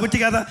 Are we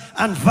together?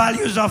 And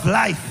values of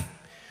life.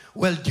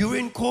 Well,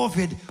 during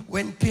COVID,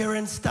 when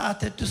parents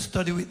started to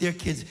study with their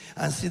kids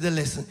and see the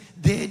lesson,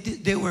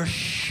 they were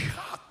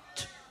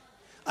shocked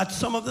at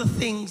some of the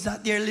things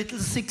that their little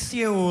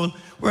 6-year-old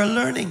were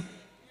learning.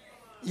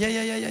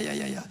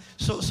 Yeah.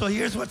 So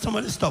here's what some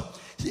of the stuff.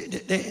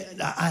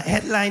 A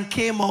headline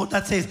came out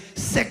that says,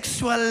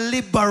 sexual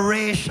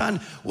liberation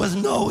was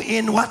now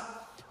in what?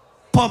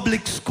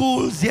 Public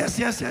schools. Yes.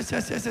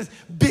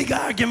 Big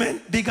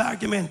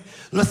argument.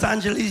 Los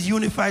Angeles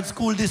Unified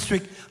School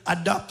District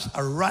adopts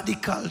a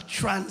radical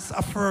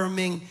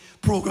trans-affirming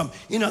program.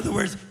 In other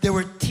words, they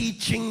were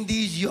teaching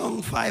these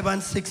young 5-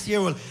 and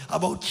 6-year-olds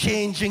about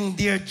changing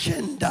their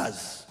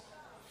genders.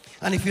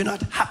 And if you're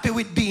not happy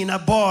with being a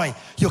boy,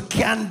 you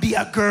can be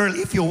a girl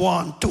if you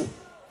want to.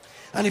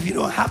 And if you're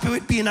not happy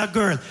with being a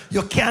girl,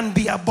 you can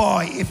be a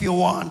boy if you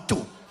want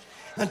to.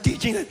 And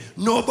teaching that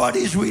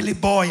nobody's really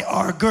boy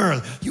or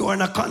girl. You are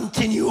in a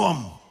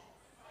continuum.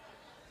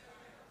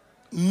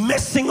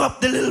 Messing up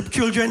the little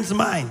children's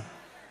mind.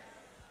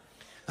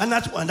 And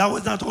that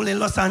was not only in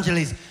Los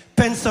Angeles.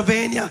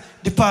 Pennsylvania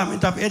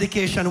Department of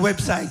Education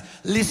website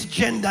lists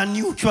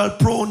gender-neutral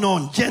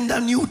pronoun.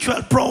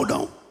 Gender-neutral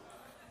pronoun.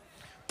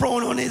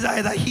 Pronoun is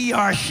either he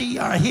or she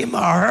or him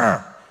or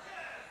her.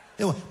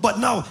 But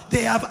now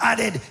they have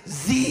added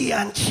ze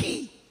and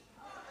she.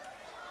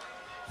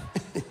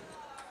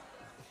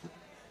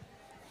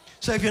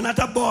 So if you're not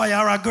a boy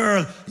or a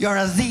girl, you're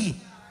a Z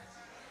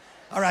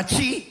or a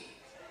chi.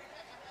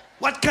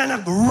 What kind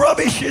of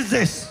rubbish is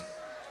this?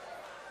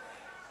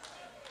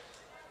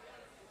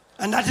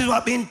 And that is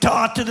what being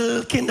taught to the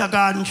little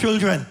kindergarten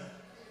children.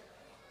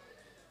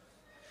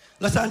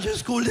 Los Angeles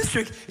School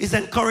District is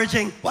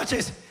encouraging, watch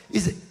this,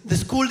 the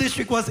school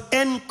district was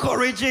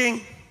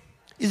encouraging,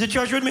 is the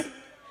church with me?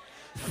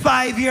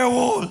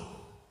 5-year-old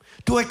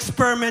to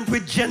experiment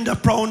with gender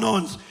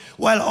pronouns,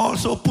 while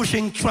also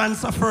pushing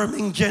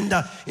trans-affirming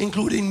gender,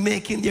 including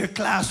making their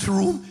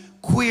classroom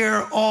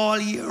queer all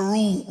year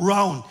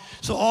round.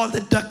 So all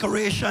the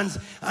decorations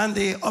and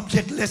the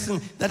object lesson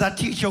that a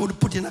teacher would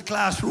put in a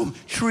classroom,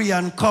 tree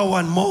and cow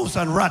and mouse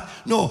and rat.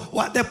 No,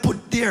 what they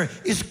put there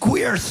is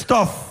queer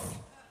stuff.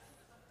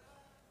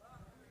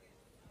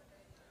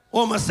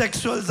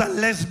 Homosexuals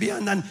and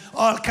lesbians and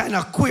all kind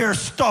of queer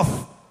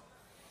stuff.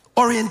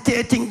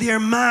 Orientating their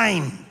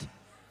mind.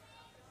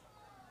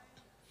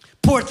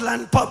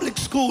 Portland Public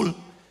School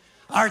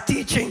are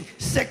teaching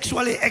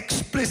sexually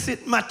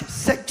explicit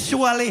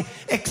material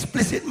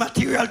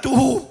to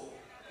who?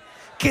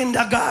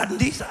 Kindergarten.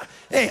 These are,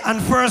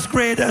 and first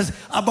graders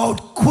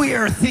about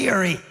queer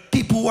theory.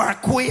 People who are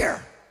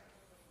queer.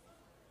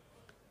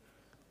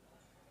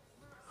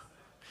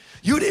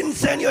 You didn't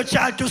send your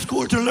child to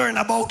school to learn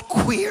about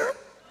queer?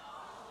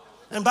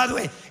 And by the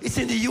way, it's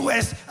in the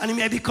U.S. and it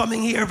may be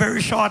coming here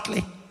very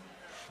shortly.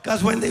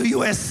 Because when the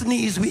U.S.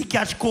 sneeze, we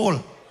catch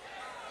cold.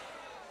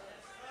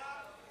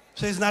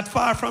 So it's not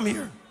far from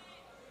here.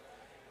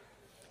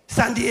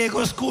 San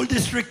Diego School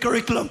District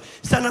curriculum,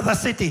 it's another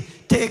city,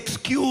 takes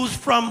cues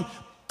from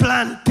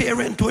Planned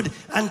Parenthood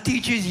and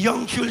teaches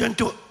young children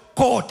to,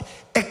 quote,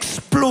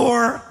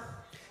 explore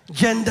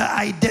gender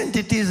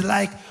identities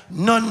like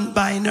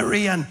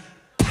non-binary and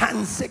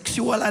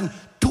pansexual and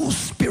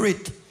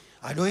two-spirit.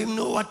 I don't even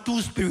know what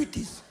two-spirit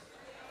is.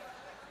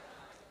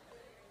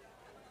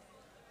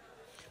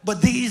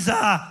 But these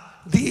are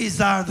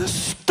the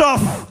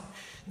stuff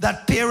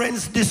that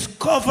parents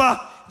discover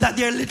that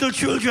their little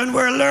children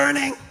were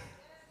learning.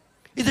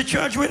 Is the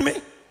church with me?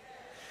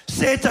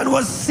 Satan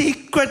was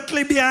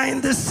secretly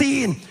behind the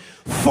scene,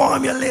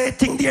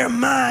 formulating their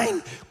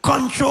mind,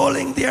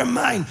 controlling their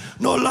mind.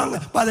 No longer,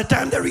 by the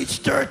time they reach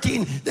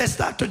 13, they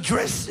start to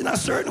dress in a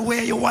certain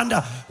way. You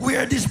wonder,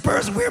 where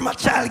my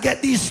child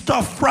get these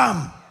stuff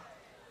from?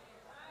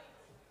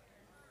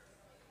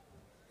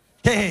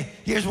 Hey,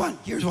 here's one.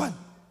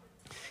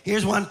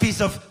 Here's one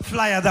piece of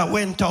flyer that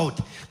went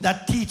out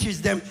that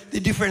teaches them the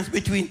difference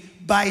between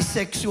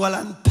bisexual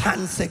and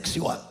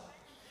pansexual.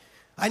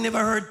 I never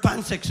heard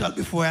pansexual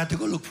before. I had to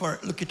go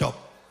look it up.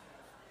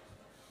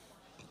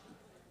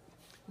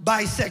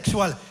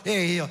 bisexual,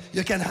 hey,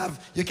 you can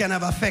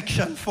have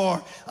affection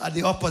for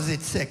the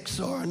opposite sex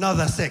or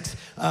another sex.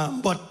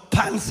 But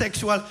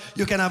pansexual,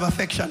 you can have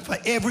affection for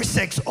every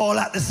sex all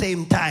at the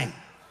same time.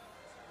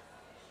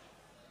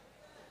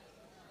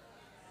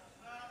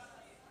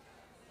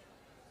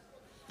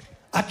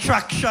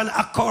 Attraction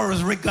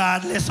occurs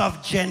regardless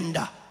of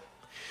gender.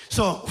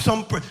 So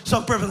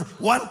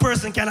one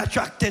person can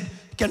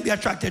be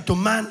attracted to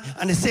man,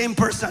 and the same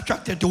person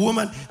attracted to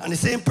woman, and the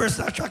same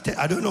person attracted,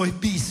 I don't know if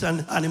beast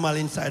and animal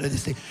inside of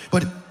this thing,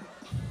 but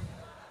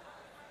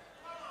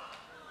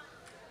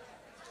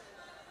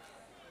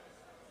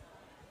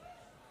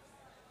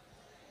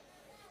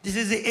this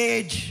is the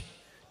age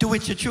to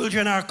which the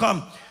children are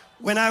come.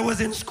 When I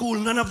was in school,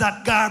 none of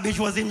that garbage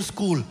was in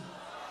school.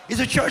 Is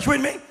the church with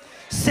me?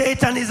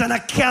 Satan is on a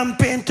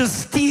campaign to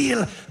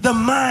steal the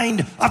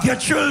mind of your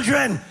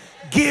children.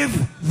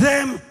 Give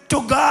them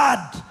to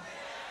God.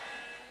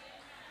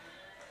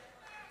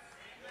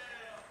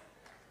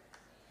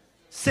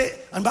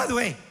 And by the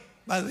way,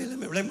 let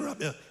me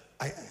wrap it up.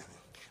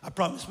 I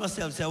promised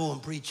myself I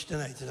won't preach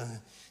tonight.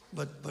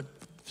 But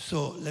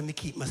so let me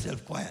keep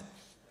myself quiet.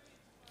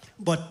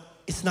 But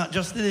it's not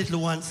just the little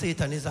one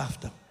Satan is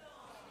after.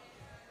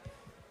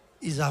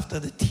 He's after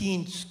the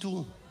teens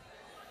too.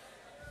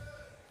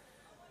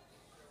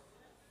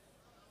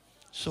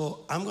 So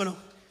I'm gonna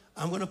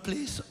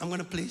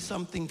play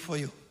something for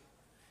you.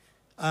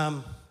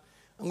 I'm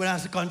gonna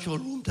ask the control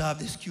room to have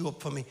this queue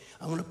up for me.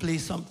 I'm gonna play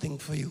something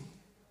for you.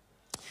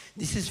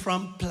 This is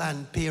from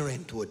Planned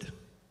Parenthood.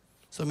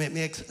 So let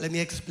me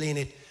explain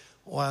it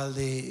while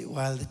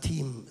the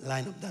team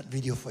line up that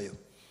video for you.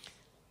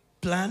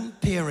 Planned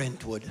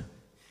Parenthood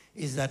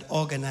is that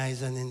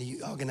organization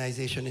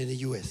in the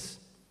U.S.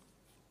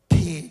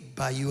 paid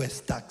by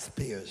U.S.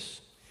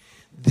 taxpayers.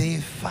 They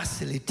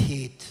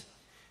facilitate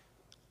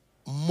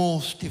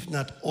most, if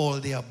not all,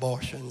 the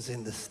abortions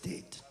in the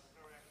state.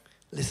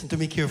 Listen to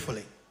me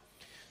carefully.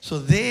 So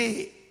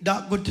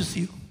Doc, good to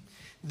see you.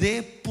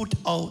 They put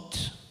out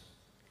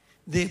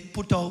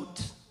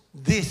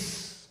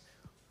this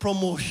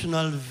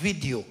promotional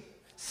video.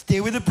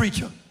 Stay with the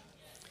preacher.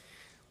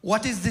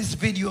 What is this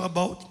video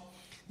about?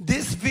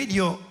 This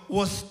video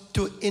was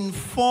to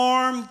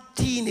inform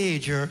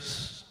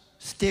teenagers,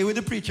 stay with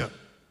the preacher,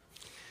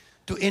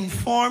 to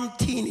inform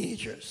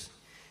teenagers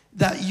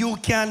that you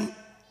can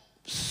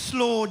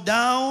slow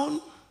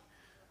down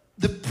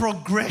the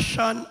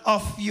progression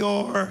of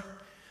your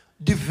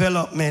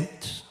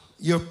development,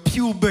 your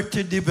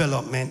puberty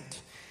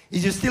development.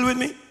 Is you still with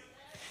me?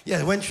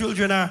 Yeah, when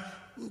children are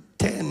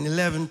 10,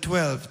 11,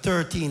 12,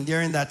 13,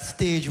 they're in that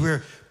stage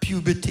where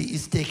puberty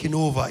is taking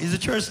over. Is the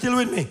church still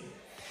with me?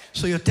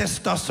 So your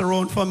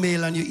testosterone for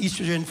male and your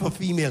estrogen for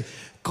female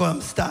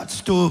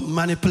starts to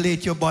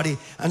manipulate your body,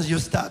 and you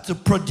start to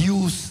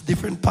produce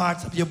different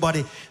parts of your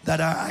body that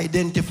are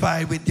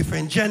identified with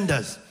different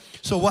genders.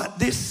 So what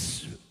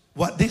this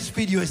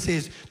video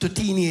says to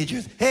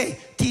teenagers, hey,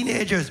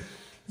 teenagers,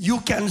 you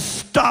can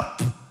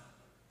stop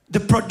the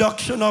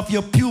production of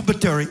your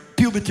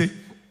puberty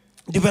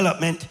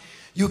development.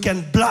 You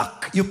can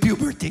block your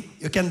puberty.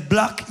 You can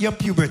block your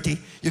puberty.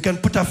 You can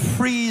put a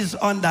freeze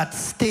on that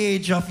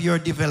stage of your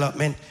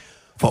development.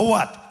 For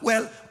what?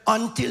 Well,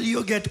 until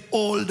you get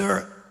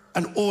older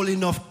and old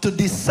enough to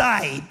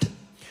decide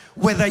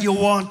whether you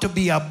want to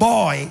be a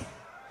boy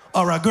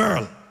or a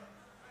girl.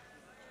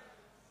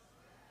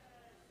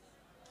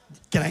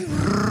 Can I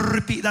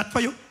repeat that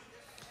for you?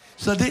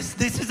 So this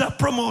is a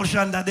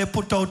promotion that they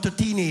put out to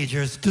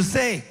teenagers to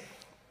say,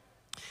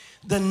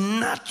 the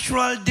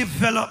natural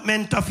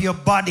development of your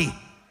body,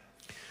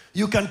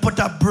 you can put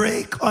a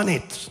brake on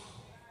it.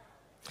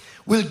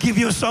 We'll give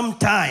you some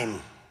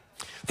time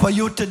for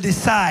you to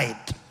decide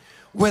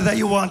whether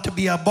you want to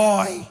be a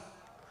boy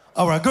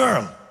or a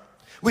girl.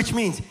 Which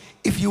means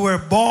if you were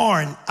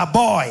born a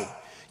boy,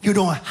 you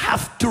don't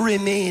have to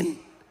remain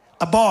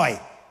a boy.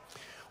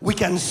 We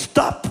can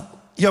stop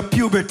your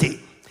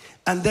puberty.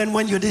 And then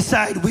when you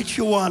decide which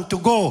you want to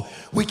go,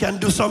 we can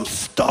do some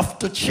stuff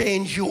to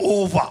change you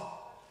over.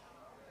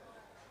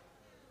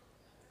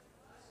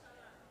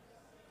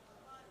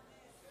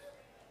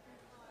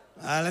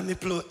 Let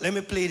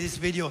me play this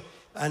video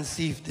and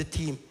see if the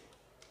team,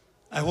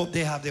 I hope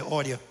they have the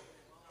audio.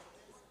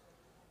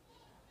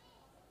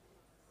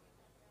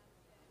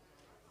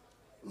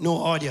 No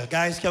audio.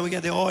 Guys, can we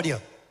get the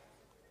audio?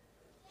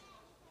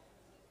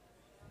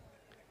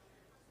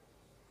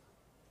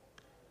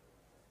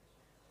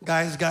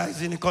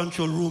 Guys in the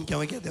control room, can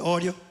we get the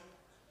audio?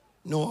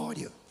 No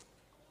audio.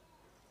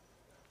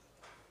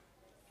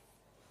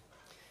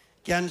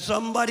 Can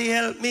somebody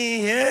help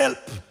me? Help!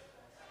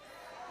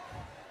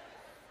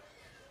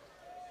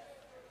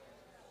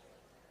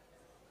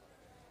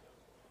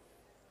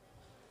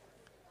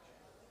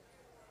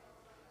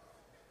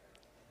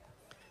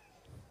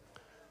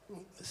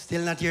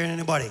 Still not hearing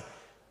anybody.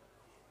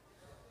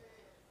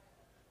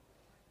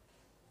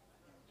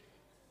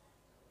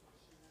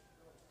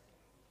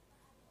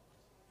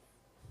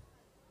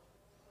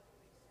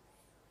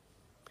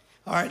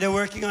 All right, they're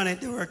working on it.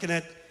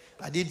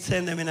 I did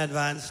send them in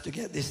advance to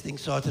get this thing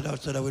sorted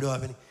out so that we don't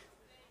have any.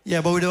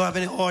 Yeah, but we don't have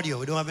any audio.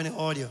 We don't have any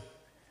audio.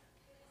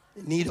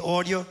 Need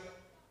audio?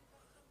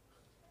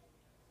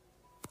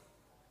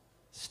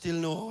 Still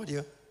no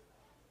audio.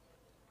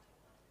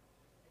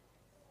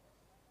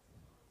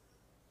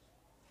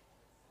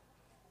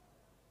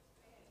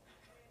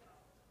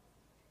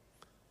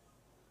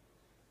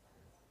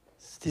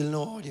 Still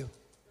no audio.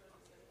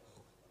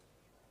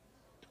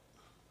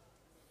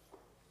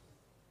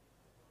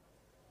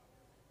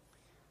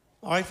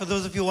 All right, for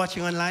those of you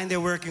watching online,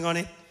 they're working on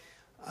it.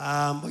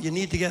 But you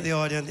need to get the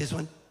audio on this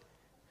one.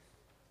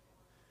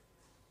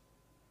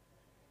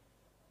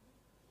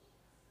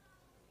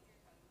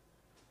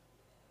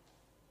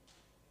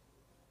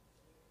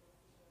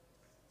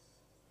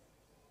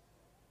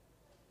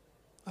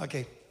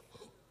 Okay.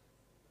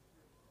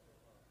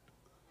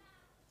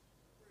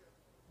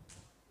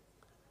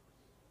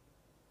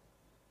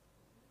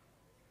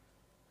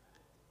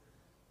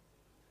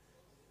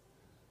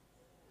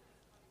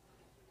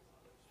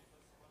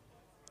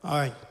 All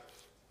right.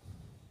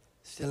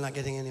 Still not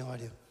getting any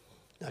audio.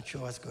 Not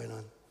sure what's going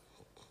on.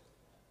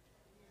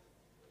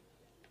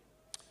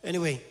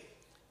 Anyway,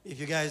 if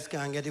you guys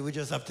can't get it, we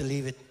just have to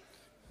leave it.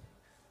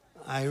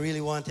 I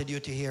really wanted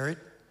you to hear it.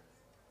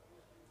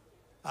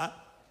 Huh?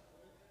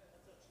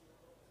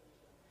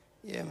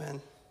 Yeah, man.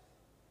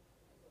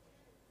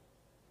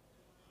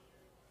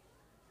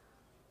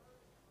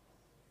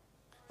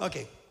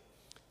 Okay.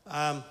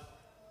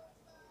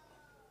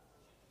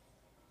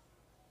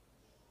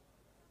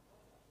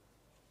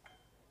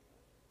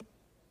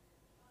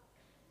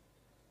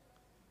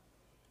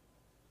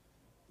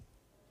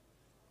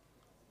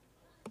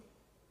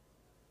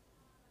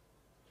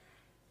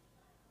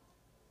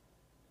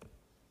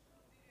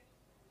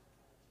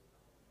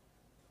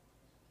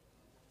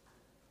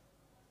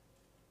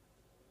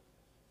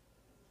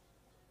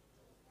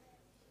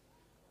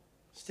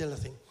 Still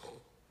nothing.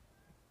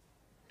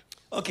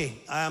 Okay,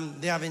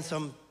 they're having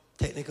some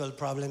technical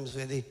problems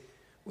with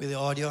the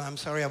audio. I'm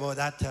sorry about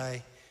that.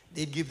 I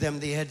did give them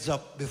the heads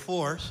up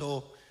before,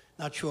 so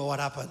not sure what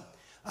happened.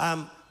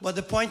 But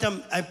the point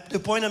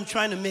I'm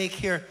trying to make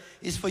here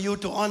is for you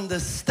to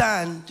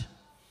understand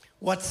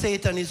what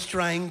Satan is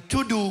trying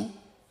to do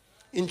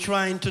in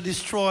trying to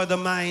destroy the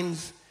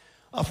minds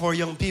of our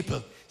young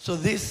people. So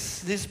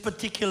this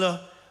particular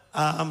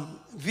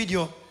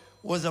video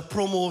was a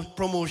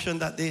promotion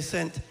that they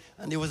sent,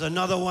 and there was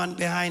another one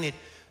behind it,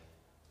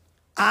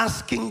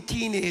 asking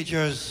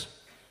teenagers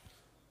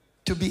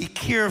to be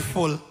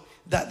careful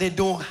that they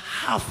don't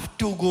have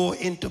to go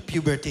into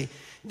puberty.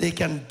 They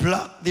can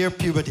block their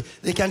puberty.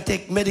 They can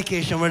take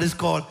medication, what is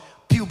called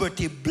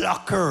puberty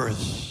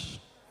blockers.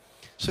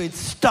 So it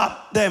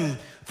stopped them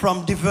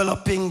from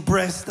developing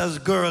breasts as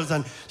girls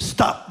and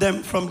stop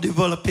them from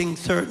developing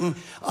certain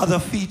other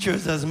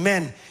features as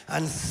men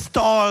and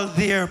stall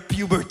their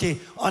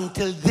puberty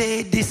until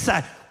they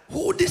decide.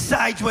 Who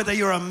decides whether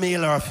you're a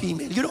male or a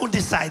female? You don't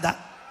decide that.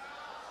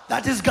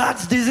 That is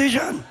God's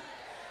decision.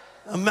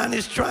 A man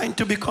is trying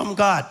to become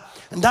God.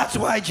 And that's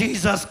why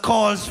Jesus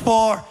calls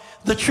for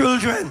the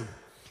children.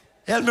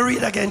 Help me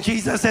read again.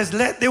 Jesus says,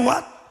 let the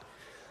what?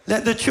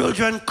 Let the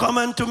children come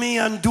unto me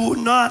and do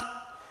not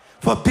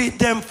forbid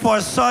them, for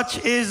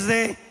such is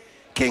the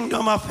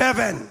kingdom of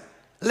heaven.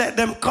 Let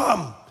them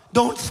come.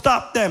 Don't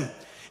stop them.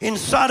 In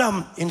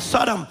Sodom,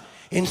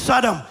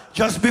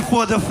 just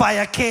before the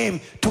fire came,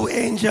 2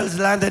 angels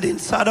landed in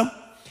Sodom.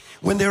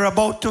 When they were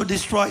about to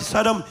destroy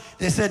Sodom,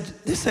 they said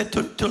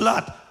to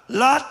Lot,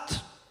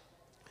 Lot,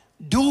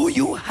 do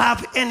you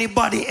have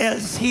anybody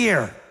else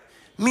here?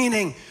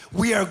 Meaning,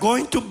 we are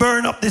going to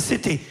burn up the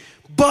city.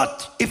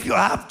 But if you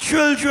have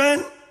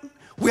children,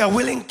 we are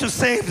willing to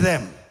save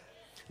them.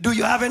 Do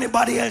you have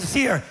anybody else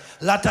here?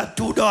 Lot had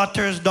 2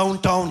 daughters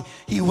downtown.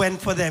 He went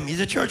for them. Is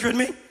the church with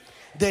me?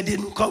 They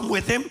didn't come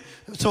with him.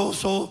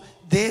 So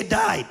they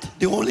died.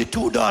 The only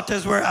 2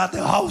 daughters were at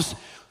the house.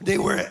 They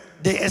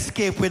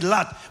escaped with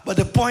Lot. But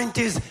the point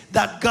is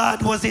that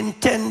God was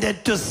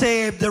intended to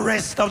save the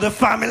rest of the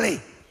family.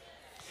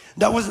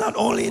 That was not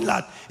only in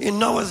Lot. In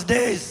Noah's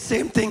days,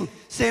 same thing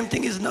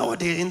is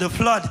nowadays. In the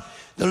flood,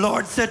 the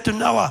Lord said to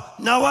Noah,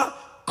 Noah,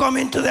 come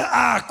into the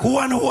ark. Who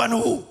and who and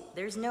who?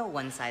 There's no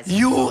one size.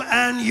 You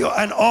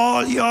and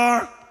all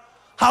your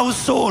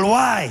household.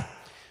 Why?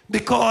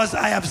 Because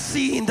I have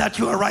seen that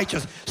you are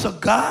righteous. So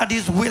God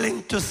is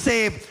willing to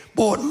save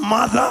both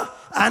mother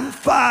and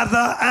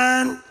father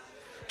and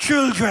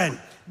children.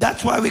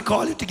 That's why we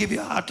call you to give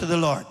your heart to the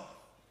Lord.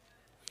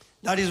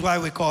 That is why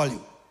we call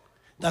you.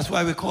 That's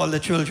why we call the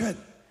children.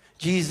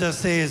 Jesus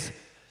says,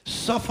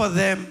 suffer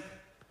them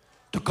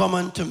to come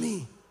unto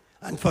me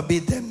and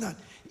forbid them not.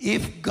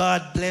 If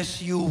God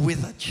bless you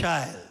with a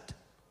child,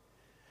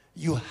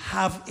 you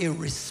have a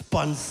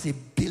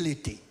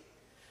responsibility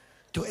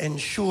to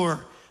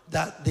ensure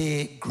that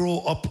they grow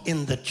up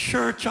in the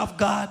church of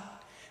God,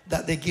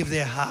 that they give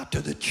their heart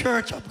to the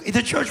church. Is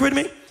the church with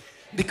me?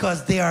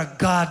 Because they are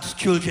God's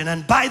children.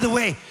 And by the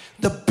way,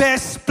 the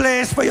best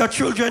place for your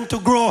children to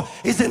grow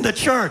is in the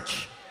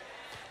church,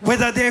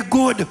 whether they're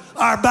good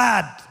or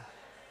bad.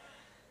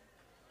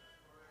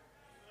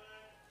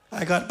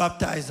 I got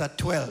baptized at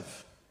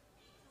 12.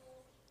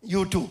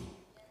 You too.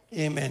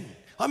 Amen.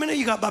 How many of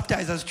you got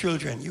baptized as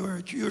children? You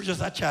were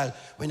just a child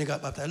when you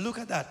got baptized. Look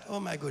at that.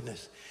 Oh, my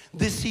goodness.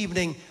 This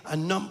evening, a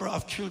number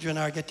of children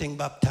are getting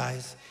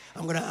baptized.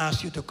 I'm going to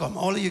ask you to come.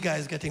 All of you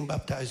guys getting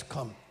baptized,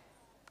 come.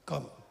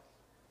 Come.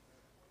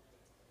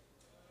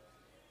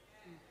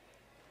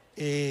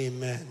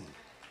 Amen.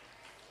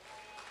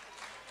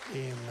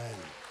 Amen.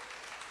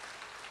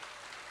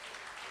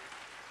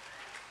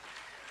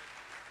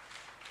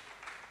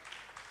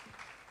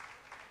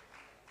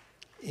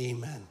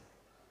 Amen.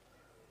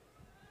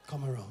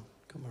 Come around.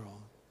 Come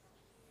around.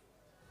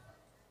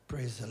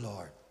 Praise the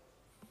Lord.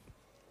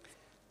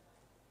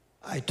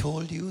 I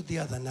told you the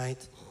other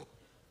night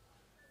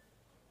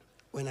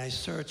when I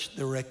searched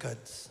the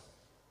records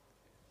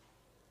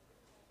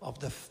of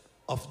the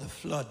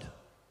flood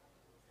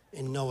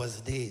in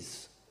Noah's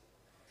days,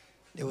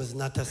 there was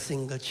not a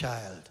single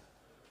child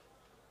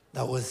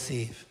that was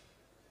saved.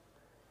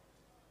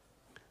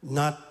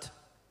 Not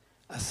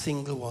a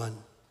single one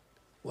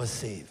was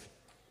saved.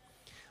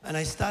 And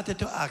I started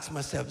to ask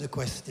myself the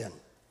question,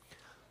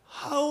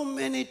 how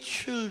many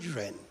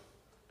children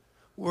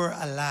were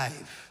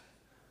alive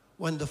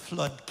when the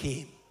flood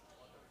came?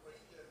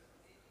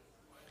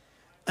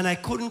 And I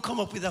couldn't come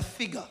up with a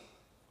figure,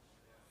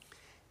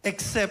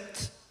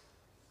 except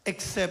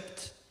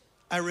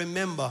I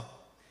remember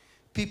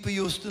people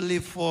used to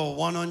live for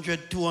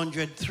 100,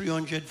 200,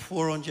 300,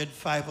 400,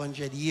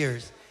 500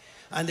 years,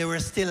 and they were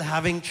still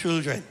having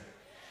children.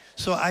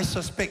 So I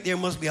suspect there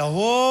must be a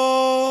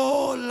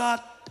whole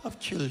lot of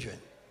children.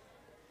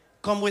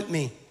 Come with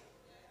me.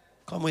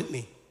 Come with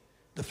me.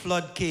 The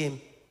flood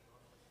came.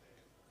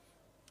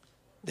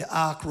 The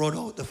ark rode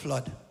out the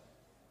flood.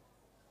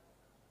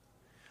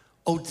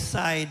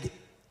 Outside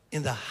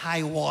in the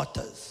high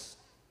waters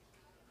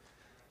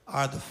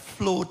are the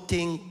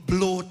floating,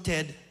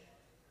 bloated,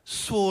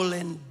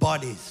 swollen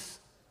bodies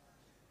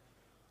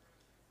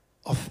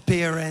of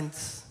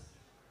parents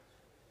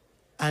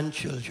and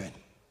children.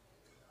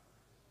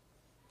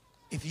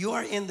 If you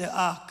are in the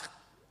ark,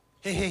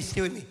 hey,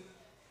 stay with me.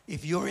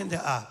 If you're in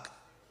the ark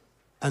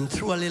and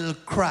through a little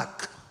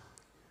crack,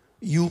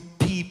 you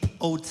peep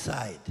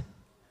outside,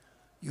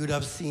 you'd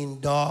have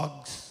seen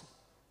dogs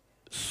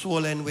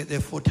swollen with their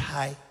foot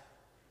high,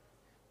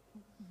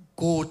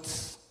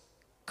 goats,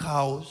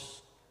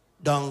 cows,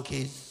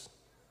 donkeys,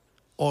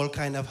 all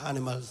kind of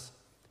animals,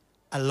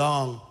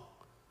 along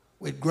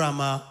with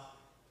grandma,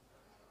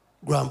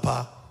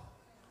 grandpa,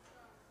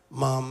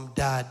 mom,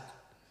 dad,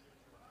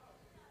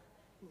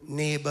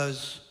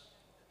 neighbors,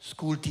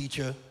 school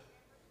teacher,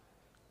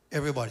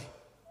 everybody.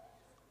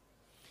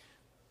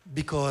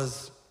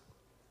 Because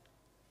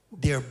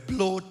their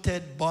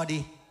bloated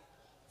body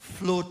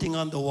floating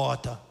on the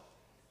water,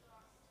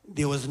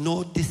 there was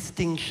no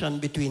distinction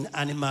between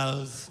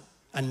animals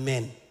and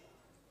men.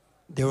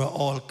 They were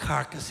all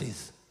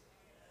carcasses.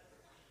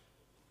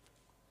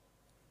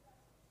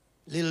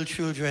 Little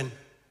children,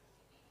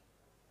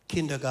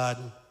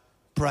 kindergarten,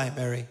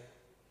 primary,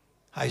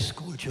 high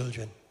school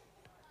children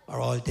are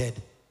all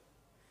dead.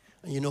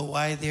 And you know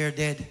why they're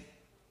dead?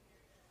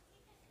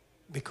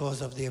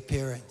 Because of their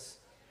parents.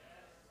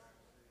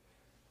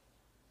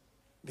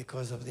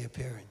 Because of their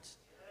parents.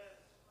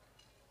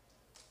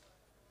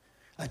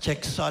 I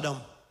checked Sodom.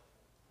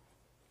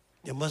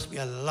 There must be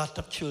a lot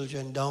of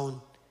children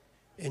down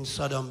in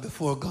Sodom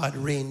before God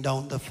rained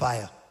down the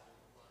fire.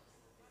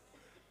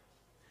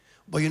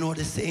 But you know,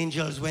 the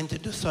angels went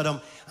into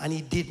Sodom and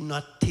he did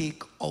not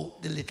take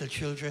out the little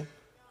children.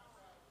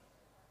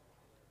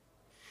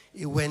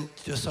 He went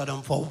to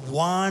Sodom for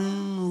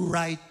one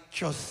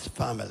righteous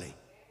family.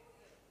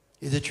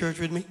 Is the church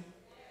with me?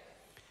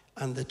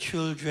 And the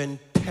children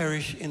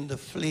perish in the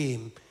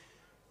flame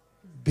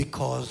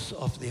because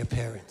of their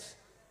parents.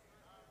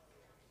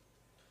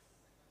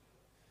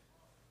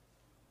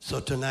 So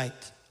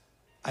tonight,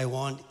 I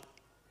want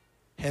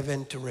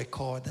heaven to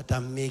record that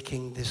I'm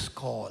making this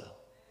call.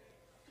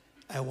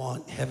 I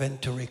want heaven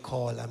to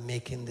recall I'm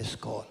making this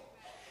call.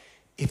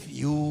 If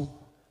you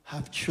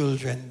have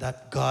children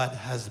that God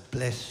has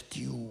blessed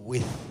you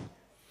with,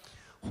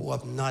 who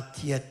have not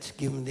yet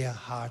given their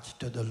hearts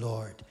to the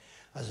Lord,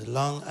 as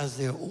long as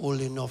they're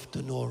old enough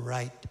to know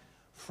right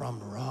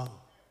from wrong,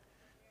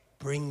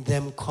 bring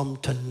them, come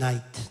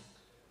tonight.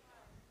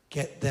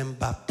 Get them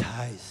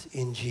baptized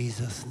in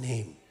Jesus'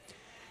 name.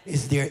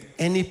 Is there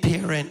any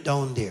parent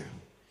down there?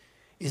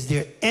 Is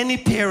there any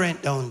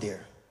parent down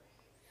there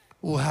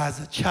who has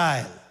a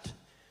child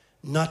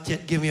not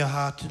yet giving your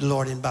heart to the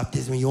Lord in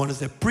baptism? You want to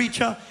say,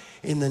 preacher,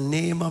 in the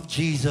name of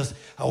Jesus,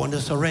 I want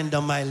to surrender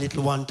my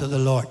little one to the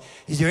Lord.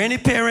 Is there any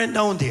parent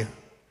down there?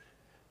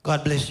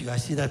 God bless you. I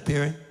see that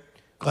parent.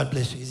 God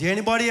bless you. Is there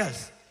anybody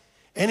else?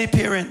 Any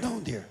parent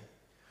down there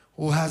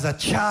who has a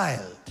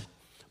child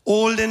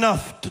old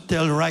enough to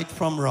tell right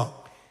from wrong?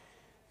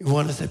 You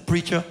want to say,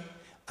 preacher,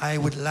 I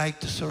would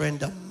like to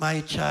surrender my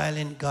child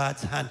in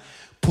God's hand.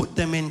 Put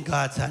them in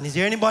God's hand. Is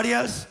there anybody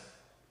else?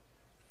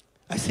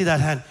 I see that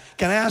hand.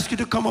 Can I ask you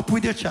to come up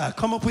with your child?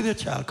 Come up with your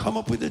child. Come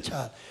up with your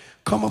child.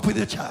 Come up with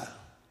your child.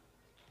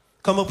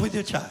 Come up with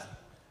your child.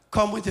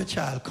 Come with your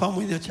child. Come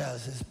with your child.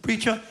 Says,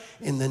 preacher,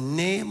 in the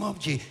name of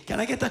Jesus. Can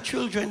I get a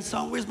children's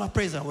song? Where's my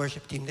praise and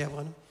worship team? There,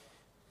 one.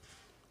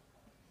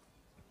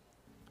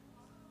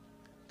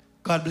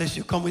 God bless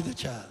you. Come with the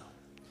child.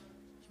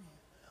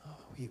 Oh,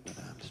 weak, but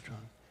I'm strong.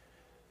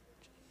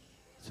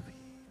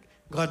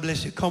 God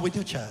bless you. Come with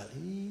your child.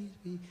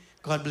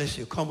 God bless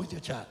you. Come with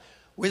your child.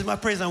 Where's my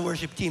praise and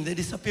worship team? They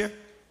disappear?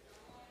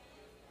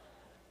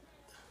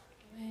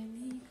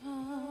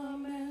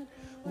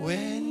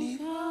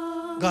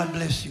 God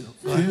bless you.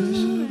 God bless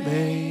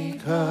you.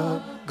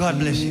 God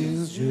bless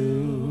you.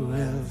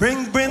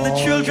 Bring the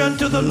children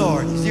to the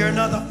Lord. Is there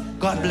another?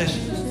 God bless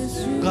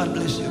you. God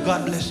bless you.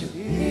 God bless you.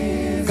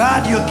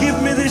 God, you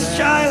give me this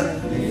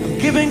child. I'm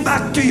giving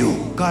back to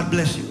you. God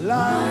bless you.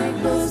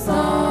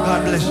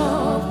 God bless you.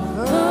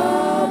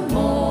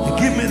 You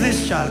give me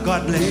this child.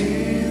 God bless you.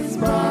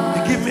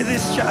 You give me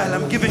this child.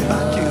 I'm giving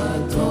back to you.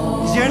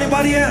 Is there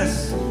anybody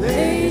else?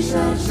 Is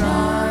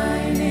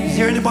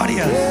there anybody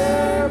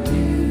else?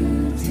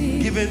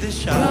 Give me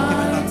this child. Give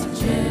it back to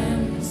you.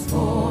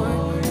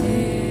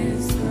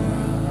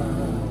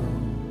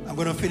 I'm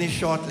going to finish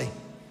shortly.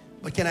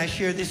 But can I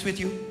share this with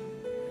you?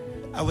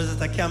 I was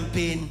at a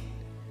campaign.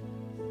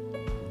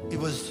 It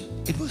was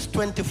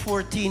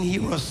 2014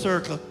 Hero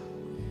Circle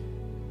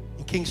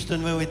in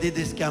Kingston when we did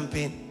this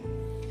campaign.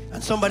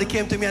 And somebody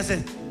came to me and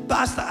said,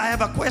 Pastor, I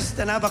have a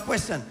question.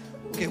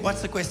 Okay,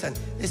 what's the question?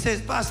 It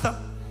says, Pastor,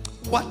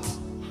 what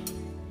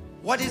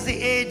is the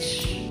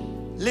age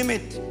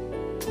limit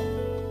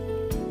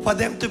for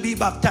them to be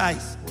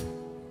baptized?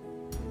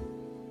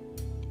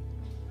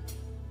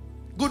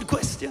 Good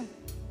question.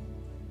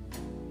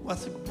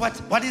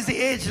 What is the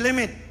age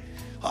limit?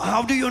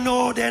 How do you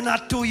know they're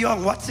not too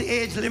young? What's the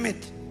age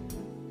limit?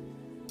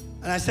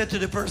 And I said to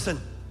the person,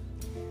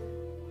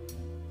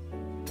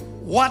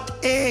 what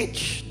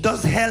age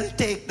does hell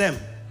take them?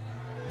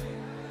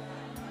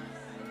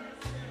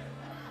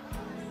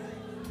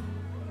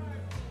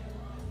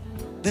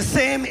 The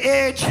same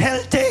age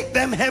hell take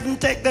them, heaven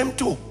take them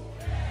too.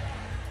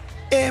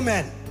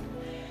 Amen.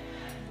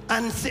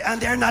 And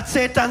they're not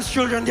Satan's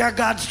children, they're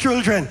God's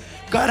children.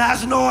 God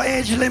has no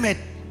age limit.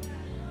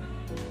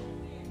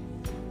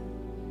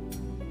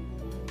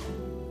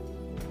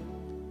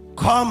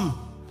 Come.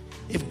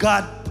 If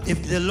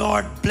the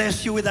Lord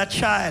bless you with a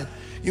child,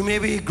 you may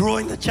be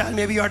growing the child,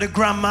 maybe you're the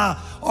grandma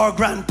or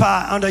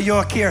grandpa under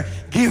your care.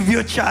 Give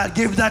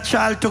that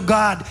child to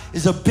God.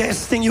 It's the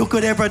best thing you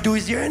could ever do.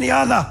 Is there any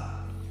other?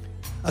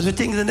 As we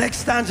think the next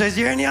stanza, is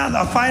there any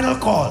other? Final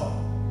call.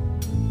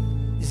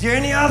 Is there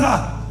any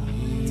other?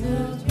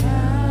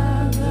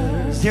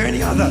 Is there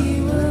any other?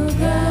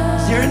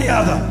 Is there any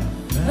other?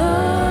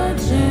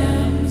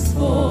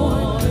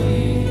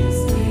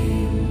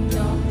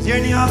 Is there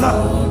any other?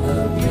 All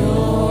the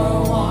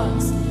pure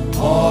ones,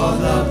 all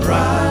the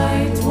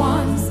bright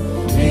ones,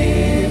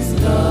 His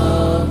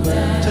love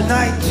and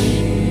tonight,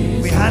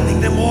 we're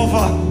handing them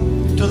over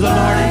to the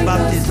Lord in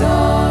baptism.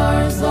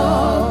 Stars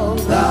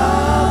of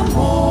the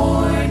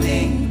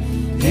morning,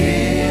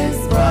 His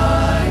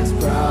bright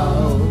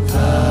brow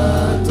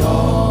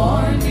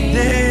adorning,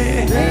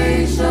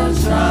 they shall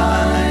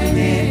shine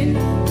in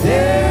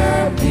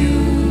their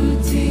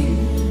beauty,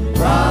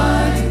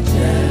 bright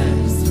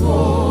gems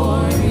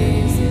for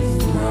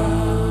His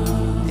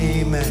crown.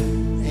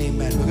 Amen.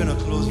 Amen. We're going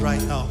to close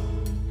right now.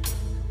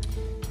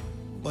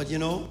 But you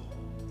know,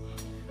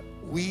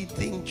 we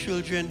think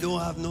children don't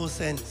have no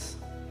sense.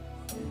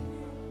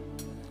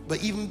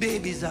 But even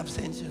babies have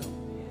sense, you know.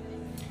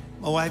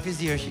 My wife is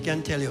here, she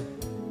can tell you.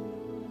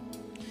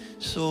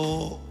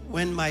 So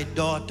when my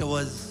daughter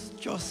was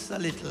just a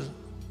little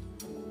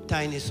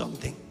tiny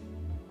something,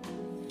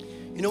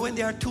 you know, when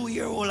they are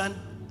 2-year-old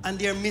and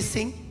they're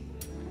missing,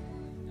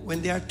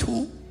 when they are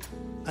 2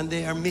 and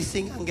they are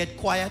missing and get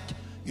quiet,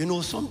 you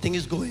know something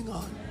is going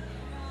on.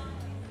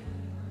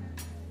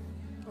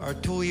 Our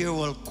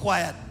 2-year-old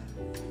quiet,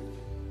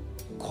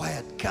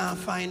 can't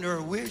find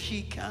her. Where is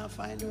she? Can't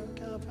find her.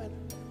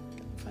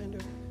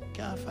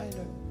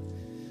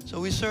 So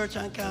we search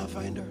and can't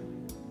find her.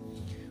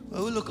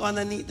 Well, we look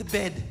underneath the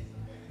bed.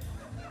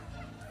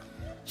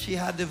 She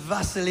had the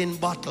Vaseline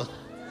bottle.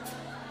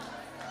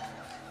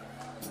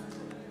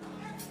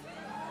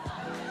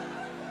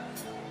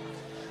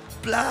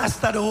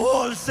 Plastered the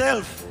whole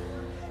self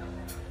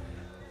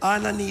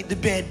underneath the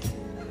bed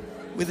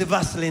with the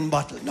Vaseline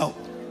bottle. No.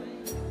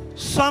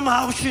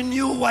 Somehow she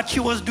knew what she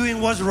was doing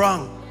was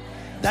wrong.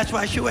 That's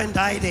why she went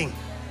hiding.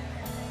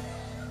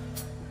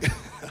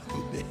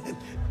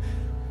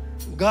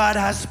 God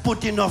has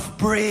put enough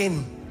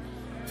brain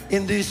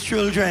in these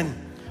children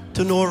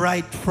to know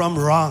right from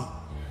wrong.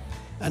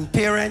 And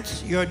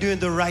parents, you're doing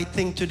the right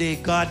thing today.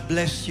 God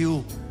bless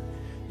you.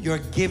 You're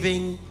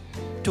giving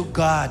to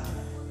God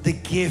the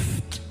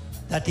gift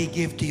that He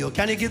gave to you.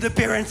 Can you give the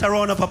parents a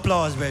round of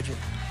applause, Bridget?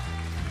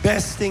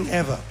 Best thing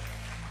ever.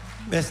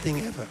 Best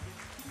thing ever.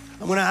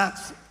 I'm going to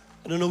ask,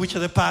 I don't know which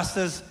of the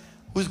pastors,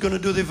 who's going to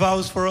do the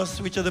vows for us?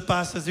 Which of the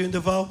pastors doing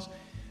the vows?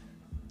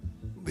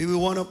 We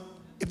want to,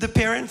 if the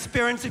parents,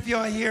 if you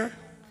are here,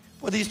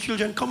 for these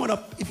children. Come on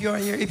up if you are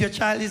here. If your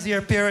child is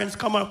here, parents,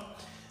 come up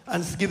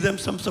and give them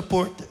some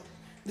support.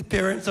 The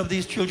parents of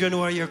these children who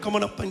are here, come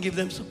on up and give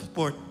them some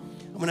support.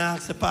 I'm going to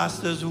ask the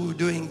pastors who are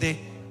doing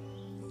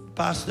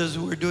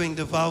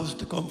the vows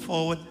to come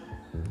forward.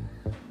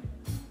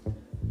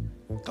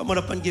 Come on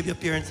up and give your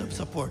parents some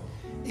support.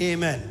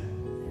 Amen.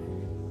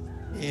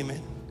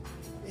 Amen.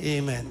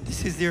 Amen.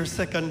 This is their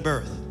second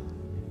birth.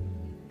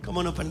 Come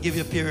on up and give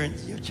your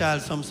parents, your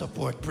child some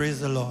support.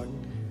 Praise the Lord.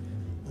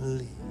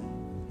 You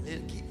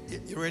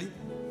ready?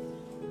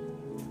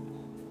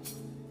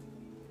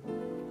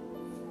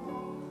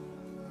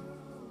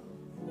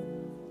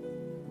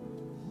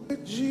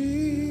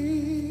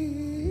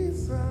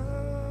 Jesus,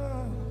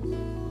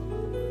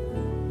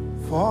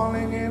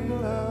 falling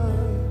in love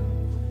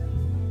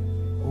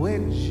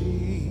with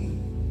Jesus.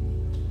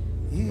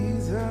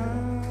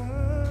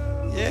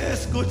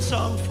 Yes, good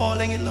song,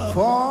 falling in love.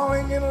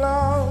 Falling in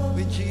love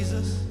with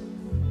Jesus.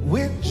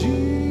 With Jesus.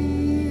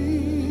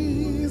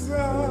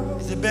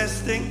 It's the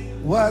best thing.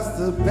 Was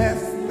the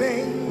best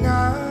thing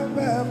I've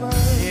ever.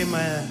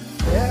 Amen.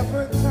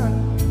 Ever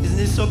done. Isn't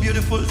it so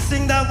beautiful?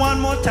 Sing that one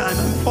more time.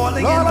 I'm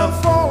falling Lord, in love.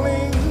 I'm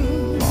falling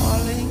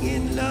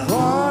in love.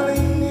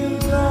 Falling in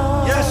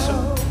love. Yes,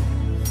 sir.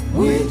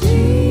 With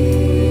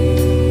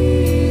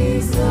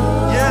Jesus.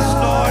 Yes,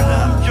 Lord,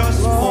 I'm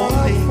just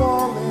falling.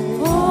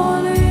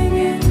 Falling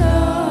in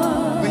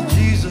love. With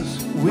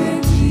Jesus.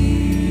 With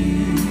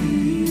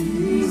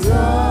Jesus.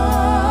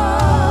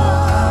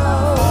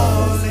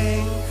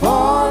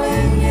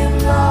 Falling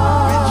in love.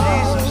 With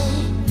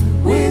Jesus.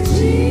 With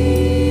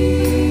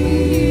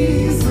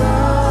Jesus.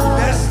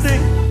 Best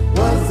thing.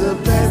 Was the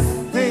best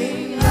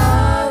thing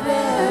I've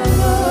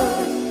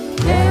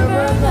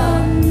ever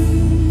done.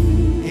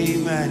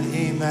 Amen.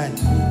 Amen.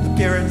 The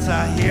parents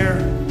are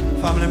here.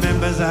 Family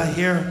members are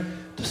here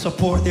to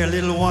support their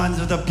little ones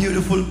with a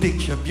beautiful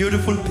picture.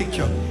 Beautiful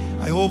picture.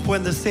 I hope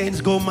when the saints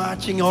go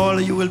marching, all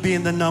of you will be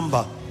in the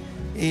number.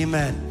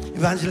 Amen.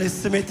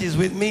 Evangelist Smith is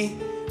with me,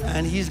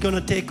 and he's going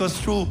to take us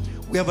through.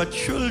 We have a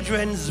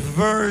children's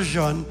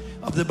version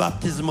of the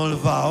baptismal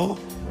vow.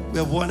 We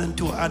have 1 and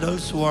 2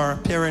 adults who are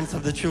parents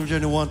of the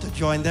children who want to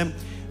join them,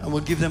 and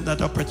we'll give them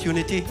that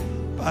opportunity.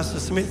 Pastor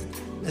Smith,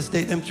 let's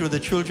take them through the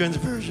children's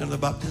version of the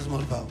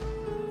baptismal vow.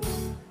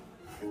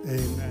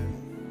 Amen.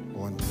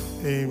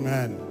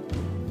 Amen.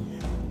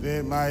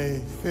 My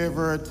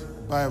favorite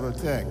Bible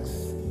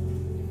text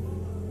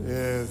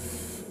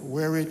is,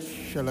 wherewith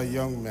shall a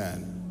young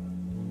man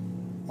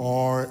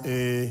or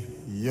a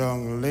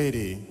young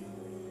lady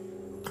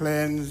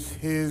cleanse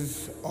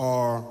his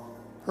or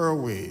her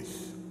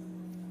ways?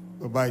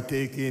 But by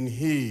taking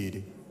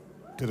heed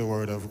to the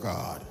word of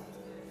God.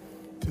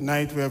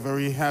 Tonight we are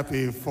very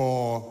happy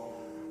for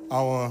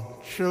our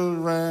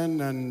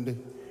children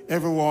and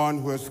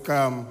everyone who has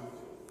come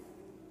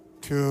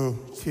to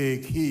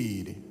take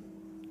heed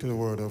to the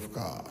word of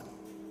God.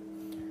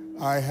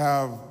 I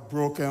have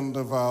broken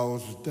the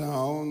vows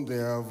down.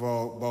 There are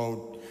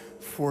about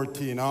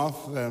 14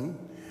 of them.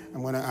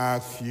 I'm going to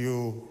ask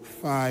you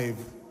 5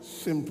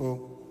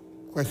 simple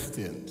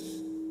questions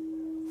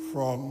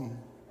from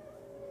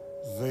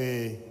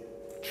the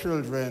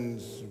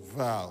children's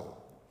vow.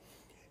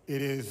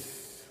 It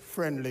is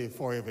friendly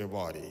for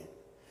everybody.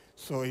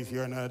 So if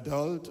you're an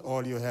adult,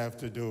 all you have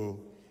to do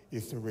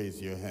is to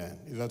raise your hand.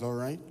 Is that all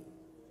right?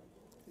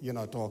 You're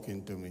not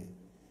talking to me.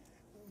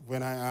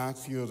 When I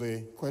ask you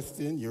the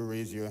question, you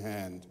raise your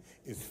hand.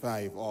 It's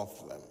 5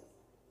 of them.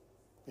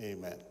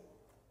 Amen.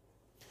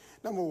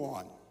 Number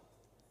 1,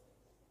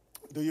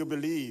 do you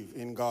believe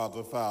in God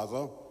the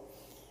Father,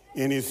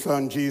 in his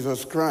Son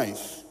Jesus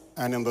Christ,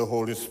 and in the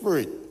Holy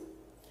Spirit?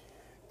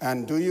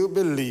 And do you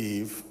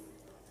believe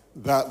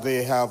that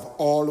they have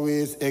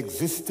always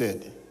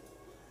existed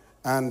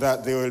and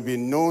that there will be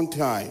no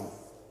time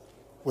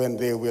when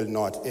they will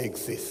not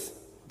exist?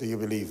 Do you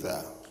believe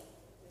that?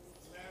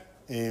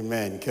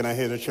 Amen. Can I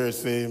hear the church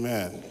say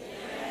amen? Amen.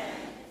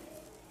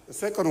 The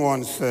second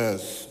one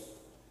says,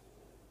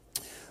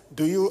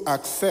 do you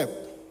accept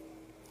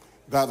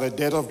that the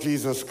death of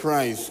Jesus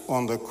Christ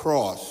on the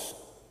cross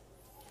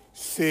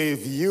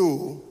saved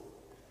you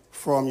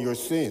from your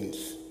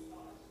sins?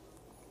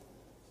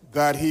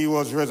 That he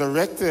was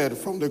resurrected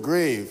from the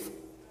grave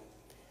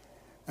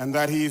and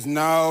that he is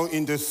now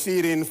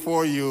interceding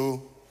for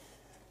you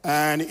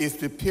and is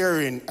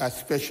preparing a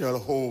special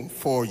home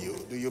for you?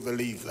 Do you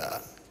believe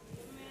that?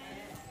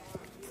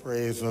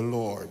 Praise the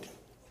Lord.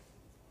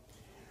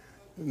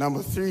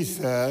 Number 3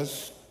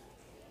 says,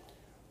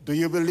 do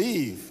you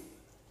believe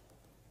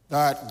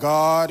that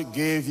God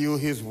gave you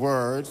his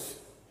words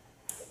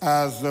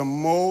as the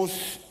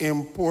most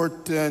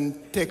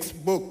important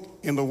textbook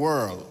in the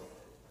world?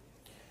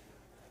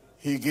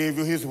 He gave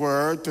you his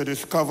word to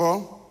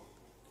discover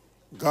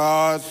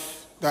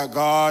that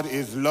God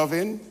is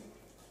loving,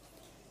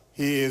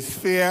 he is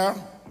fair,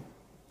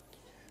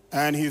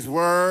 and his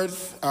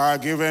words are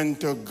given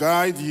to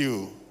guide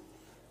you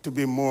to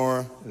be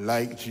more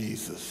like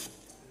Jesus.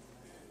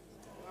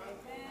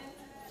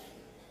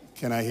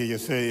 Can I hear you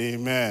say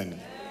amen?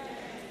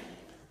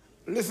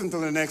 listen to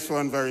the next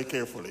one very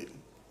carefully.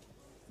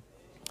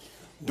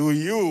 Do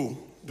you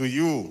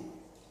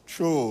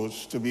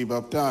choose to be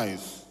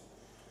baptized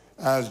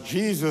as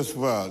Jesus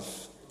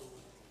was,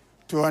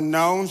 to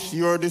announce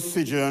your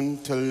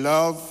decision to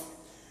love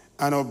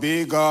and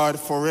obey God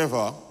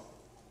forever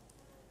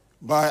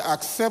by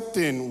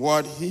accepting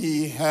what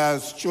he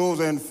has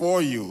chosen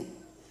for you,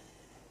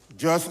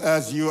 just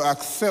as you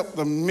accept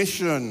the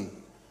mission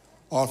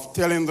of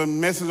telling the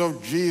message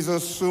of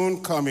Jesus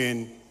soon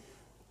coming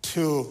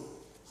to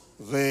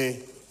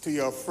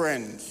your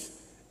friends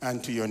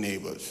and to your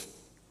neighbors?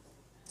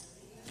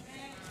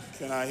 Amen.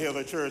 Can I hear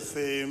the church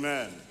say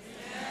amen? Amen?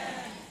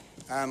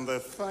 And the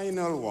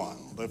final one,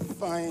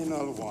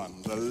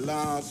 the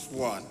last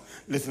one,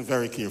 listen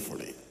very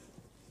carefully.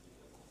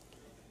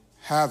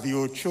 Have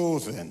you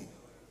chosen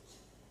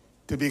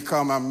to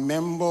become a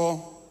member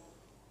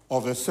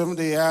of the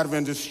Seventh-day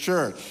Adventist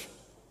Church?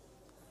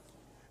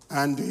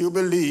 And do you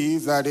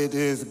believe that it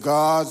is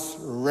God's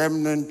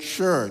remnant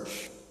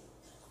church,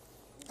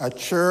 a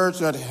church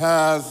that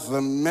has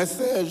the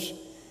message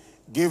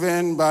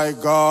given by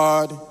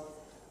God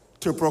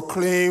to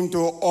proclaim to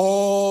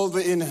all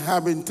the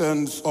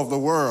inhabitants of the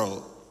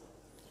world?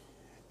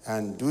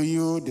 And do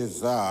you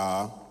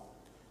desire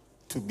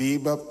to be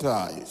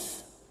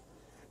baptized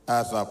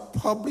as a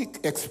public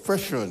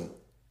expression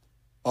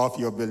of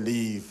your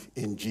belief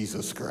in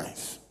Jesus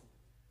Christ?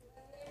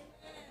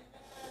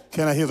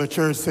 Can I hear the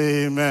church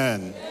say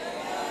amen?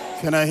 Amen.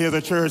 Can I hear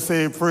the church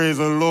say praise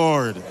the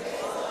Lord? Praise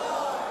the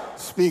Lord.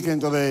 Speaking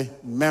to the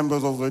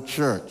members of the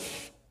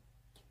church,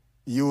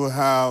 you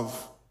have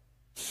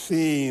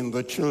seen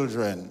the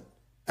children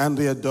and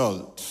the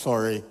adults,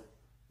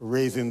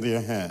 raising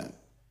their hand.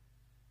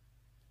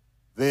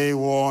 They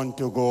want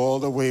to go all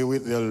the way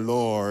with their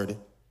Lord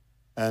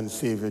and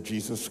Savior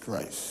Jesus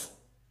Christ.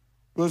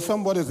 Will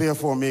somebody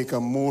therefore make a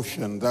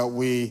motion that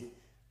we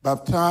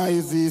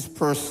baptize these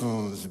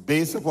persons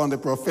based upon the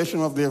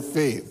profession of their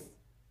faith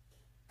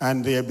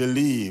and their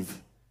belief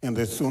in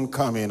the soon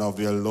coming of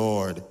their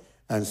Lord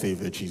and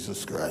Savior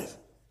Jesus Christ?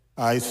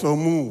 I so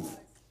move.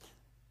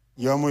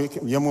 You're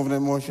moving the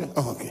motion?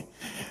 Oh, okay.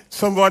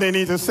 Somebody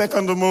needs to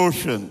second the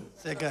motion.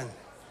 Second.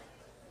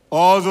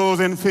 All those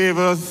in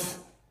favor?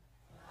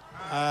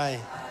 Aye.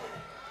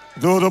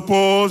 Those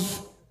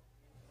opposed?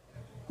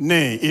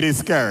 Nay, it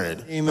is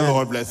carried. Amen. The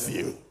Lord bless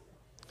you.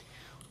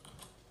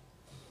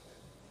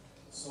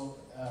 So,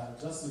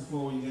 just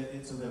before we get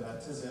into the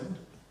baptism,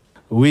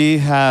 we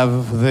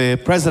have the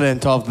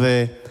president of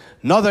the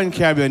Northern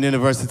Caribbean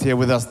University here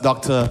with us,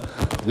 Dr.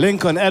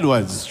 Lincoln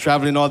Edwards,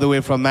 traveling all the way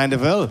from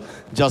Mandeville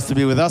just to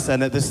be with us.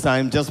 And at this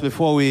time, just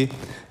before we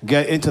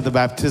get into the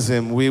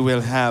baptism, we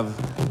will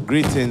have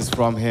greetings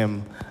from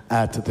him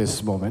at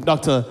this moment.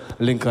 Dr.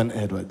 Lincoln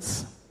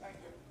Edwards. Thank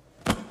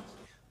you.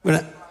 Good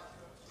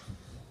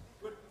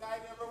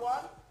night, everyone.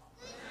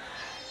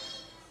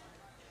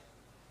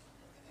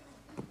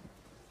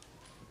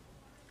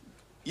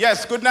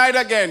 Yes, good night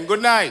again.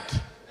 Good night.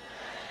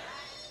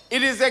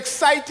 It is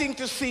exciting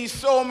to see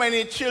so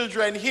many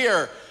children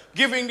here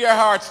giving their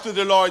hearts to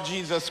the Lord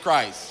Jesus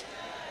Christ.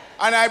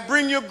 And I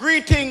bring you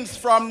greetings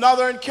from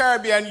Northern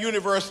Caribbean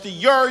University,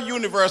 your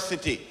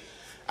university.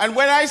 And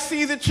when I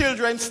see the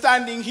children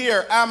standing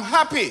here, I'm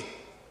happy.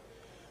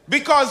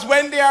 Because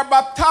when they are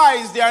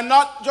baptized, they are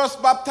not just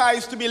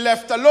baptized to be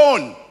left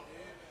alone.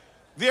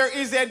 There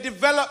is a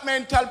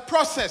developmental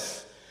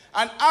process.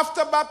 And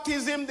after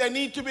baptism, they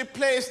need to be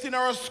placed in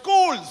our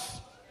schools,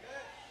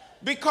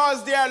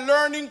 because they are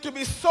learning to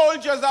be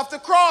soldiers of the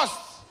cross.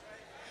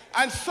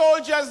 And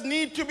soldiers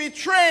need to be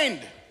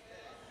trained.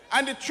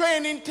 And the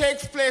training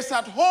takes place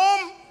at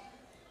home,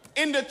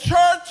 in the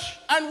church,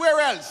 and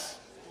where else?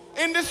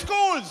 In the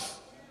schools.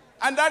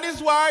 And that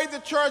is why the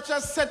church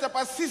has set up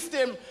a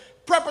system,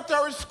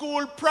 preparatory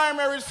school,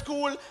 primary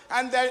school,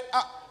 and then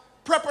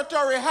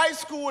preparatory high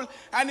school,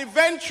 and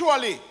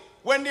eventually,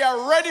 when they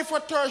are ready for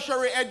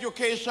tertiary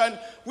education,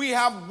 we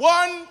have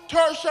one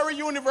tertiary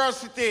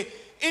university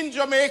in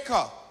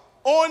Jamaica,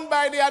 owned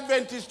by the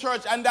Adventist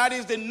Church, and that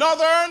is the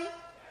Northern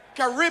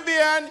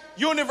Caribbean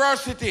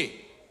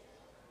University.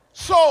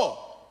 So,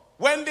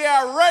 when they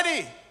are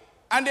ready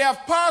and they have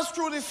passed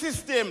through the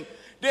system,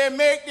 they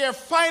make their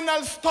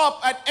final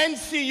stop at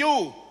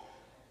NCU.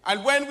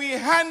 And when we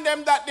hand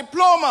them that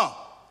diploma,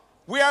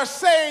 we are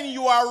saying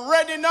you are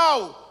ready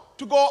now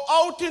to go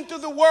out into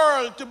the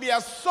world to be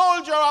a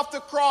soldier of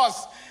the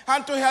cross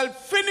and to help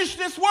finish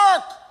this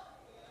work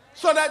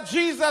so that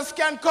Jesus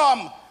can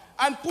come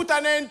and put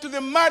an end to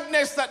the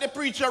madness that the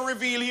preacher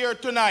revealed here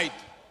tonight.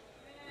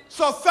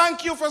 So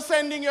thank you for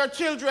sending your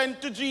children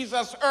to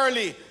Jesus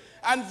early.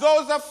 And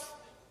those of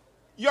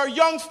your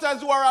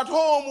youngsters who are at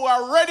home, who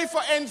are ready for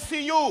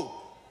NCU or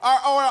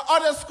our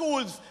other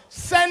schools,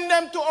 send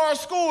them to our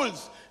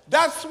schools.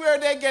 That's where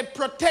they get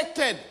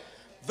protected.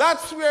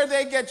 That's where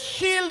they get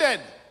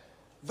shielded.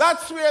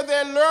 That's where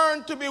they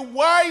learn to be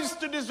wise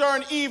to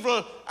discern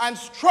evil and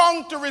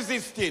strong to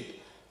resist it.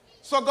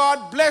 So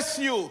God bless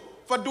you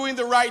for doing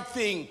the right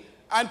thing.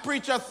 And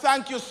preacher,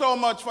 thank you so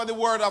much for the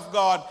word of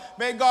God.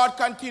 May God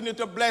continue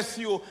to bless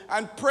you,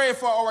 and pray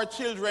for our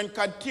children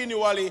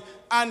continually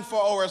and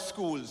for our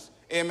schools.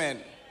 Amen.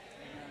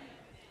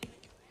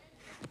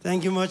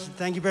 Thank you much.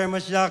 Thank you very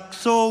much, Jacques.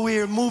 So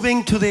we're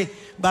moving to the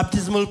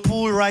baptismal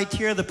pool right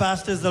here. The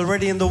pastor is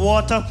already in the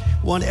water.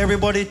 Want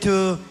everybody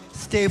to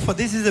stay for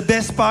this. Is the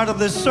best part of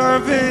the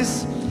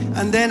service.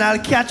 And then I'll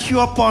catch you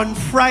up on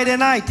Friday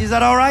night. Is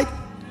that all right?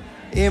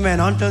 Amen.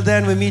 Until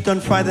then, we meet on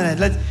Friday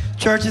night.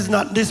 Church is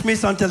not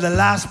dismissed until the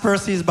last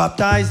person is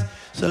baptized.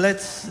 So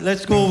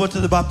let's go over to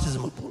the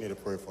baptismal pool. We need to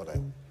pray for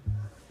them.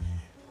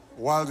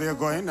 While they're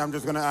going, I'm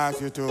just going to ask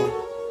you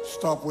to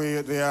stop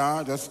where they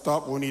are. Just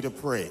stop. We need to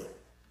pray.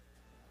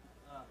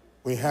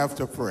 We have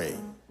to pray.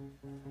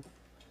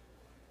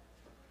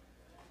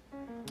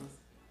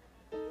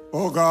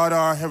 Oh God,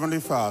 our Heavenly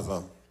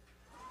Father,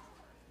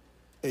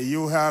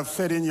 you have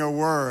said in your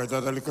word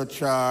that a little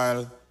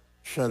child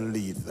shall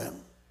lead them.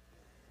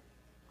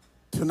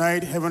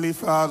 Tonight, Heavenly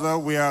Father,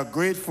 we are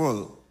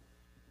grateful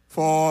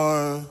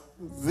for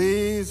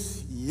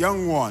these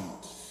young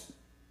ones,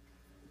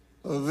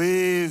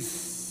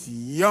 these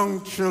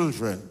young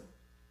children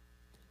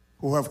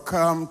who have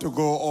come to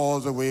go all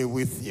the way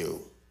with you.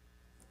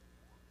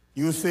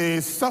 You say,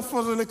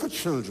 suffer the little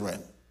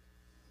children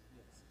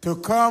to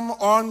come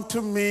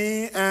unto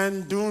me,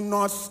 and do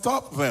not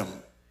stop them,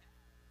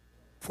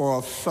 for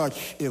of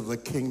such is the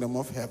kingdom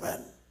of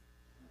heaven.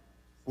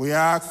 We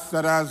ask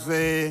that as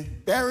they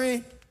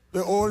bury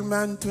the old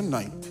man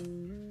tonight,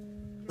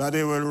 that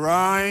they will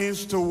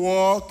rise to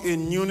walk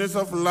in newness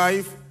of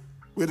life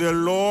with the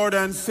Lord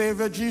and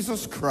Savior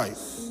Jesus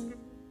Christ.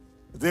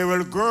 They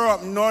will grow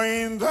up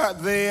knowing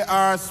that they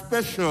are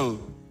special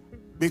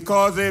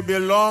because they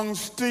belong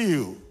to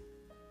you.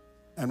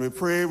 And we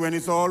pray when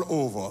it's all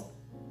over,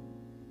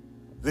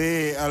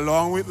 they,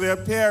 along with their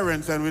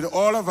parents and with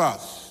all of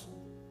us,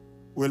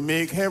 will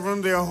make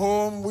heaven their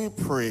home, we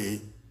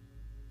pray.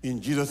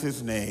 In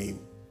Jesus'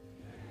 name,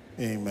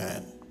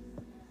 amen.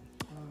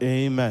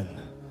 Amen.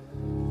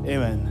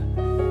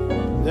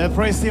 Amen. The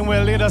praise team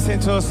will lead us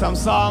into some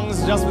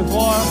songs just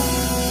before,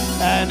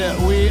 and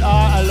we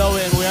are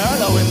allowing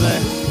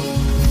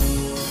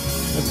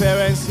the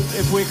parents,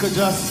 if we could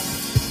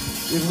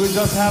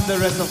just have the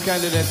rest of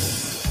candidates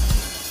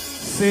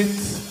sit.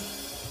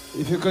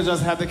 If you could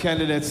just have the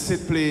candidates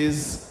sit,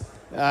 please.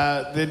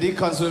 The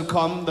deacons will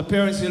come. The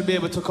parents will be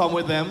able to come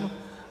with them,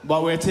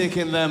 but we're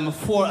taking them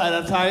 4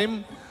 at a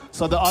time,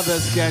 so the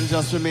others can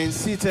just remain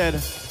seated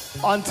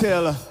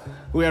until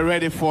we are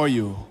ready for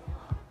you.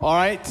 All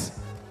right?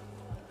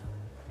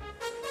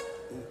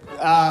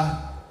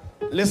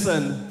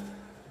 Listen,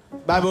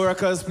 Bible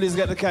workers, please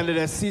get the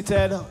candidates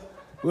seated.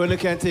 We only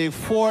can take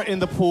 4 in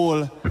the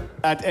pool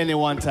at any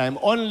one time.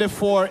 Only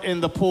 4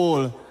 in the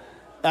pool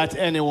at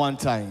any one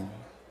time.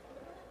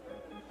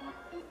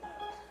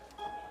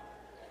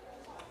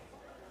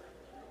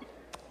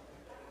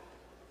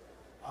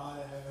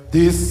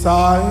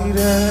 Decided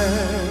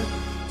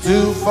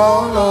to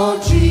follow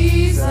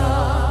Jesus.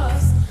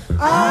 I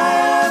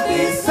have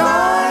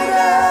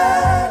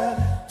decided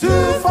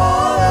to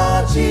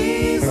follow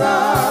Jesus.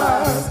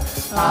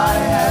 I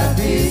have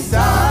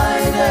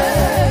decided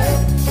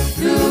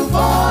to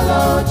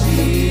follow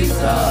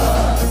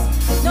Jesus.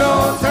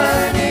 No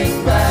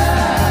turning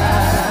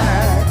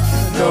back,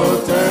 no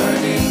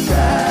turning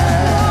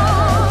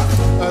back.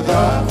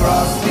 The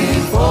cross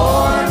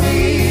before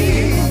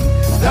me,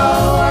 the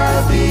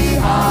world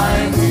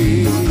behind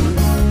me,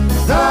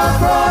 the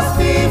cross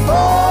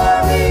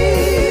before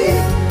me,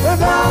 the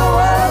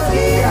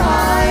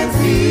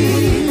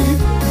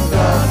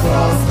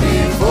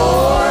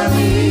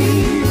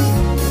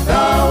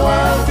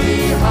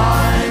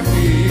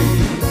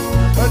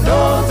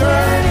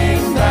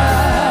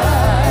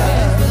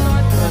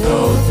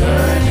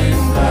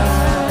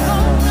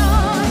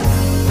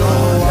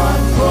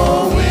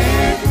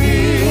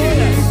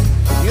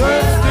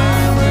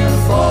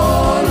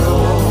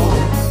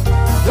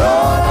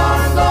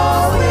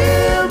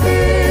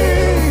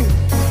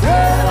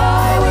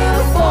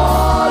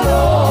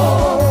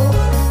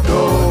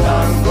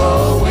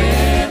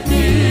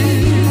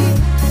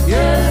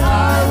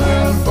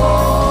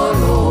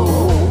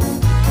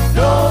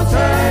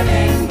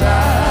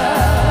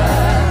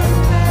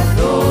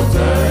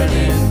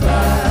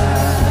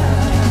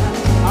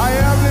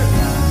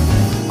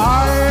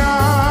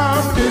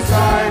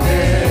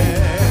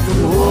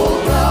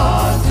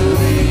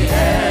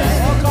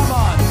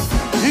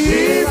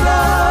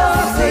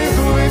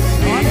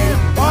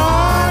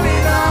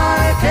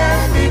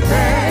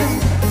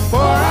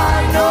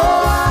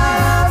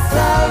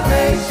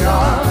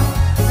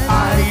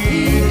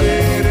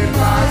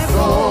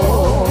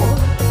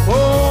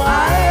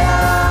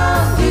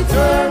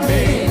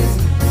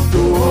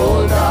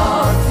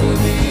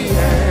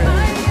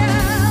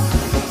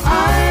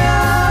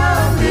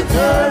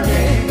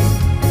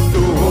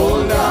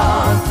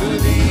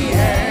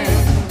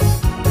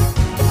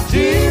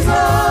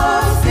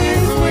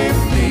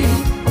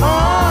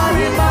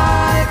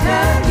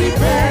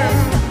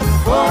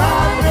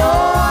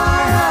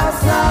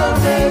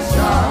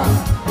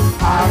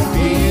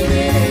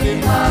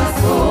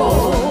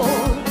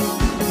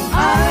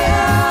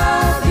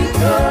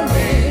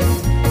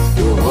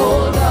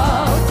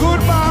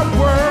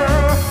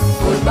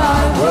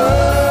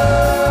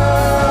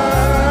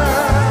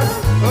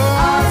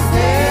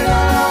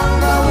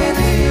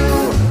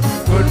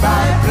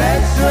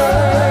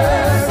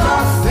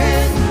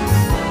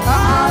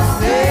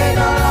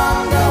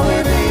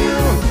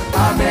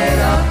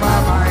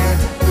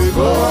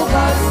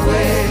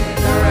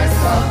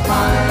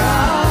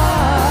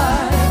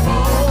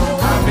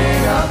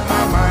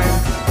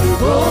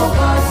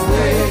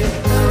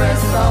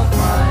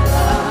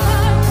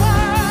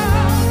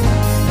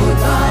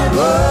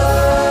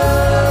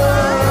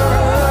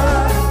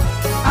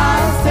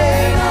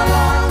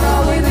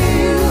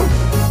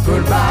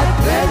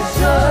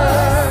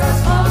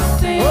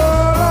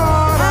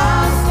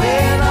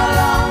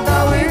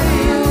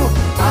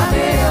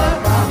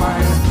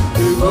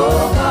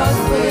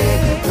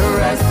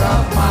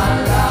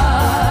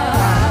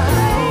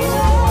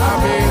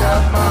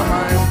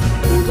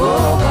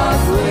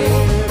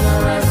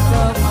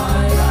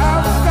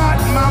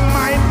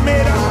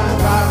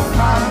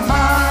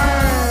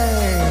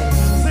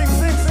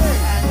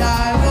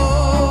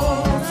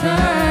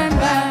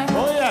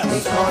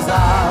 'cause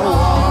I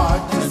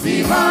want to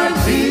see my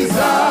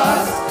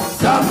Jesus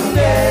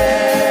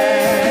someday.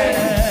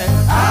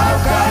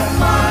 I've got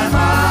my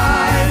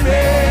mind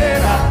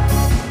made up,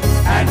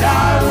 and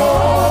I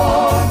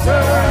won't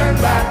turn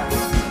back,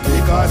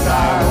 because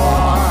I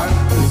want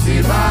to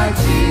see my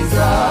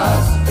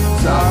Jesus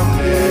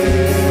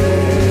someday.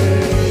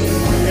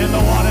 In the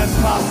waters,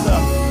 Pastor.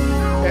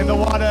 In the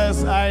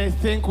waters, I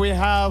think we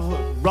have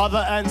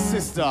brother and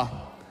sister.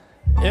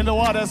 In the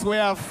waters, we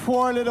have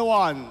 4 little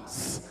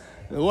ones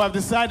who have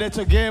decided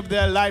to give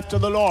their life to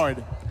the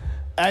Lord.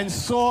 And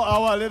so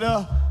our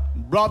little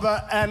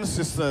brother and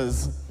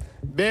sisters,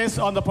 based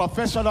on the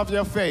profession of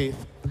your faith,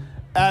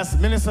 as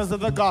ministers of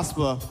the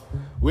gospel,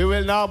 we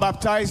will now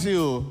baptize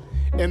you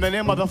in the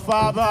name of the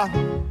Father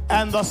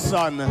and the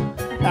Son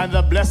and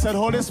the blessed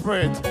Holy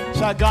Spirit.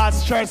 Shall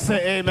God's church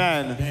say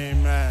amen?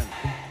 Amen.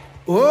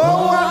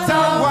 Oh, what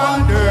a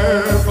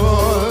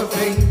wonderful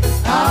thing,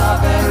 a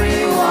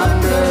very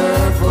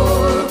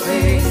wonderful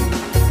thing,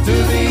 to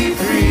be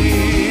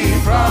free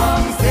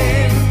from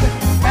sin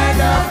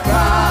and of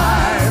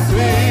Christ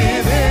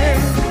within,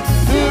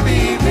 to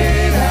be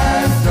made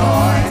as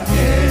joint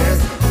heirs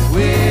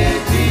with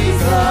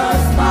Jesus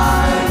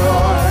my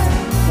Lord.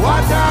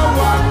 What a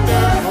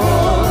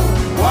wonderful,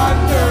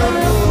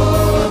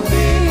 wonderful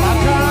thing. I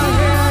can't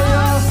hear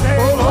you say,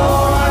 oh,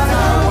 what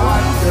a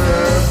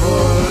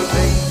wonderful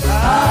thing,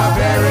 a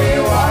very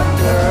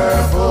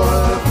wonderful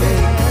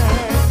thing,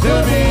 to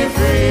be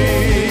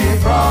free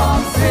from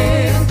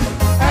sin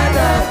and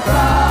of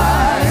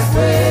Christ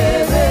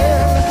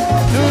within,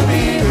 to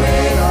be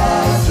made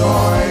of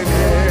joint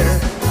heirs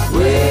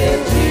with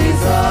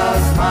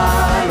Jesus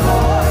my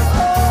Lord.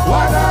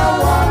 What a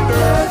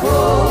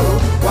wonderful,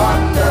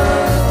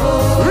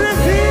 wonderful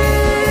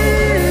redeemed,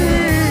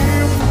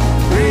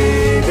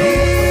 redeemed.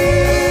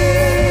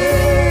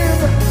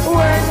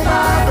 When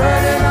my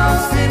burden of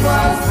sin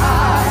was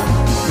high,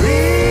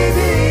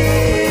 redeemed.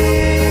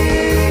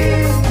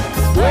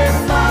 When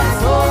my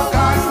soul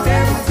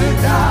condemned to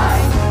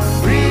die,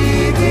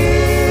 redeemed.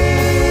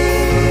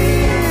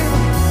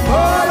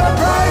 For the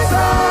price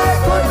I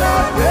could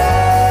not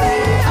pay,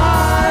 I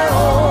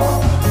owe.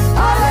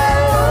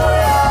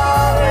 Hallelujah,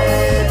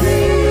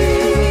 redeemed.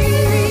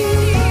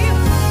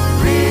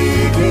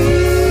 Redeemed.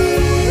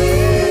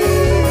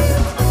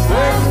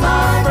 When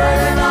my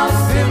burden of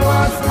sin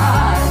was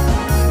high,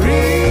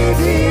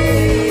 redeemed.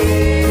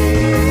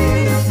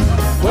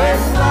 When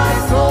my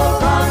soul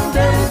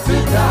condemned to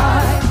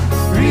die,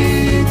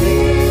 redeemed.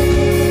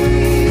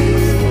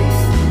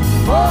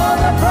 For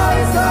the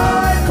price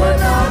I could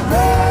not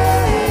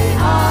pay,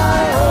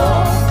 I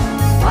owe.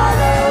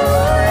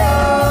 Hallelujah,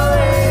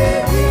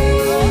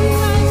 redeemed.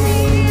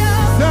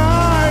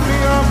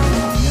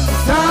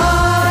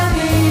 Sign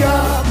me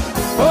up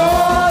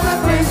for the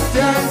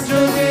Christians to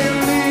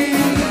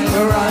believe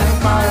the right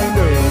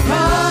minded.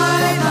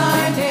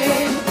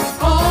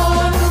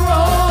 On the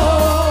road.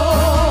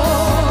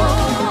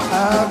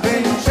 I've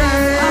been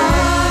changed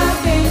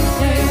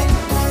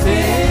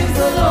since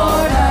the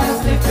Lord has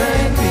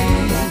lifted me.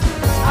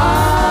 I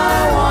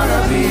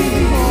wanna be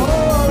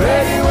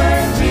ready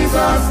when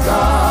Jesus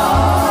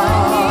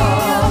comes.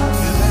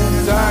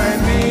 Sign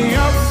me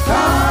up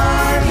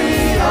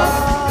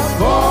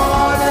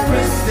for the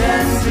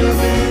Christians to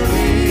believe.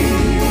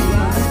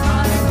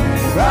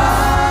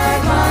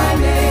 Write my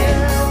name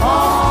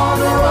on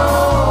the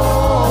road.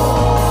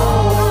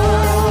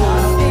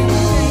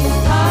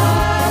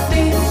 I've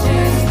been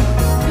changed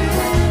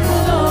since the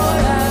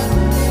Lord has.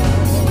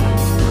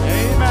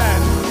 Amen.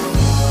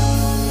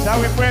 Shall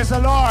we praise the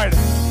Lord?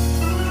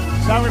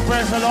 Shall we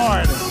praise the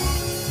Lord?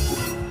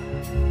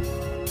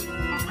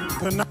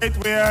 Tonight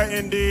we are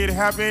indeed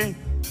happy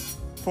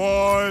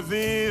for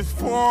these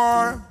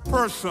 4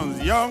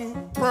 persons,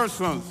 young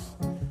persons,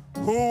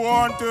 who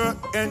want to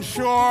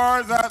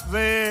ensure that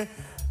they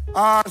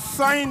are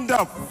signed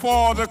up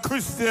for the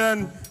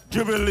Christian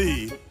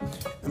Jubilee.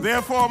 And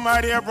therefore,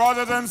 my dear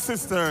brothers and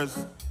sisters,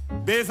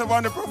 based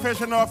upon the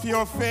profession of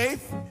your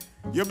faith,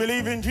 you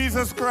believe in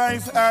Jesus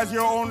Christ as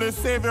your only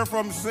Savior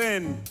from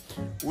sin.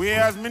 We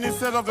as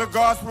ministers of the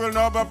gospel will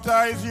now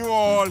baptize you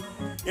all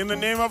in the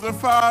name of the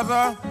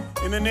Father,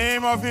 in the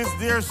name of his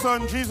dear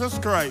Son, Jesus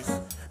Christ,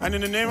 and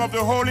in the name of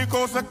the Holy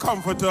Ghost, the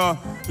Comforter.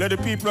 Let the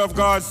people of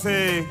God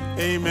say,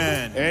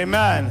 amen.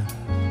 Amen.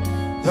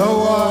 The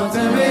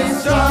water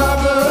is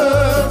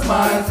troubled,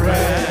 my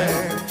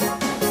friend.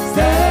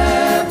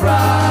 Step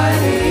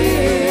right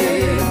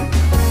in.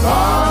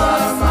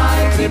 God's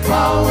mighty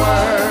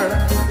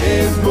power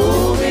is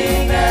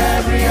moving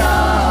every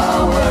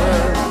hour.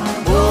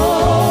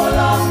 No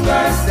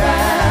longer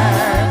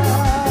stand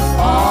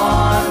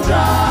on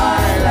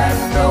dry land.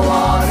 The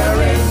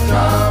water is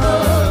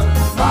troubled,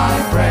 my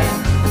friend.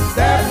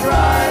 Step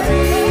right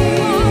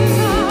in.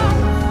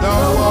 The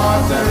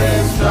water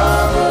is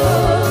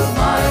troubled,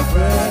 my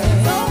friend.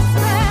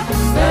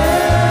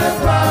 Step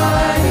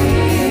right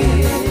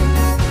in.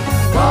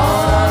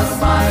 God's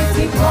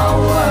mighty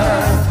power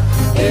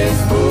is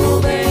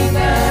moving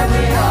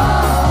every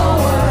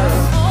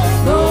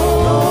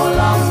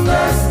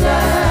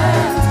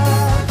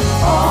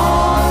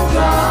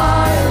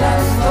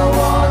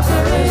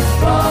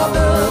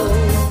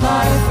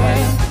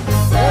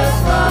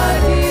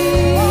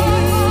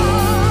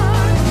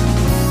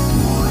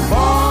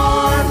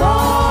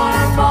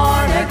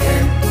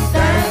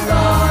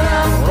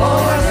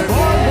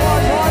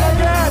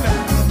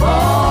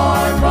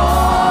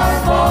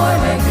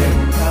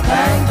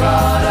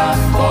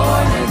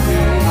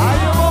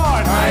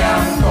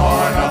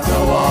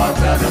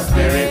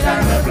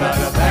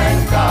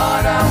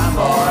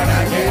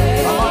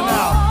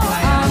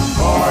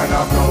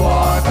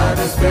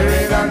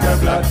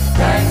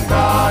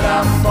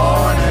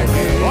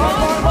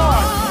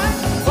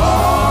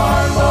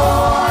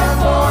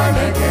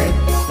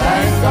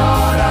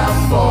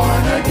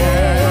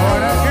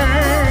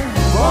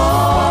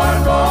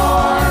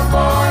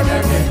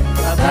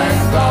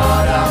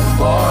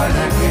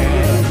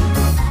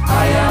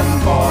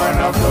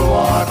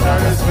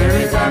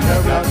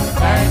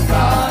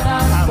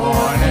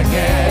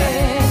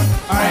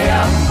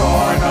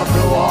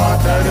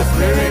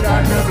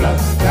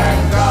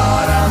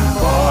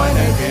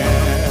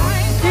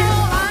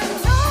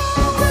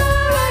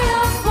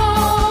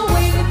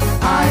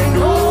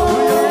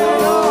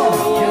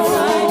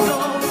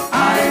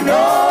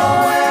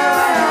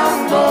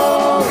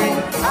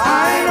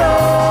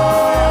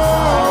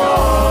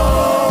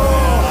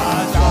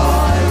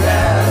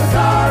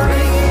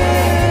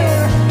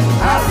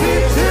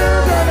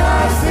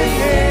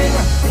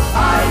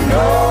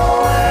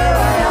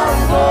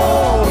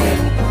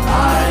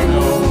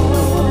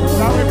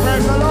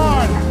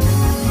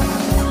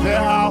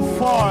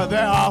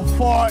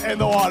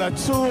water.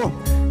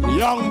 2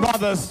 young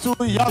brothers,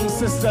 2 young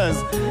sisters,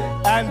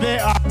 and they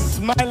are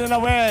smiling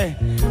away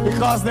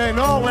because they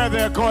know where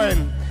they're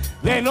going.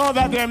 They know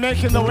that they're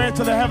making the way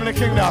to the heavenly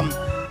kingdom.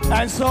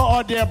 And so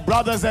are their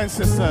brothers and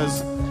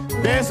sisters.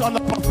 Based on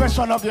the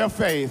profession of your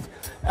faith,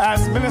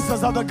 as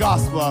ministers of the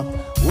gospel,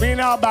 we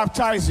now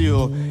baptize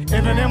you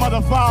in the name of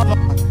the Father,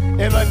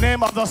 in the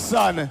name of the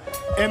Son,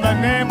 in the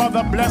name of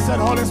the blessed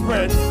Holy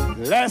Spirit.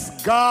 Let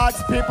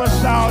God's people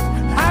shout,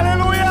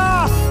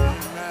 hallelujah!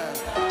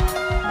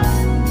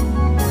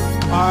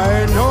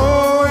 I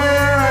know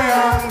where I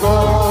am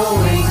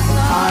going.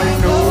 I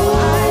know.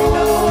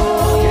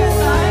 Yes,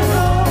 I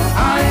know.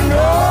 I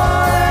know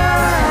where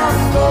I am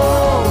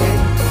going.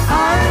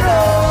 I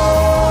know.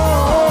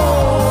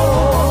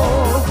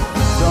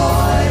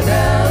 Joy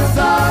bells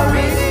are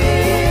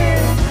ringing.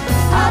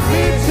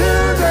 Happy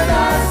children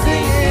are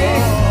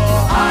singing.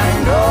 I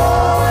know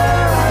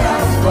where I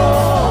am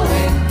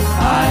going.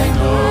 I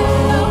know.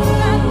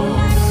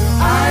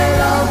 I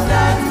love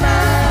that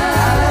man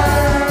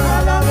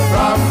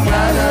from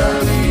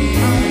Galilee,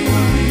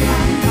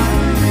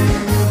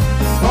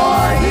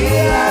 for he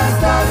has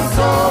done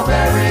so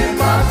very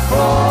much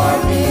for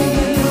me.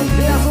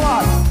 Guess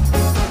what?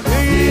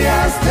 He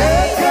has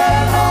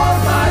taken all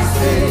my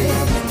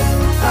sins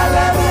and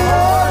let the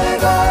Holy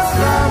Ghost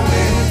from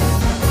me.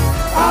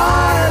 I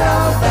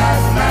love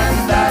that man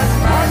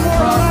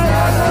from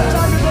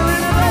Galilee.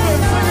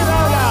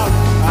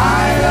 I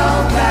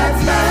love that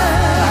man,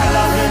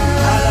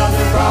 I love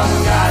him from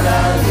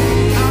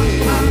Galilee.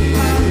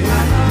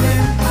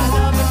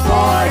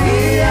 For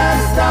he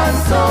has done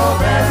so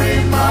very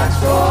much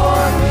for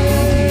me.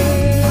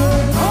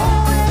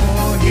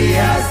 He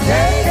has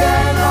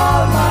taken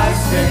all my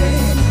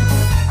sins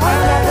and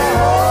let the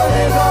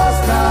Holy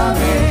Ghost come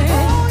in.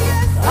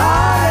 I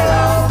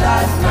love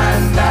that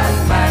man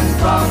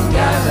from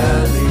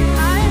Galilee.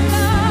 I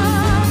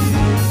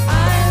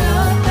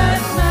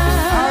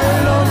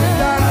love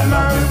that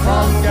man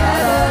from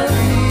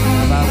Galilee.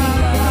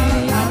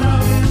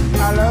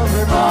 I love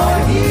him. For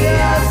he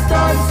has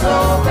done so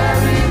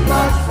very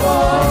much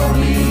for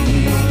me.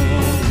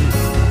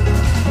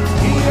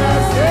 He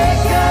has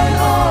taken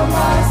all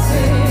my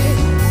sins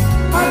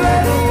and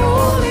let the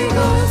Holy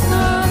Ghost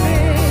come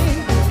in.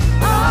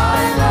 I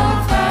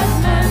love that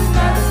man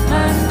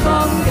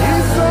from Galilee.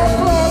 He's so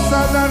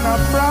closer than a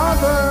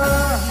brother.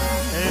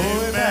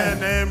 Amen,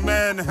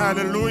 amen,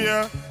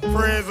 hallelujah.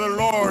 Praise the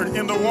Lord.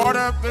 In the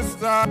water this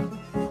time,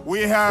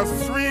 we have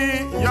 3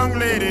 young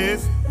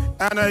ladies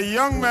and a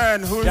young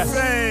man who's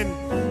saying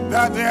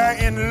that they are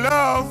in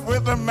love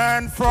with the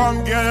man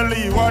from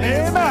Galilee. What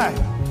is that?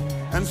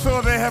 And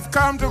so they have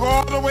come to go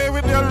all the way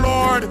with their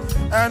Lord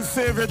and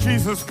Savior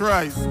Jesus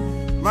Christ.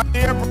 My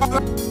dear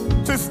brothers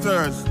and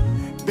sisters,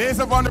 based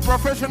upon the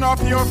profession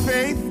of your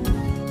faith,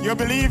 you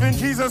believe in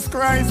Jesus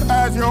Christ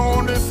as your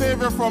only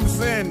Savior from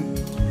sin.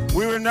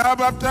 We will now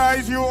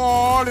baptize you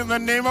all in the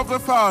name of the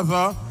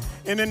Father,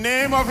 in the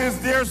name of his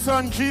dear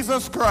Son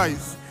Jesus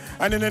Christ,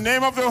 and in the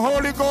name of the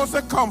Holy Ghost,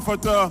 the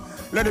Comforter.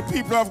 Let the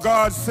people of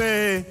God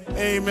say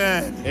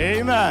amen.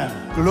 Amen.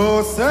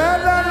 Closer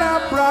than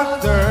a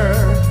brother,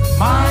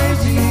 my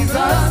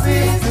Jesus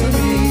is to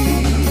me.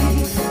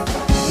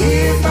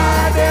 He's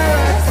my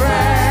dearest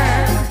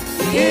friend.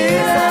 He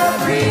is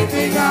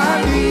everything I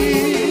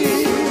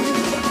need.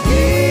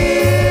 He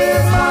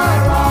is my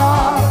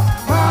rock,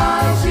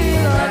 my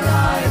shield, and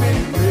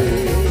hiding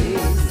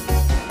place.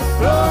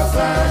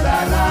 Closer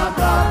than a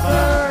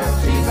brother,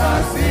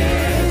 Jesus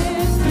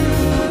is to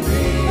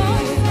me.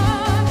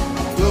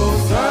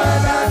 Closer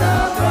than a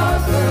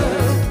brother,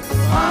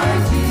 my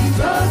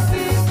Jesus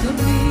is to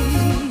me.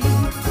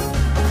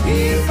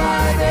 He's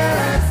my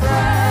dearest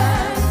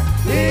friend.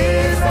 He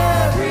is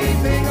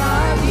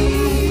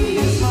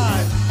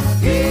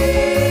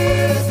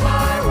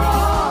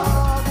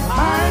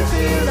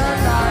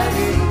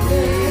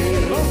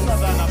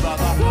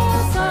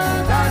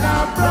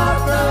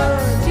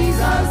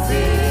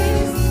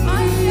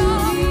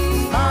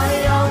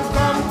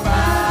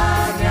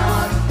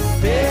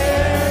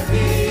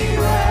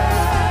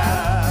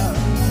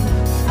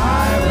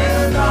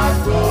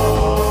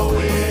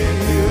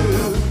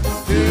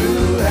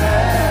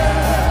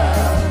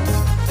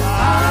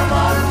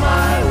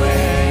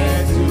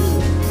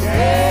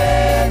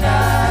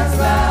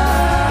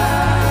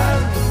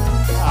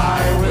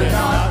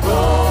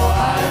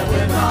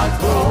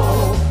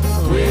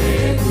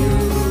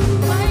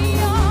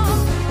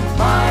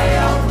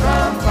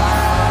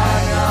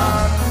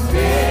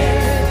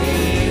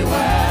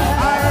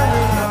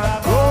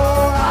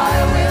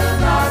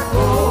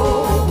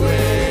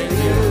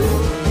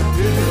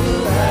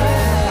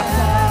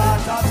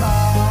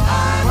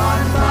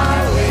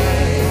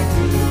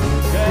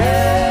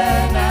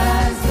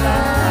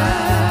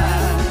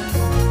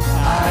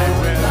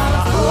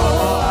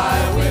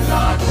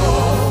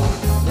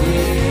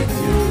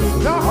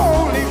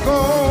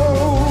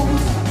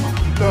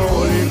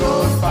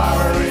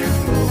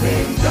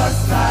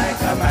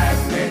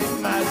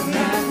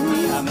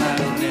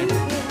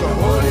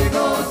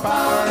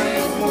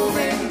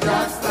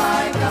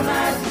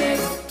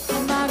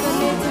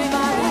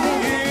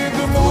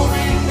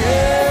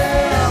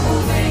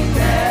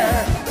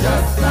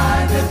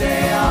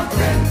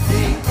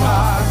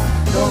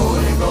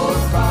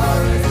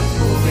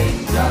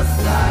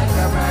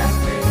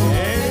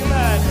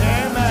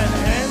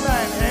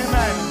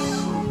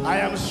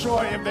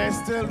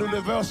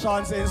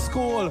devotions in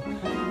school.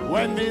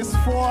 When these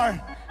 4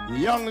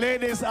 young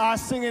ladies are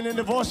singing in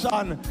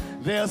devotion,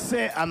 they'll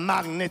say, a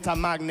magnet, a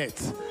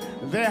magnet.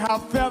 They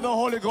have felt the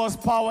Holy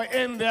Ghost power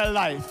in their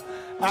life,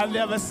 and they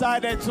have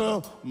decided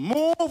to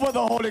move with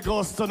the Holy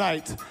Ghost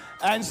tonight.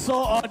 And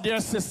so, our dear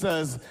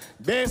sisters,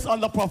 based on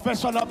the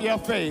profession of your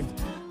faith,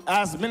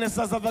 as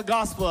ministers of the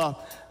gospel,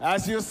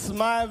 as you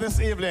smile this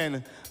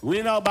evening,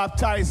 we now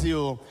baptize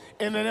you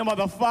in the name of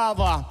the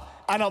Father,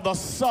 and of the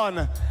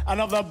Son,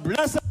 and of the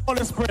blessed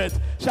Holy Spirit.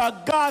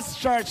 Shall God's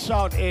church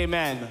shout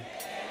amen?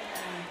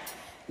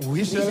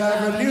 We shall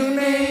have a new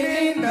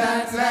name in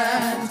that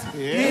land,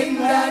 in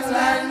that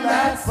land,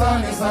 that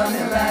sunny, sunny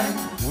land.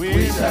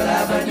 We shall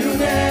have a new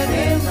name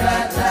in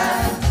that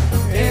land,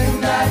 in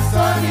that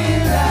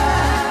sunny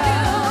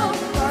land.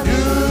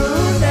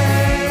 New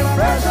name,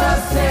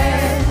 precious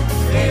name,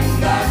 in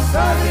that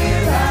sunny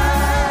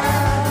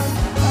land.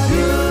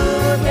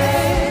 New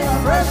name,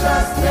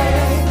 precious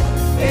name,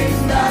 in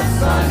that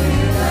sunny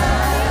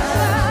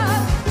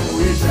land.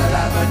 We shall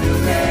have a new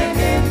name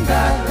in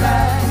that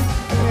land.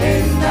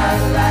 In that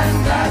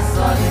land, that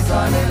sunny,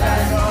 sunny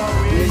land,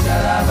 we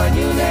shall have a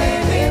new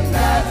name in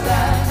that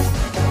land,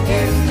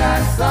 in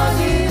that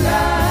sunny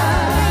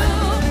land.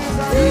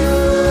 New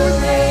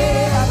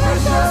name, a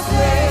precious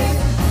name,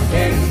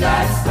 in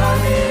that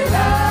sunny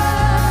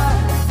land.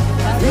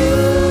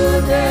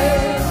 New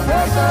name,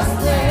 precious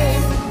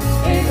name,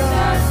 in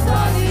that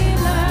sunny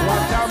land.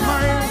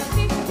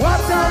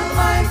 What a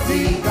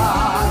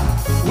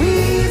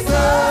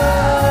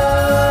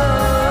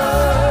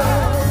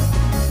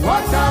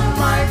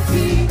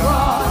mighty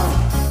God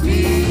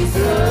we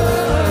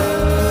serve.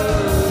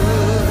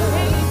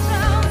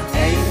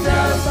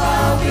 Angels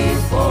bow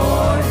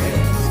before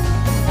him,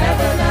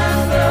 heaven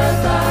and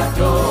earth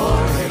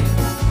adore him.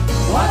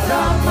 What a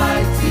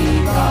mighty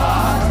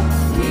God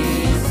we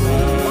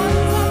serve.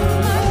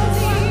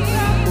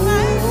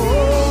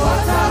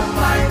 What a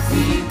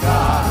mighty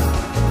God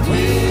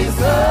we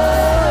serve.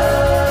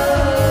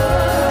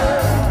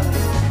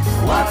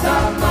 What a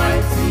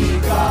mighty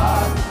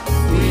God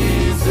we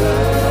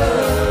serve.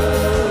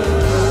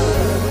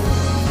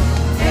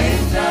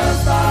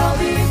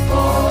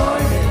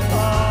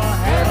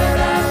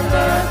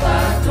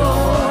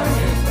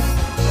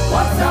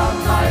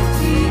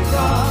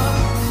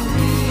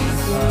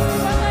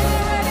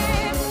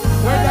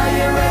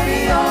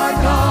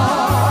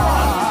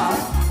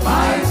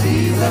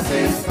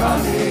 Is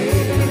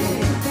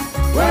coming.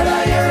 Whether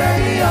you're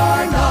ready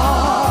or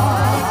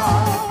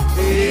not,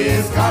 He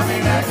is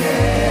coming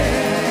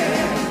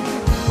again.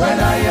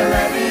 Whether you're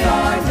ready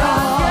or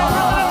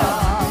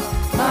not,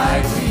 my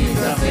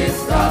Jesus is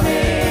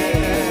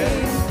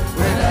coming.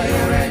 Whether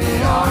you're ready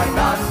or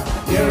not,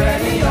 you're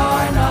ready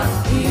or not,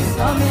 He's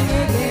coming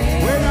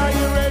again.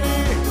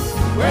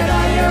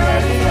 Whether you're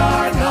ready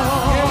or not,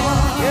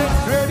 get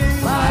ready.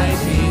 My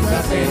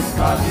Jesus is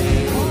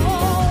coming.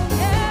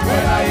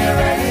 Whether you're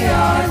ready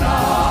or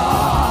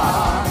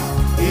not,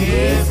 He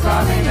is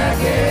coming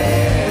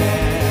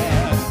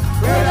again.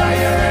 Whether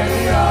you're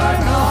ready or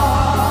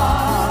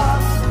not,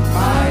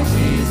 my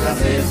Jesus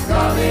is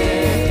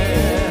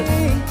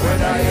coming.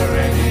 Whether you're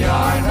ready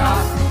or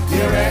not,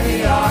 you're ready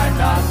or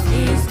not,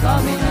 He's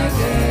coming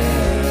again.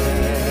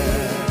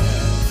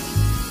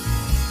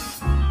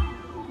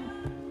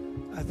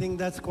 I think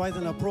that's quite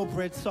an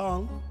appropriate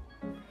song.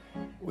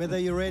 Whether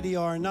you're ready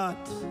or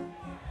not,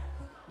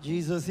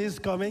 Jesus is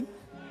coming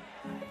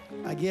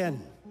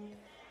again.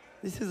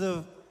 This is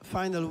the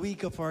final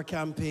week of our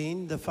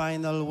campaign, the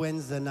final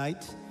Wednesday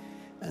night.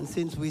 And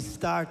since we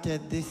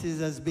started, this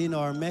has been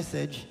our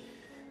message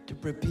to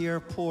prepare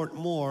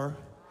Portmore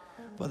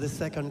for the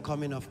second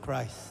coming of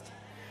Christ.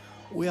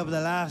 We have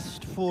the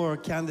last 4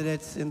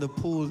 candidates in the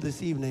pool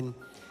this evening.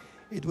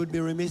 It would be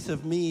remiss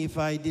of me if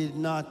I did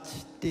not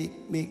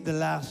make the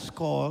last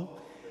call.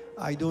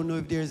 I don't know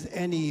if there's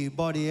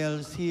anybody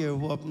else here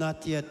who have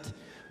not yet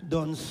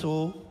done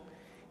so.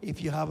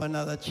 If you have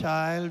another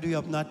child, you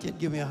have not yet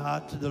given your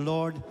heart to the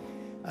Lord,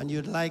 and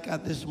you'd like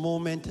at this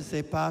moment to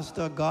say,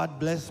 Pastor, God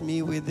bless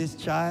me with this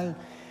child,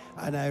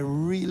 and I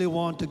really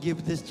want to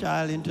give this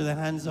child into the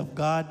hands of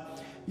God.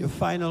 Your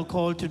final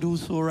call to do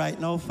so right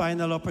now,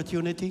 final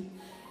opportunity.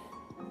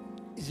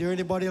 Is there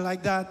anybody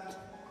like that?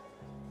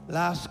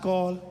 Last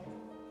call.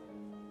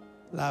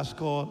 Last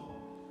call.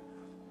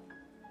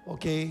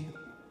 Okay,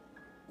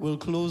 we'll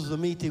close the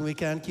meeting. We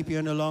can't keep you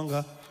any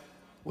longer.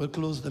 We'll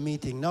close the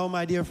meeting. Now,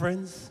 my dear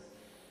friends,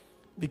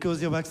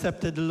 because you've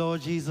accepted the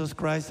Lord Jesus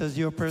Christ as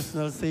your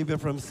personal Savior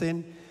from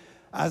sin,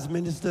 as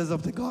ministers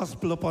of the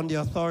gospel upon the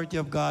authority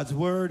of God's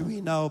word,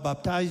 we now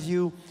baptize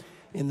you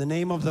in the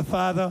name of the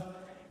Father,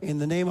 in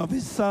the name of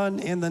His Son,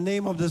 in the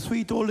name of the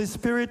sweet Holy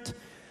Spirit.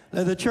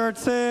 Let the church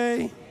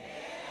say,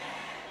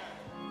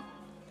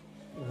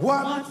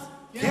 what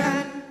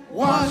can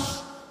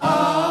wash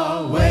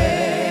away